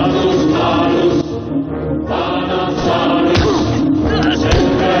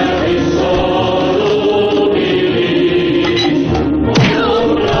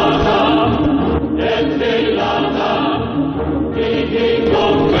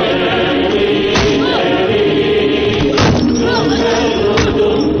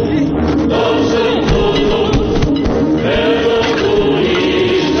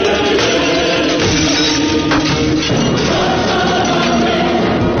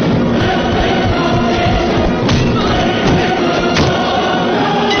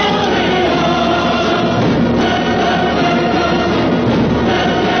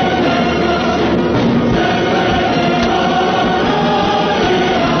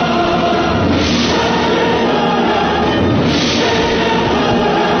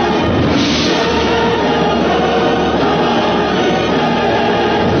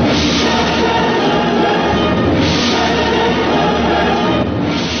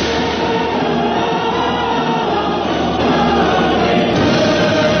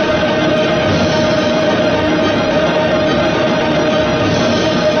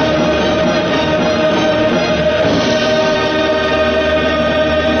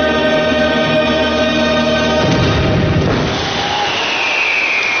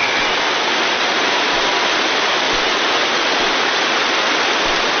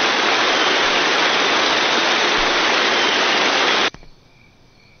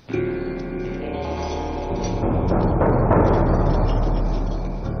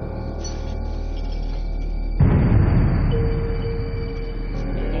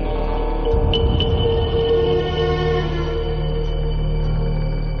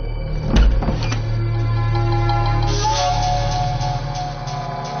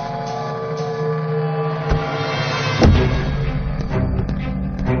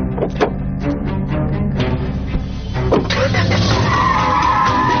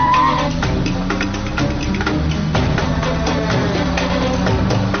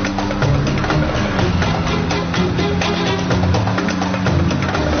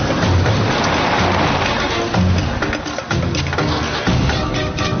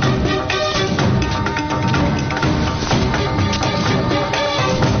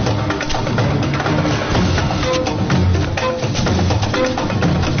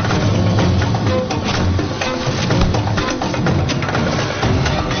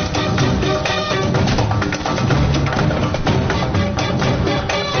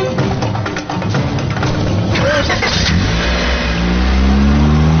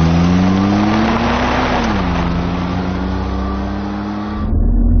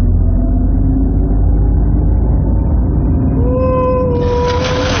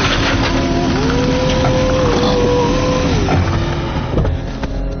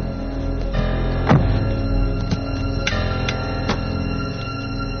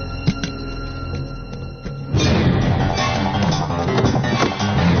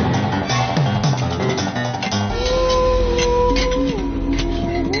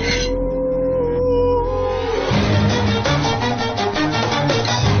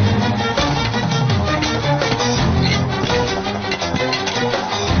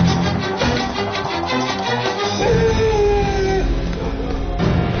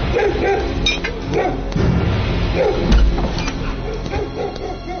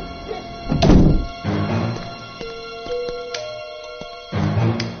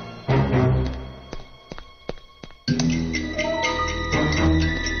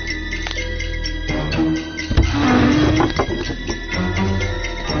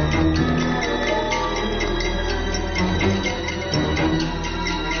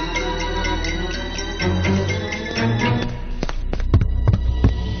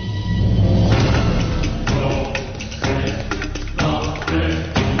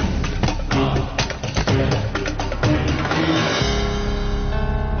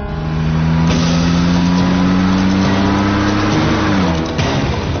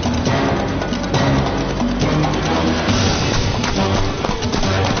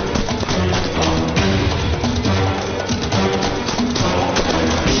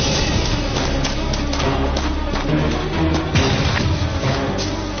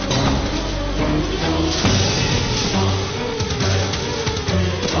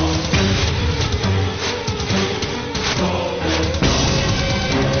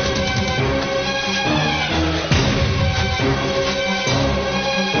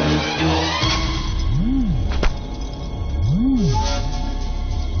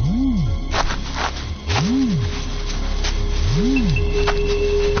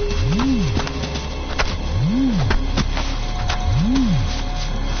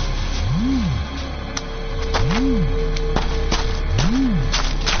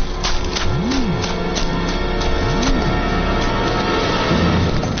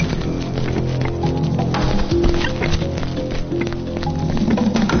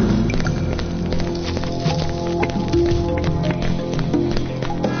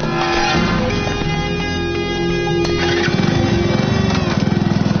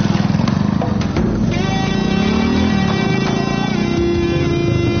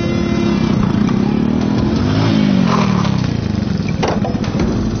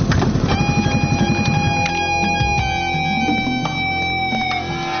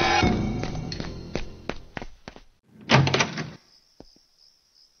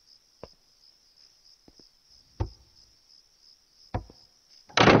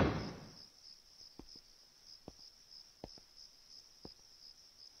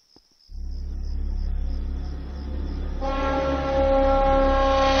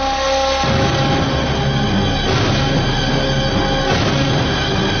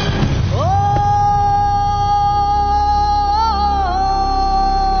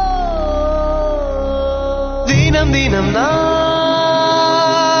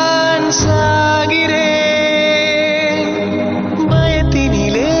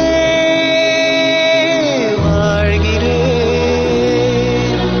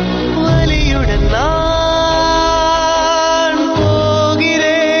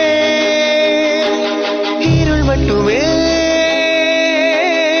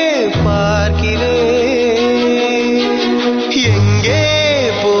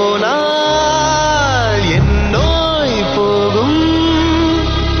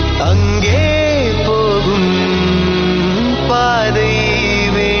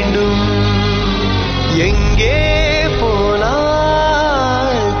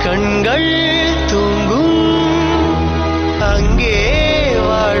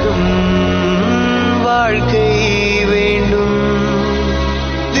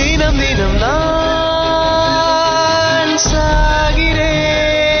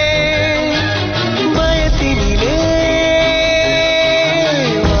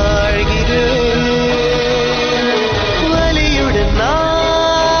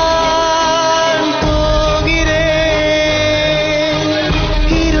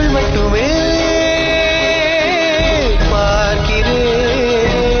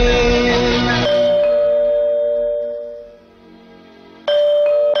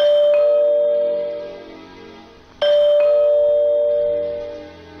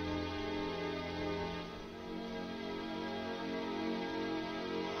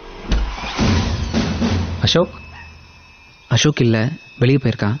அசோக்? அசோக் இல்லை, வெளியே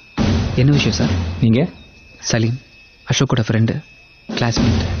போயிருக்கான். என்ன விஷயம் சார்? நீங்கள்? Salim, அசோக்கோட friend,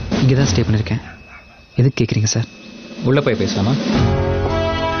 classmate. இங்கே தான் ஸ்டே பண்ணியிருக்கேன். எதுக்கு கேட்குறீங்க சார்? உள்ளே போய் பேசலாமா?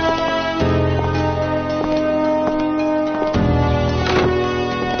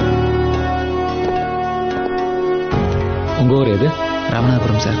 உங்கள் ஊர் எது?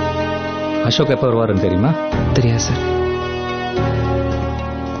 ராமநாதபுரம் சார். அசோக் எப்போ வருவாருன்னு தெரியுமா? தெரியாது சார்.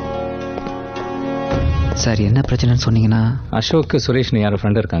 சார் என்ன பிரச்சனைன்னு சொன்னீங்கன்னா? அசோக்கு சுரேஷ்னு யாரும்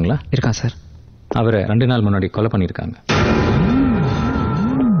ஃப்ரெண்டு இருக்காங்களா? இருக்கான் சார். அவரை 2 நாள் முன்னாடி கொலை பண்ணியிருக்காங்க.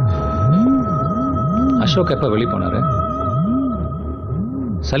 அசோக் எப்போ வெளியே போனாரு?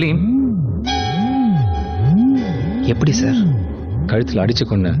 சலீம்? எப்படி சார்? கழுத்தில் அடிச்சு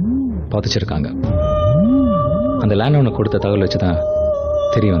கொண்டு புதைச்சிருக்காங்க. அந்த லேண்ட் ஓனர் கொடுத்த தகவல் வச்சு தான்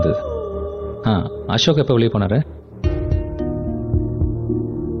தெரிய வந்தது. அசோக் எப்போ வெளியே போனாரு?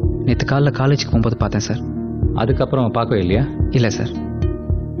 நேற்று காலைல காலேஜுக்கு போகும்போது பார்த்தேன் சார். அதுக்கப்புறம் பார்க்கவே இல்லையா? இல்லை சார்.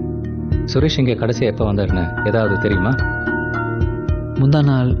 சுரேஷ் இங்கே கடைசியாக எப்போ வந்தாருன்னு ஏதாவது தெரியுமா? முந்தா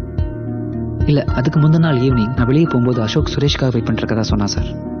நாள் இல்லை, அதுக்கு முந்தின நாள் ஈவினிங் நான் வெளியே போகும்போது அசோக் சுரேஷ்காக வெயிட் பண்ணிருக்கதா சொன்னான் சார்.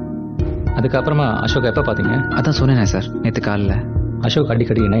 அதுக்கப்புறமா அசோக் எப்போ பார்த்தீங்க? அதான் சொன்னேனே சார், நேற்று காலைல. அசோக்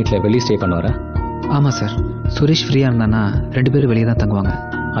அடிக்கடி நைட்டில் வெளியே ஸ்டே பண்ணுவாரா? ஆமாம் சார். சுரேஷ் ஃப்ரீயாக இருந்தானா 2 பேரும் வெளியே தான் தங்குவாங்க.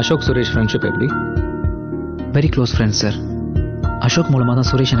 அசோக் சுரேஷ் ஃப்ரெண்ட்ஷிப் எப்படி? Very close friends sir. Ashok மூலமாக தான்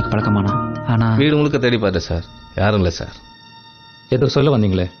சுரேஷ் எனக்கு பழக்கமானா. ஆனால் வீடு முழுக்க தேடி பார்த்தேன் சார், யாரும் இல்லை சார். ஏதோ சொல்ல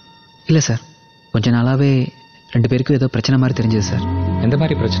வந்தீங்களே? இல்லை சார், கொஞ்ச நாளாகவே 2 பேருக்கும் ஏதோ பிரச்சனை மாதிரி தெரிஞ்சது சார். எந்த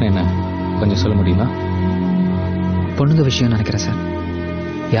மாதிரி பிரச்சனை, என்ன கொஞ்சம் சொல்ல முடியுமா? பொண்ணுங்க விஷயம் நினைக்கிறேன் சார்.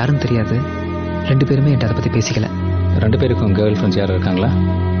 யாரும் தெரியாது, 2 பேருமே என்கிட்ட அதை பற்றி பேசிக்கல. 2 பேருக்கும் கேர்ள் ஃப்ரெண்ட்ஸ் யாரும் இருக்காங்களா?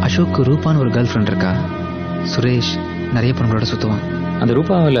 அசோக்கு ரூபான்னு ஒரு கேர்ள் ஃப்ரெண்ட் இருக்கா. சுரேஷ் நிறைய பொண்ணுங்களோட சுற்றுவான். அந்த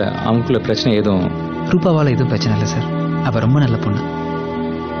ரூபாவில் அவங்களுக்குள்ள பிரச்சனை எதுவும்? ரூபாவால் எதுவும் பிரச்சனை இல்லை சார். அவள் ரொம்ப நல்ல பொண்ணு.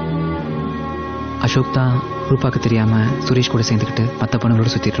 அசோக் தான் ரூபாவுக்கு தெரியாமல் சுரேஷ் கூட சேர்ந்துக்கிட்டு மற்ற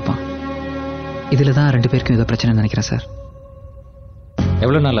பொண்ணுங்களோட சுற்றிட்டு இருப்பான். இதில் தான் 2 பேருக்கும் ஏதோ பிரச்சனை நினைக்கிறேன் சார்.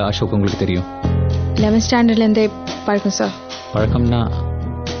 எவ்வளோ நாள் அசோக் உங்களுக்கு தெரியும்? 11th ஸ்டாண்டர்ட்லேருந்தே பழக்கம் சார். பழக்கம்னா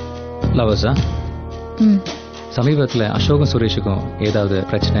லவர்ஸா? சமீபத்தில் அசோக்கும் சுரேஷுக்கும் ஏதாவது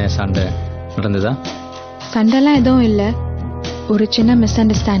பிரச்சனை, சண்டை நடந்ததா? சண்டைலாம் எதுவும் இல்லை, ஒரு சின்ன மிஸ்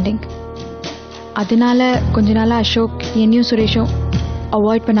அண்டர்ஸ்டாண்டிங். அதனால கொஞ்ச நாளாக அசோக் என்னையும் சுரேஷும்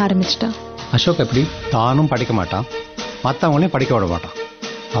அவாய்ட் பண்ண ஆரம்பிச்சிட்டான். அசோக் எப்படி? தானும் படிக்க மாட்டான், மற்றவங்களையும் படிக்க விட மாட்டான்.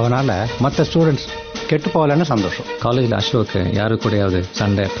 அவனால் மற்ற ஸ்டூடெண்ட்ஸ் கெட்டு போகலன்னு சந்தோஷம். காலேஜில் அசோக் யாரு கூடயாவது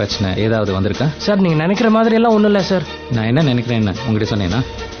சண்டை பிரச்சனை ஏதாவது வந்திருக்கா? சார் நீங்கள் நினைக்கிற மாதிரி எல்லாம் ஒன்றும் இல்லை சார். நான் என்ன நினைக்கிறேன், என்ன உங்ககிட்ட சொன்னேன்னா?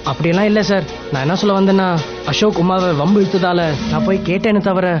 அப்படியெல்லாம் இல்லை சார். நான் என்ன சொல்ல வந்தேன்னா, அசோக் உமாவை வம்பு இழுத்ததால நான் போய் கேட்டேன்னு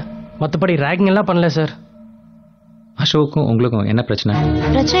தவிர மற்றபடி ரேகிங் எல்லாம் பண்ணல சார். அசோக்கும் உங்களுக்கும் என்ன பிரச்சனை?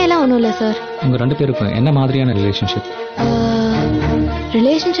 பிரச்சனை எல்லாம் ஒன்றும் இல்லை சார். உங்க 2 பேருக்கும் என்ன மாதிரியான ரிலேஷன்ஷிப்?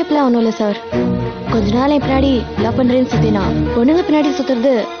 ரிலேஷன்ஷிப்லாம் ஒன்றும் இல்லை சார். கொஞ்ச நாள் பின்னாடி லவ் பண்ணுறேன்னு சுற்றினா பொண்ணுங்க பின்னாடி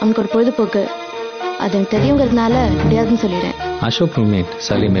சுற்றுறது அவனுக்கு ஒரு பொழுதுபோக்கு. அது எனக்கு தெரியுங்கிறதுனால முடியாதுன்னு சொல்லிடுறேன். அசோக் ரூம்மேட்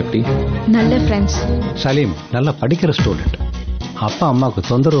சலீம் எப்படி? நல்ல ஃப்ரெண்ட்ஸ். சலீம் நல்லா படிக்கிற ஸ்டூடெண்ட். அப்பா அம்மாவுக்கு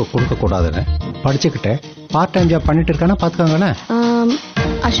தொந்தரவு கொடுக்கக்கூடாதுன்னு படிச்சுக்கிட்டே பார்ட் டைம் ஜாப் பண்ணிட்டு இருக்கானா பார்த்துக்காங்கண்ணே.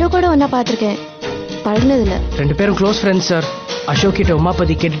 அசோக்கோட ஒன்றா பார்த்துருக்கேன், பழகினதில்ல. 2 பேரும் க்ளோஸ் ஃப்ரெண்ட்ஸ் சார். அசோக் கிட்ட உமா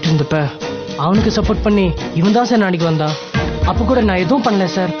பற்றி கேட்டுட்டு இருந்தப்ப அவனுக்கு சப்போர்ட் பண்ணி இவன் தான் சார் நாளைக்கு வந்தான். அப்போ கூட நான் எதுவும் பண்ணல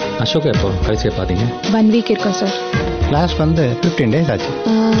சார். அசோக் எப்போ கடைசியாக பார்த்தீங்க? 1 வீக் இருக்கும் சார். கிளாஸ் வந்து 15 days ஆச்சு.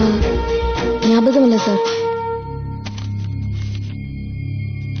 ஞாபகம் இல்லை சார்.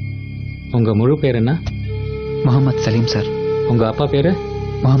 உங்க முழு பேர் என்ன? முகமது சலீம் சார். உங்க அப்பா பேரு?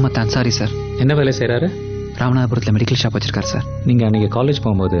 முகமது அன்சாரி சார். என்ன வேலை செய்யறாரு? ராமநாதபுரத்தில் மெடிக்கல் ஷாப் வச்சிருக்காரு சார். நீங்க அன்னைக்கு காலேஜ்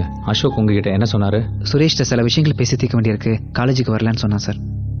போகும்போது அசோக் உங்ககிட்ட என்ன சொன்னாரு? சுரேஷ்ட சில விஷயங்களை பேசி தீர்க்க வேண்டியிருக்கு, காலேஜுக்கு வரலன்னு சொன்னான் சார்.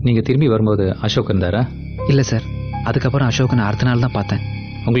 நீங்க திரும்பி வரும்போது அசோக் இருந்தாரா? இல்லை சார், அதுக்கப்புறம் அசோக் நான் அடுத்த நாள் தான் பார்த்தேன்.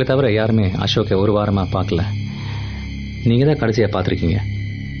 உங்களை தவிர யாருமே அசோக்கை 1 வாரமா பார்க்கல. நீங்க தான் கடைசியா பார்த்துருக்கீங்க.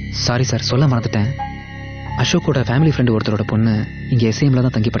 சாரி சார், சொல்ல மறந்துட்டேன். அசோக்கோட ஃபேமிலி ஃப்ரெண்டு ஒருத்தரோட பொண்ணு இங்கே எஸ்ஐஎம்ல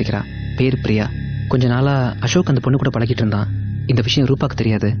தான் தங்கி படிக்கிறா. பேர் பிரியா. கொஞ்ச நாளா அசோக் அந்த பொண்ணு கூட பழகிட்டு இருந்தான். இந்த விஷயம் ரூபாக்கு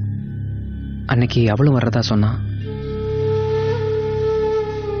தெரியாது. அன்னைக்கு அவளும் வர்றதா சொன்னான்.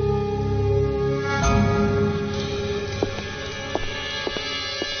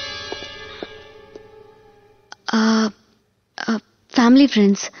 Family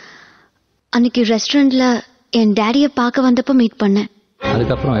friends. அன்னைக்கு ரெஸ்டாரண்ட்ல என் டேடியை பார்க்க வந்தப்போ மீட் பண்ணேன்.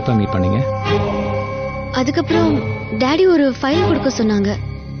 அதுக்கப்புறம் எப்போ மீட் பண்ணீங்க? அதுக்கப்புறம் டேடி ஒரு ஃபைல் கொடுக்க சொன்னாங்க.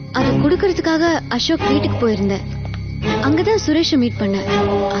 அதை கொடுக்கறதுக்காக அசோக் வீட்டுக்கு போயிருந்தேன். அங்கதான் சுரேஷை மீட் பண்ணேன்.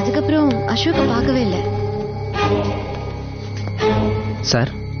 அதுக்கப்புறம் அசோக்கை பார்க்கவே இல்லை.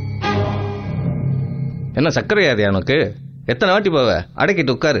 சார் என்ன சர்க்கரை யாரு உனக்கு? எத்தனை வாட்டி போவ?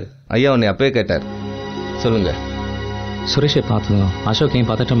 அடக்கிட்டு உட்காரு. ஐயா உன்னை அப்பவே கேட்டார். சொல்லுங்க. சுரேஷை பார்த்ததும் அசோக் ஏன்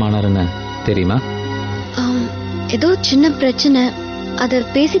பதட்டமானாருன்னு தெரியுமா? ஏதோ சின்ன பிரச்சனை, அதை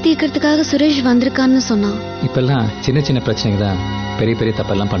பேசி தீர்க்கறதுக்காக சுரேஷ் வந்திருக்கான்னு சொன்னான். இப்பெல்லாம் சின்ன சின்ன பிரச்சனைக்கு தான் பெரிய பெரிய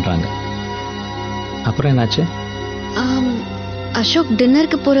தப்பெல்லாம் பண்றாங்க. அப்புறம் என்னாச்சு? அசோக்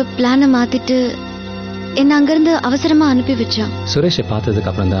டின்னருக்கு போற பிளானை மாத்திட்டு என்ன அங்கிருந்து அவசரமா அனுப்பி வச்சான். சுரேஷை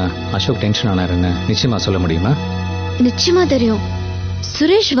பார்த்ததுக்கு அப்புறம் தான் அசோக் டென்ஷன் ஆனாருன்னு நிச்சயமா சொல்ல முடியுமா? நிச்சயமா தெரியும்.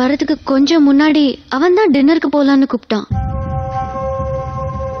 சுரேஷ் வரதுக்கு கொஞ்சம் முன்னாடி அவன் தான் டின்னருக்கு போலான்னு கூப்பிட்டான்.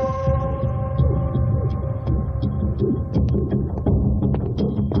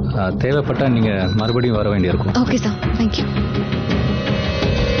 தேவைப்பட்டா நீங்க மறுபடியும் வர வேண்டியிருக்கும். Okay sir, thank you.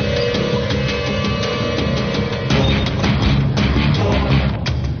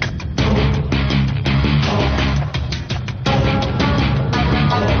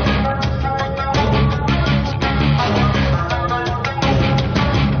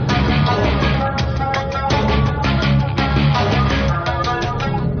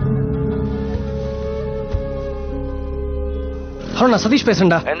 ஹலோ, நான் சதீஷ்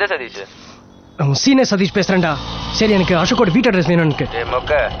பேசுறேன்டா. எந்த சதீஷ்? சீனியர் சதீஷ் பேசுறேன்டா. சரி, எனக்கு அசோக்கோட வீட்டு அட்ரஸ் வேணும் எனக்கு.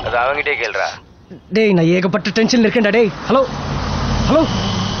 மொக்க அது அவங்கிட்டே கேளுடா. டேய், நான் ஏகப்பட்ட டென்ஷன்ல இருக்கேன்டா. டேய், ஹலோ ஹலோ.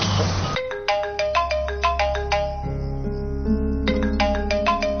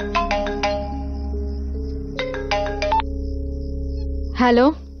 ஹலோ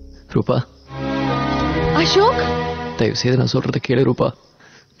ரூபா. அசோக், தயவு செய்து நான் சொல்றத கேளு ரூபா.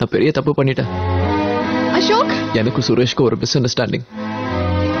 நான் பெரிய தப்பு பண்ணிட்டேன். அசோக், எனக்கு சுரேஷ்க்கு ஒரு மிஸ் அண்டர்ஸ்டாண்டிங்.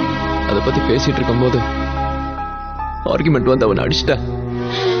 அதை பத்தி பேசிட்டு இருக்கும்போது ஆர்குமெண்ட் வந்து அவனை அடிச்சிட்டேன்.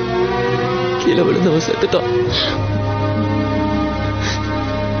 கீழே விழுந்து அவன் செத்துட்டான்.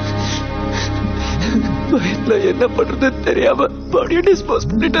 பயத்துல என்ன பண்றதுன்னு தெரியாம பாடியை டிஸ்போஸ்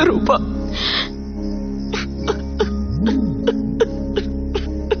பண்ணிட்டேன் ரூபா.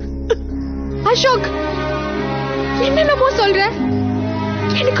 அசோக், என்னென்னமோ சொல்ற.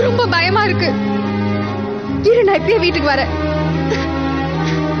 எனக்கு ரொம்ப பயமா இருக்கு. இரு, நான் இப்பயே வீட்டுக்கு வரேன்.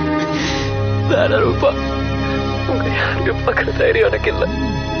 வேற ரூபா, உங்க யாருக்கும் பார்க்கற தைரியம் எனக்கு இல்லை.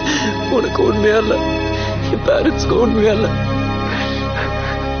 உனக்கு உண்மையா இல்ல, என் பேரண்ட்ஸ்க்கு உண்மையா இல்ல.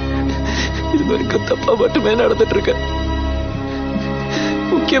 இது வரைக்கும் தப்பா மட்டுமே நடந்துட்டு இருக்க.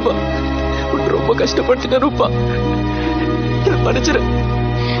 முக்கியமா உன்னை ரொம்ப கஷ்டப்படுத்தின ரூபா. இதை மன்னிச்சிடு.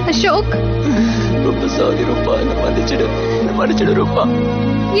 அசோக், ரொம்ப சாரி ரூபா. என்ன மன்னிச்சிடு ரூபா.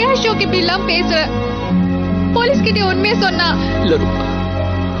 ஏன் அசோக் இப்படி எல்லாம் பேசுற? போலீஸ் கிட்ட உண்மையை சொன்னா. இல்ல ரூபா,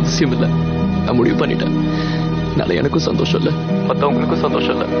 அவசியம் இல்ல. நான் முடிவு பண்ணிட்டேன். நாளை எனக்கும் சந்தோஷம் இல்ல, மத்தவங்களுக்கும்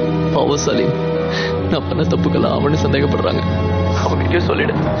சந்தோஷம் இல்ல. பாவம் சலீம், நான் பண்ண தப்புக்கெல்லாம் அவனு சந்தேகப்படுறாங்க. அவன்கிட்டயும்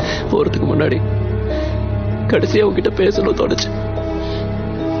சொல்லிடு. போறதுக்கு முன்னாடி கடைசியா அவன்கிட்ட பேசணும் தோணுச்சு.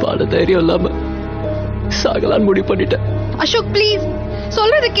 பாட தைரியம் இல்லாம சாகலான்னு முடிவு பண்ணிட்டேன். அசோக் ப்ளீஸ்,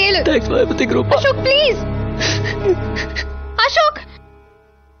 சொல்றது கேளு. தேங்க்ஸ் ஃபார் எவரிதிங் ரூபா. அசோக் ப்ளீஸ். அசோக்,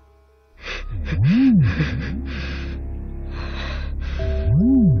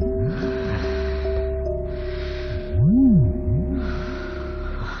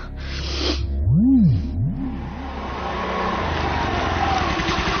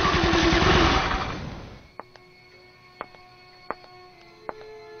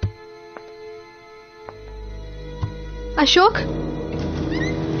 அசோக்,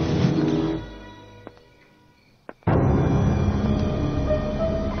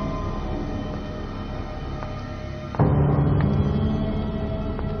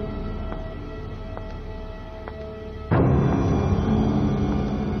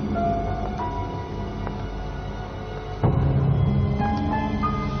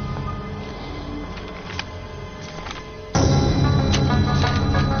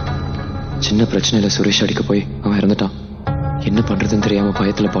 சின்ன பிரச்சனையில சுரேஷ் அடிக்க போய் அவன் இறந்துட்டான். என்ன பண்றதுன்னு தெரியாம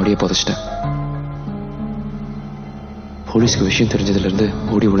பயத்துல பாடியை புதைச்சிட்டேன். போலீஸ்க்கு விஷயம் தெரிஞ்சதுல இருந்து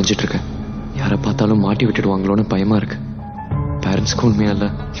ஓடி ஒளிஞ்சிட்டு இருக்கேன். யாரை பார்த்தாலும் மாட்டி விட்டுடுவாங்களோன்னு பயமா இருக்கு. பேரண்ட்ஸ்க்கும் உண்மையா இல்ல,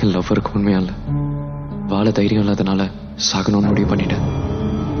 என் லவ்வருக்கும் உண்மையா இல்ல. வாழ தைரியம் இல்லாதனால சாகணும்னு முடிவு பண்ணிட்டேன்.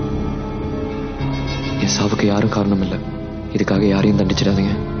 என் சாவுக்கு யாரும் காரணம் இல்லை. இதுக்காக யாரையும்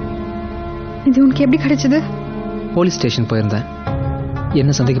தண்டிச்சிடாதீங்க. இது உனக்கு எப்படி கிடைச்சது? போலீஸ் ஸ்டேஷன் போயிருந்தேன்.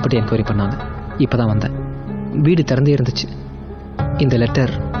 என்ன சந்தேகப்பட்டு என்கொயரி பண்ணாங்க. இப்பதான் வந்தேன். வீடு திறந்தே இருந்துச்சு. இந்த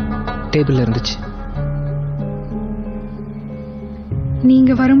லெட்டர் டேபிள்ல இருந்துச்சு.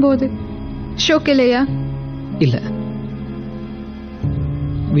 நீங்க வரும்போது ஷோக் இல்லையா? இல்ல.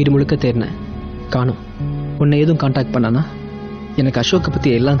 வீடு முழுக்க தேடினேன், காணோம். உன்னை எதுவும் கான்டாக்ட் பண்ணானா? எனக்கு அசோக்கை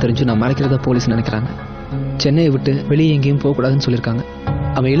பத்தி எல்லாம் தெரிஞ்சு நான் மறைக்கிறதா போலீஸ் நினைக்கிறாங்க. சென்னையை விட்டு வெளியே எங்கேயும் போகக்கூடாதுன்னு சொல்லியிருக்காங்க.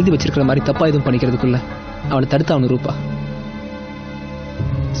 அவன் எழுதி வச்சிருக்கிற மாதிரி தப்பா எதுவும் பண்ணிக்கிறதுக்குள்ள அவனை தடுத்து அவனு ரூபா.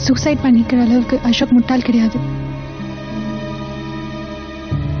 சூசைட் பண்ணிக்கிற அளவுக்கு அசோக் முட்டாள் கிடையாது.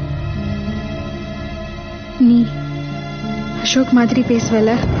 நீ அசோக் மாதிரி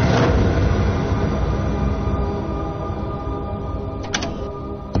பேசுவல.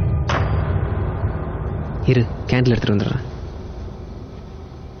 இரு, கேண்டில் எடுத்துட்டு வந்துடுறேன்.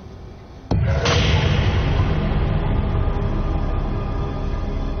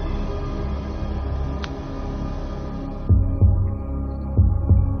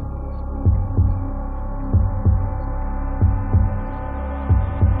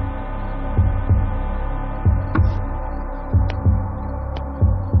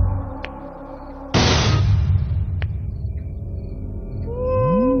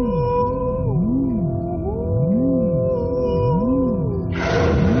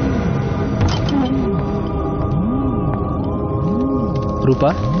 ரூபா,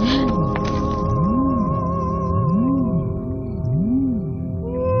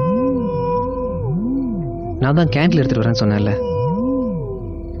 நான் தான் கேண்டில் எடுத்துட்டு வரேன்னு சொன்னேன்ல.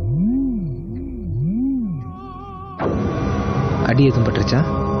 அடி எதுவும் பட்டுருச்சா?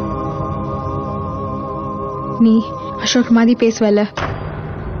 நீ அசோக் மாதிரி பேசுவல.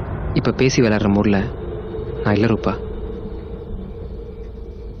 இப்ப பேசி விளையாடுற மூட்ல நான் இல்ல ரூபா.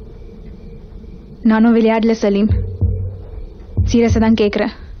 நானும் விளையாடல சலீம், சீரியஸா தான்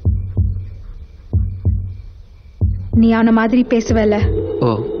கேக்குறேன். நீ அவன மாதிரி பேசுவல. ஓ,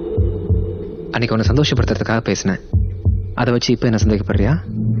 அன்னைக்கு உன்னை சந்தோஷப்படுத்துறதுக்காக பேசினேன். அதை வச்சு இப்ப என்ன சந்தேகப்படுறியா?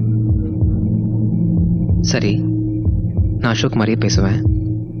 சரி, நான் அசோக் மாதிரியே பேசுவேன்.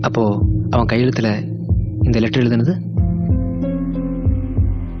 அப்போ அவன் கையெழுத்துல இந்த லெட்டர் எழுதுனது?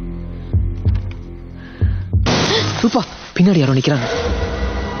 ரூபா, பின்னாடி யாரோ நிக்கிறாங்க.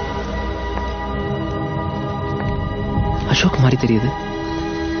 அசோக் மாதிரி தெரியுது.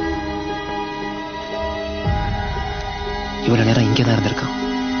 இவ்வளவு நேரம் இங்கேதான் இருந்திருக்கான்.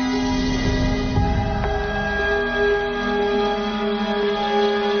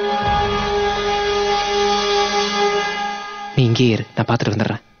 நீ இங்கே இரு, நான் பார்த்துட்டு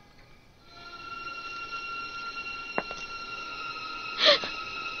வந்துடுறேன்.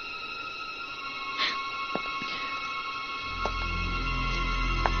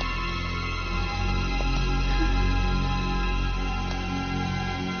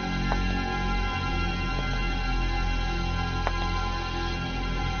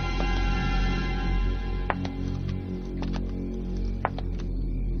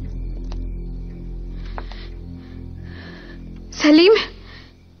 சலீம்,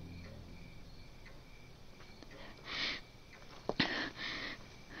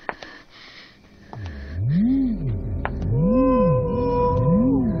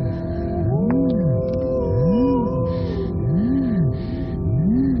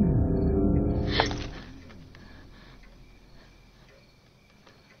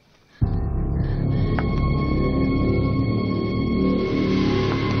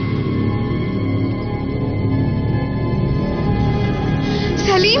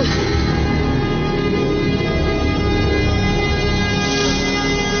 சலீம்,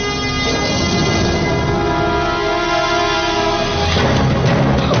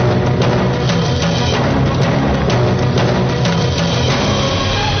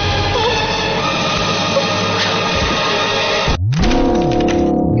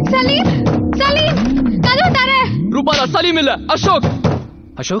 சலீம், சலீம், கதவு தர. ரூபா, நான் சலீம் இல்ல, அசோக்.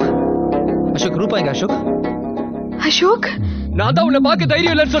 அசோக், அசோக், ரூபா எங்க? அசோக், அசோக், நான் தான் உன்னை பார்க்க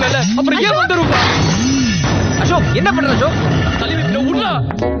தைரியம் இல்லைன்னு சொன்னல, அப்புறம் ஏன் வந்த ரூபா? அசோக், என்ன பண்ற அசோக்? சலீம் இப்ப உள்ள.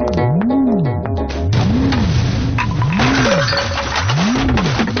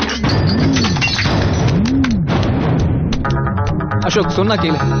 அசோக், சொன்னா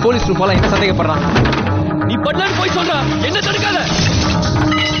கேளு. போலீஸ் ரூபால என்ன சந்தேகப்படுறான்? நீ பண்ணலன்னு போய் சொல்ற, என்ன தடுக்காத.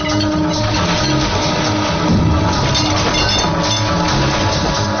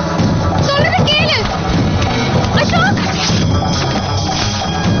 சொல்றது கேளு அசோக்.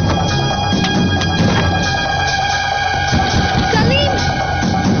 சலீம்,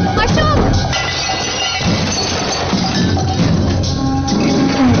 அசோக்.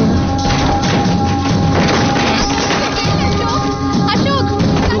 அசோக்,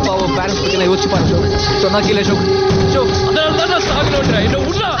 ரூபாவோ பேரண்ட்ஸ் பத்தி யோசிச்சு பாரு அசோக். சொன்னா கேளு அசோக். அசோக், அதனால தான் நான் சாகணும்ன்ற, என்ன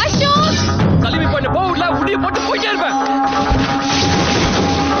உள்ள. அசோக், சலீம் இப்ப என்ன போகல, உடைய போட்டு போயிட்டே இருப்பேன்.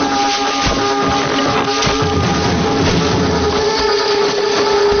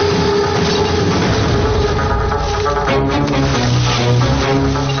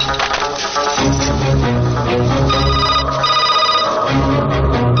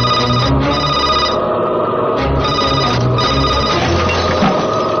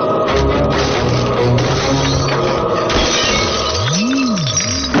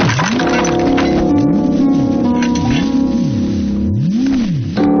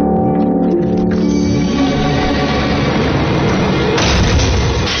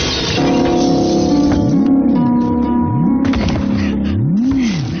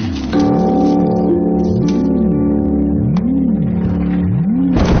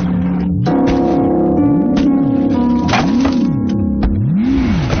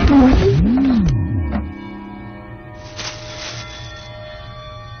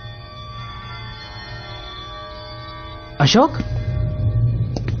 அசோக்,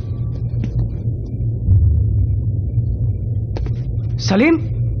 சலீம்,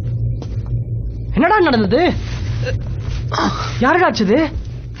 என்னடா நடந்தது? யாருடா அடிச்சது?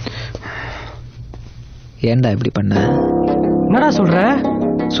 ஏன்டா இப்படி பண்ண? என்னடா சொல்ற?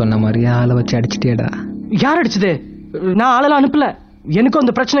 சொன்ன மாதிரியே ஆளை வச்சு அடிச்சிட்டேடா. யார் அடிச்சது? நான் ஆளெல்லாம் அனுப்பல. எனக்கும்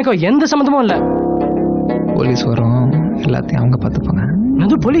அந்த பிரச்சனைக்கும் எந்த சம்மந்தமும் இல்ல. போலீஸ் வரும், எல்லாத்தையும் அவங்க பார்த்துப்பாங்க.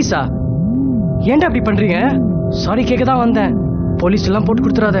 அது போலீஸா? ஏன்டா அப்படி பண்றீங்க? சாரி கேட்க தான் வந்தேன். போலீஸ் எல்லாம் போட்டு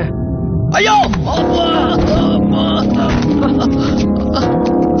கொடுத்துறாத. ஐயோ!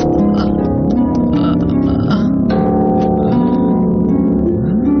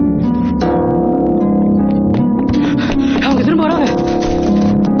 அவங்க திரும்ப வராங்க.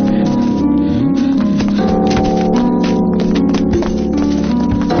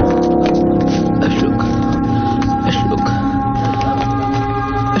 அசோக், அசோக்,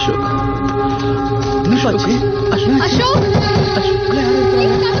 அசோக், என்னப்பாச்சு? அசோக்,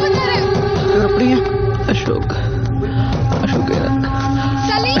 அப்படியே அசோக், அசோக்,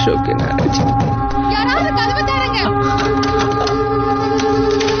 அசோக் என்ன அடிச்சு? யாராவது கதவை தரங்க.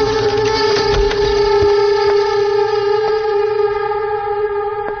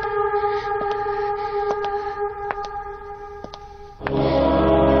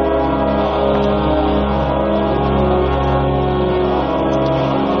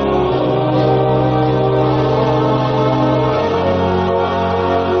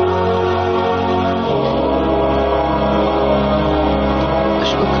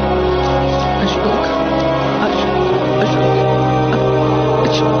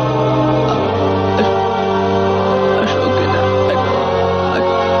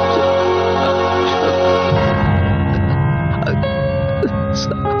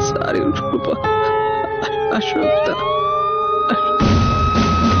 சாரி ரூபா, அசோக் தான்.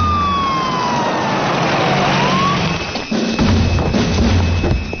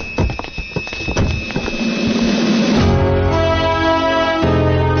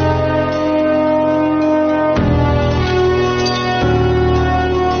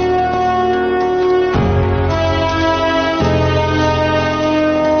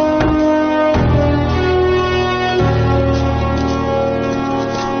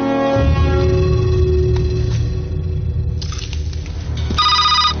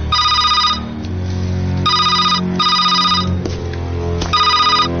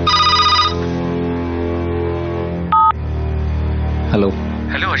 ஹலோ.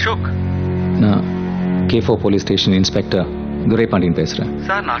 ஹலோ அசோக். நான் K4 police station inspector Duraipandian பேசுகிறேன்.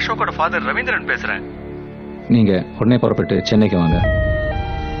 சார், நான் அசோக்கோட ஃபாதர் ரவீந்திரன் பேசுறேன். நீங்கள் உடனே புறப்பட்டு சென்னைக்கு வாங்க.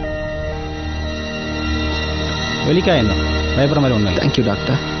 வெளிக்காயம் தான், பயப்படுற மாதிரி ஒன்றும். Thank you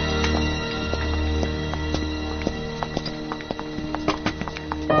doctor.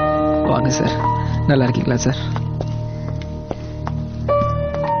 வாங்க சார். நல்லா இருக்கீங்களா சார்?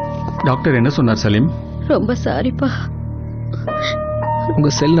 டாக்டர் என்ன சொன்னார் சலீம்? ரொம்ப சாரிப்பா. உங்க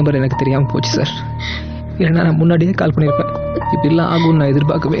செல் நம்பர் எனக்கு தெரியாம போச்சு சார். இல்லைன்னா நான் முன்னாடியே கால் பண்ணியிருப்பேன். இப்படிலாம் ஆகும்னு நான்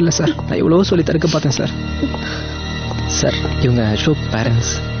எதிர்பார்க்கவே இல்லை சார். நான் எவ்வளோ சொல்லி தடுக்க பார்த்தேன் சார். சார், இவங்க அசோக்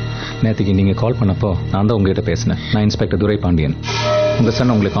பேரண்ட்ஸ். நேற்றுக்கு நீங்கள் கால் பண்ணப்போ நான் தான் உங்ககிட்ட பேசினேன். நான் இன்ஸ்பெக்டர் துரைபாண்டியன். உங்கள்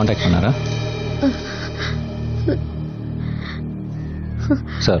சன் உங்களை காண்டாக்ட் பண்ணாரா?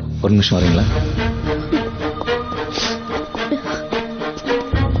 சார், ஒரு நிமிஷம் வரீங்களா?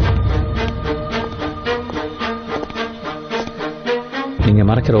 நீங்கள்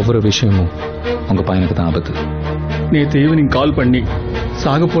மறக்கிற ஒவ்வொரு விஷயமும் உங்கள் பையனுக்கு தான் ஆபத்து. நேற்று ஈவினிங் கால் பண்ணி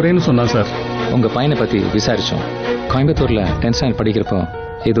சாக போறேன்னு சொன்னான் சார். உங்கள் பையனை பற்றி விசாரித்தோம். கோயம்புத்தூரில் 10th ஸ்டாண்டர்ட் படிக்கிறப்போ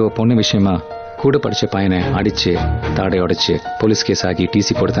ஏதோ பொண்ணு விஷயமா கூட படித்த பையனை அடித்து தாடை உடைச்சு போலீஸ் கேஸ் ஆகி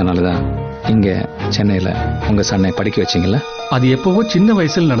டிசி கொடுத்தனால தான் இங்கே சென்னையில் உங்கள் சன்னை படிக்க வச்சிங்களா? அது எப்பவோ சின்ன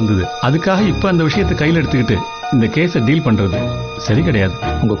வயசில் நடந்தது. அதுக்காக இப்போ அந்த விஷயத்தை கையில் எடுத்துக்கிட்டு இந்த கேஸை டீல் பண்ணுறது சரி கிடையாது.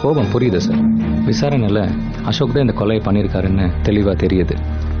 உங்கள் கோபம் புரியுது சார். விசாரணையில் அசோக் தான் இந்த கொலையை பண்ணியிருக்காருன்னு தெளிவாக தெரியுது.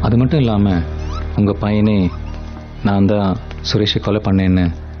 அது மட்டும் இல்லாமல் உங்கள் பையனே நான் தான் சுரேஷை கொலை பண்ணேன்னு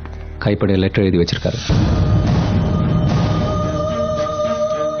கைப்படைய லெட்டர் எழுதி வச்சிருக்காரு.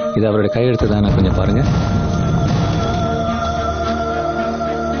 இது அவருடைய கையெழுத்து தானே, கொஞ்சம் பாருங்க.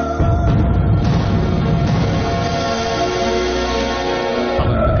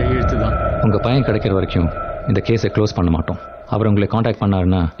 அவரோட கையெழுத்து தான். உங்க பையன் கிடைக்கிற வரைக்கும் இந்த கேஸை க்ளோஸ் பண்ண மாட்டோம். அவர் உங்களை காண்டாக்ட்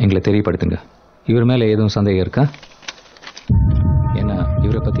பண்ணாருன்னா எங்களை தெரியப்படுத்துங்க. இவர் மேலே எதுவும் சந்தேகம் இருக்கா? ஏன்னா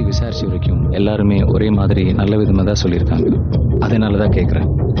இவரை பற்றி விசாரிச்ச வரைக்கும் எல்லாருமே ஒரே மாதிரி நல்ல விதமாக தான் சொல்லியிருக்காங்க. அதனால தான் கேட்குறேன்.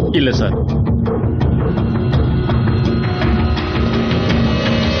 இல்லை சார்.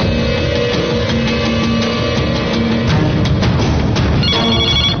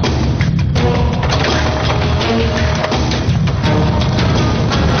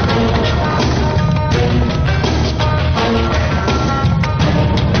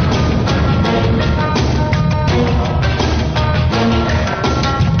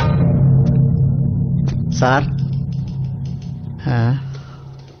 சார்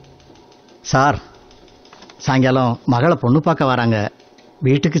சார் சாயங்காலம் மகளை பொண்ணு பார்க்க வராங்க.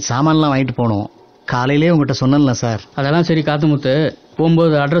 வீட்டுக்கு சாமான்லாம் வாங்கிட்டு போகணும். காலையிலே உங்கள்கிட்ட சொன்னேன்ல சார். அதெல்லாம் சரி காத்துமுத்து,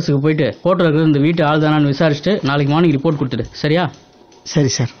 போகும்போது அட்ரஸுக்கு போயிட்டு ஃபோட்டோ இருக்கிற இந்த வீட்டு ஆள் தானான்னு விசாரிச்சுட்டு நாளைக்கு மார்னிங் ரிப்போர்ட் கொடுத்துடு. சரியா?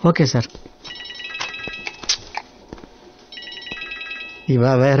 சரி சார். Okay sir.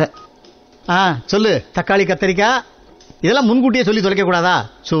 இவ வேற. சொல்லு. தக்காளி கத்தரிக்காய் இதெல்லாம் முன்கூட்டியே சொல்லி தொலைக்க கூடாதா?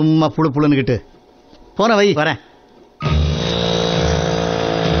 சும்மா புழு புழுன்னுக்கிட்டு. போன வை, வரேன்.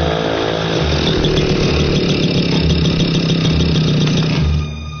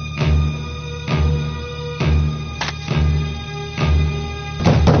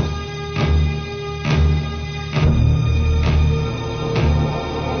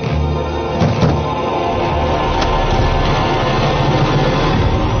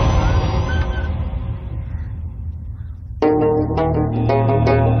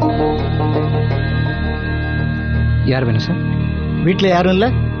 யார் வேணும் சார்? வீட்டில் யாரும் இல்லை.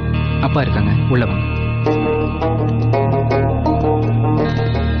 அப்பா இருக்காங்க, உள்ள வாங்க.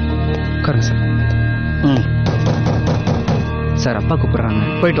 உட்காருங்க சார். சார் அப்பா கூப்பிடுறாங்க.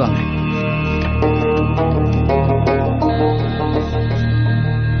 போயிட்டு வாங்க.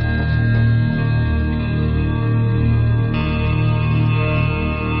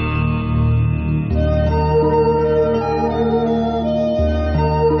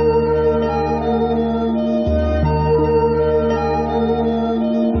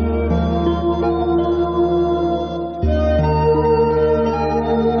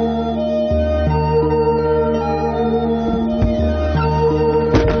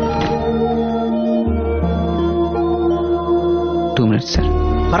 சார்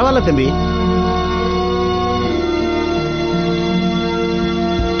பரவாயில்ல தம்பி.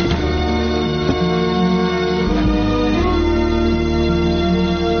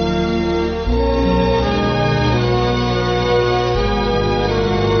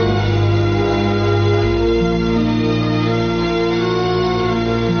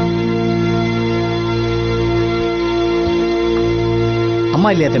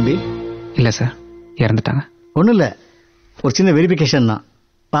 அம்மா இல்லையா தம்பி? இல்லை சார், இறந்துட்டாங்க. ஒன்றும் இல்லை, ஒரு சின்ன வெரிஃபிகேஷன் தான்.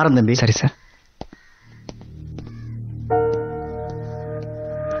 பாருங்க தம்பி. சரி சார்.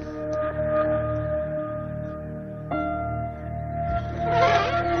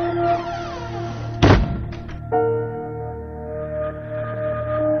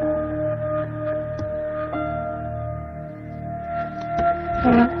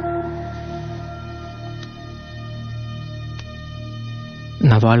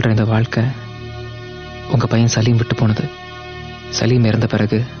 நான் வாழ்ற இந்த வாழ்க்கை உங்க பையன் சலீம் விட்டு போனது. சலீம் இறந்த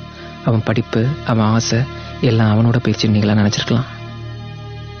பிறகு அவன் படிப்பு, அவன் ஆசை எல்லாம் அவனோட போயிடுச்சு நீங்களா நினைச்சிருக்கலாம்.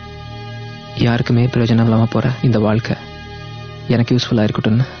 யாருக்குமே பிரயோஜனம் இல்லாம போற இந்த வாழ்க்கை எனக்கு யூஸ்ஃபுல்லா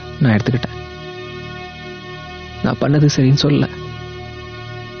இருக்கட்டும்னு நான் எடுத்துக்கிட்டேன். நான் பண்ணது சரின்னு சொல்லல,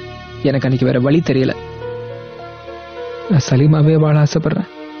 எனக்கு அன்னைக்கு வேற வழி தெரியல. நான் சலீமாவே வாழ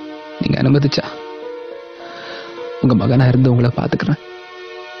ஆசைப்படுறேன். நீங்க அனுமதிச்சா உங்க மகனா இருந்து உங்களை பாத்துக்கிறேன்.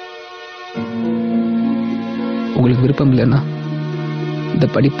 உங்களுக்கு விருப்பம் இல்லைன்னா இந்த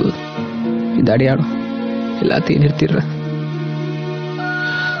படிப்பு, இந்த அடையாளம் எல்லாத்தையும் நிறுத்திடுறேன்.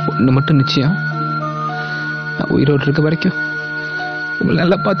 ஒண்ணு மட்டும் நிச்சயம், நான் உயிரோடு இருக்க வரைக்கும் உங்களை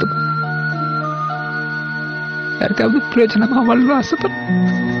நல்லா பார்த்துப்பேன். யாருக்காவது பிரயோஜனமா வாழ ஆசைப்படுறேன்.